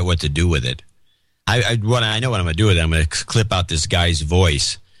know quite what to do with it. I know what I'm going to do with it. I'm going to clip out this guy's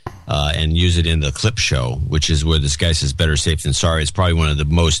voice and use it in the clip show, which is where this guy says better safe than sorry. It's probably one of the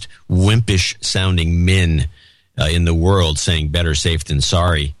most wimpish sounding men in the world saying better safe than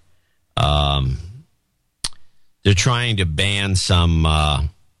sorry. They're trying to ban some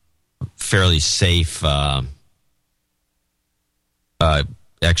fairly safe, actually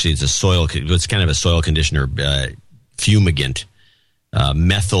it's kind of a soil conditioner fumigant,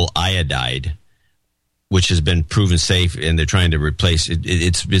 methyl iodide, which has been proven safe, and they're trying to replace it.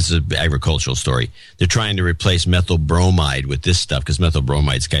 It's an agricultural story. They're trying to replace methyl bromide with this stuff because methyl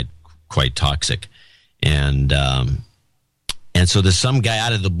bromide's quite toxic, and so there's some guy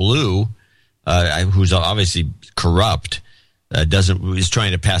out of the blue who's obviously corrupt, is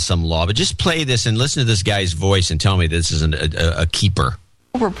trying to pass some law. But just play this and listen to this guy's voice and tell me this isn't a keeper.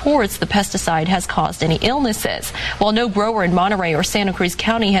 Reports the pesticide has caused any illnesses. While no grower in Monterey or Santa Cruz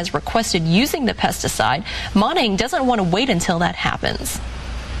County has requested using the pesticide, Monning doesn't want to wait until that happens.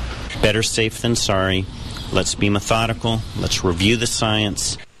 Better safe than sorry. Let's be methodical. Let's review the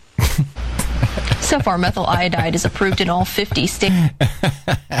science. So far, methyl iodide is approved in all 50 states.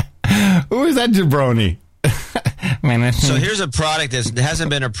 Who is that jabroni? So here's a product that hasn't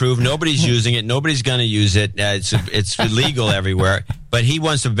been approved. Nobody's using it. Nobody's going to use it. It's illegal everywhere. But he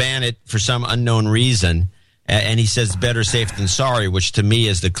wants to ban it for some unknown reason. And he says better safe than sorry, which to me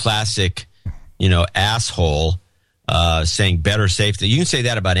is the classic, asshole saying better safe. You can say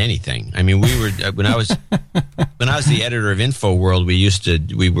that about anything. I mean, we were when I was the editor of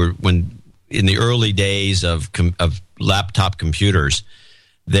InfoWorld, when in the early days of laptop computers,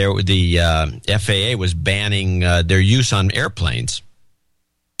 the FAA was banning their use on airplanes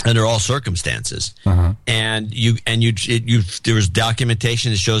under all circumstances, and there was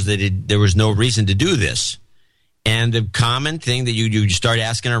documentation that shows that there was no reason to do this. And the common thing that you start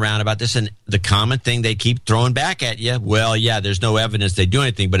asking around about this, and the common thing they keep throwing back at you, well, yeah, there's no evidence they do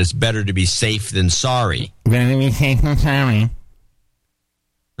anything, but it's better to be safe than sorry. Better to be safe than sorry.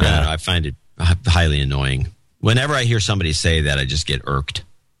 I find it highly annoying. Whenever I hear somebody say that, I just get irked.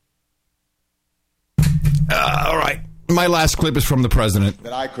 All right. My last clip is from the president.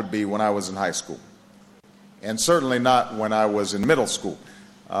 That I could be when I was in high school, and certainly not when I was in middle school.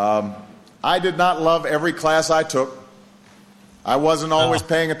 I did not love every class I took. I wasn't always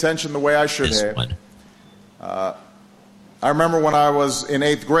paying attention the way I should have. I remember when I was in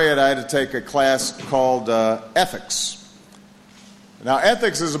 8th grade, I had to take a class called ethics. Now,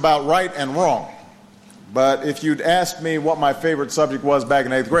 ethics is about right and wrong. But if you'd asked me what my favorite subject was back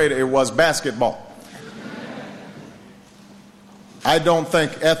in 8th grade, it was basketball. I don't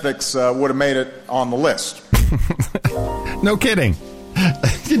think ethics would have made it on the list. No kidding.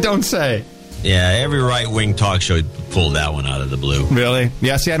 You don't say. Yeah, every right-wing talk show pulled that one out of the blue. Really?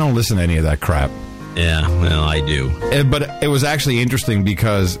 Yeah, see, I don't listen to any of that crap. Yeah, well, I do. But it was actually interesting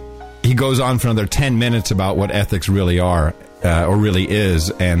because he goes on for another 10 minutes about what ethics really are, or really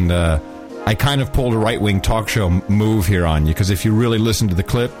is, and I kind of pulled a right-wing talk show move here on you, because if you really listen to the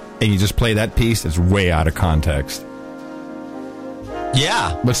clip and you just play that piece, it's way out of context.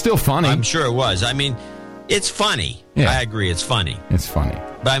 Yeah. But still funny. I'm sure it was. I mean, it's funny. Yeah. I agree, it's funny. It's funny.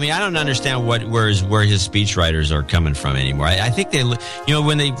 But I mean, I don't understand where his speechwriters are coming from anymore. I think they,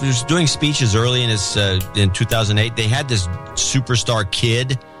 when they was doing speeches early in 2008, they had this superstar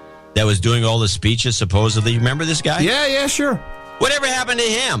kid that was doing all the speeches, supposedly. You remember this guy? Yeah, sure. Whatever happened to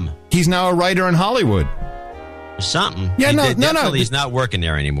him? He's now a writer in Hollywood. Something. Yeah, no. He's not working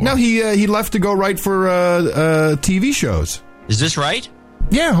there anymore. No, he left to go write for TV shows. Is this right?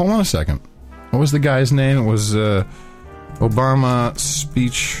 Yeah, hold on a second. What was the guy's name? It was Obama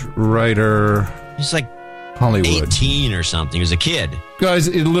speechwriter. He's like Hollywood. 18 or something. He was a kid. Guy's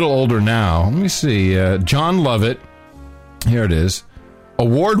a little older now. Let me see. John Lovett. Here it is.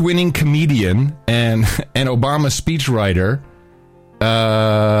 Award-winning comedian and Obama speechwriter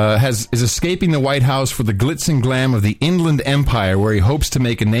is escaping the White House for the glitz and glam of the Inland Empire, where he hopes to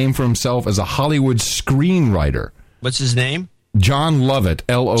make a name for himself as a Hollywood screenwriter. What's his name? John Lovett,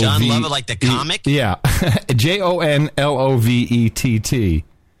 L-O-V... John Lovett, like the comic? Yeah. Jonlovett.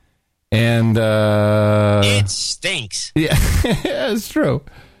 And it stinks. Yeah, it's true.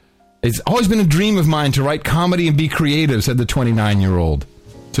 It's always been a dream of mine to write comedy and be creative, said the 29-year-old.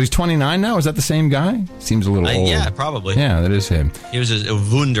 So he's 29 now? Is that the same guy? Seems a little old. Yeah, probably. Yeah, that is him. He was a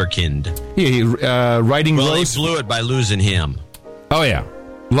wunderkind. Writing roast. He blew it by losing him. Oh, yeah.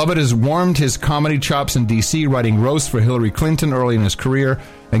 Lovett has warmed his comedy chops in D.C., writing roasts for Hillary Clinton early in his career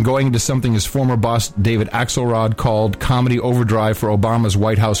and going into something his former boss David Axelrod called comedy overdrive for Obama's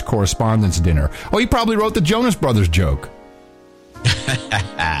White House Correspondents' Dinner. Oh, he probably wrote the Jonas Brothers joke.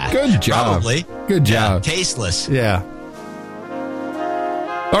 Good job. Probably. Good job. Yeah, tasteless. Yeah.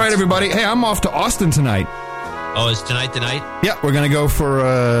 All right, everybody. Hey, I'm off to Austin tonight. Oh, is tonight the night? Yeah, we're going to go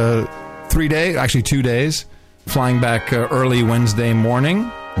for 2 days. Flying back early Wednesday morning.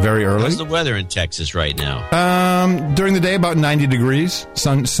 Very early. How's the weather in Texas right now? During the day, about 90 degrees.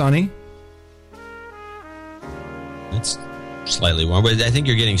 Sunny. It's slightly warm. But I think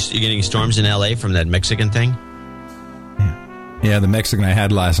you're getting storms in L.A. from that Mexican thing? Yeah, the Mexican I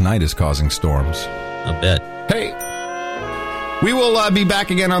had last night is causing storms. I'll bet. Hey, we will be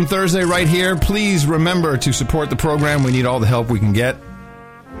back again on Thursday right here. Please remember to support the program. We need all the help we can get.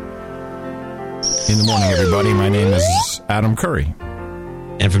 In the morning, everybody. My name is Adam Curry.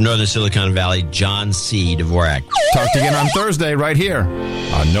 And from Northern Silicon Valley, John C. Dvorak. Talk to you again on Thursday right here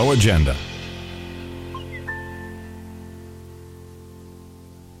on No Agenda.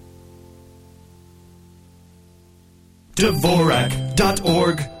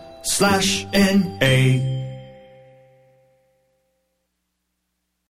 Dvorak.org/NA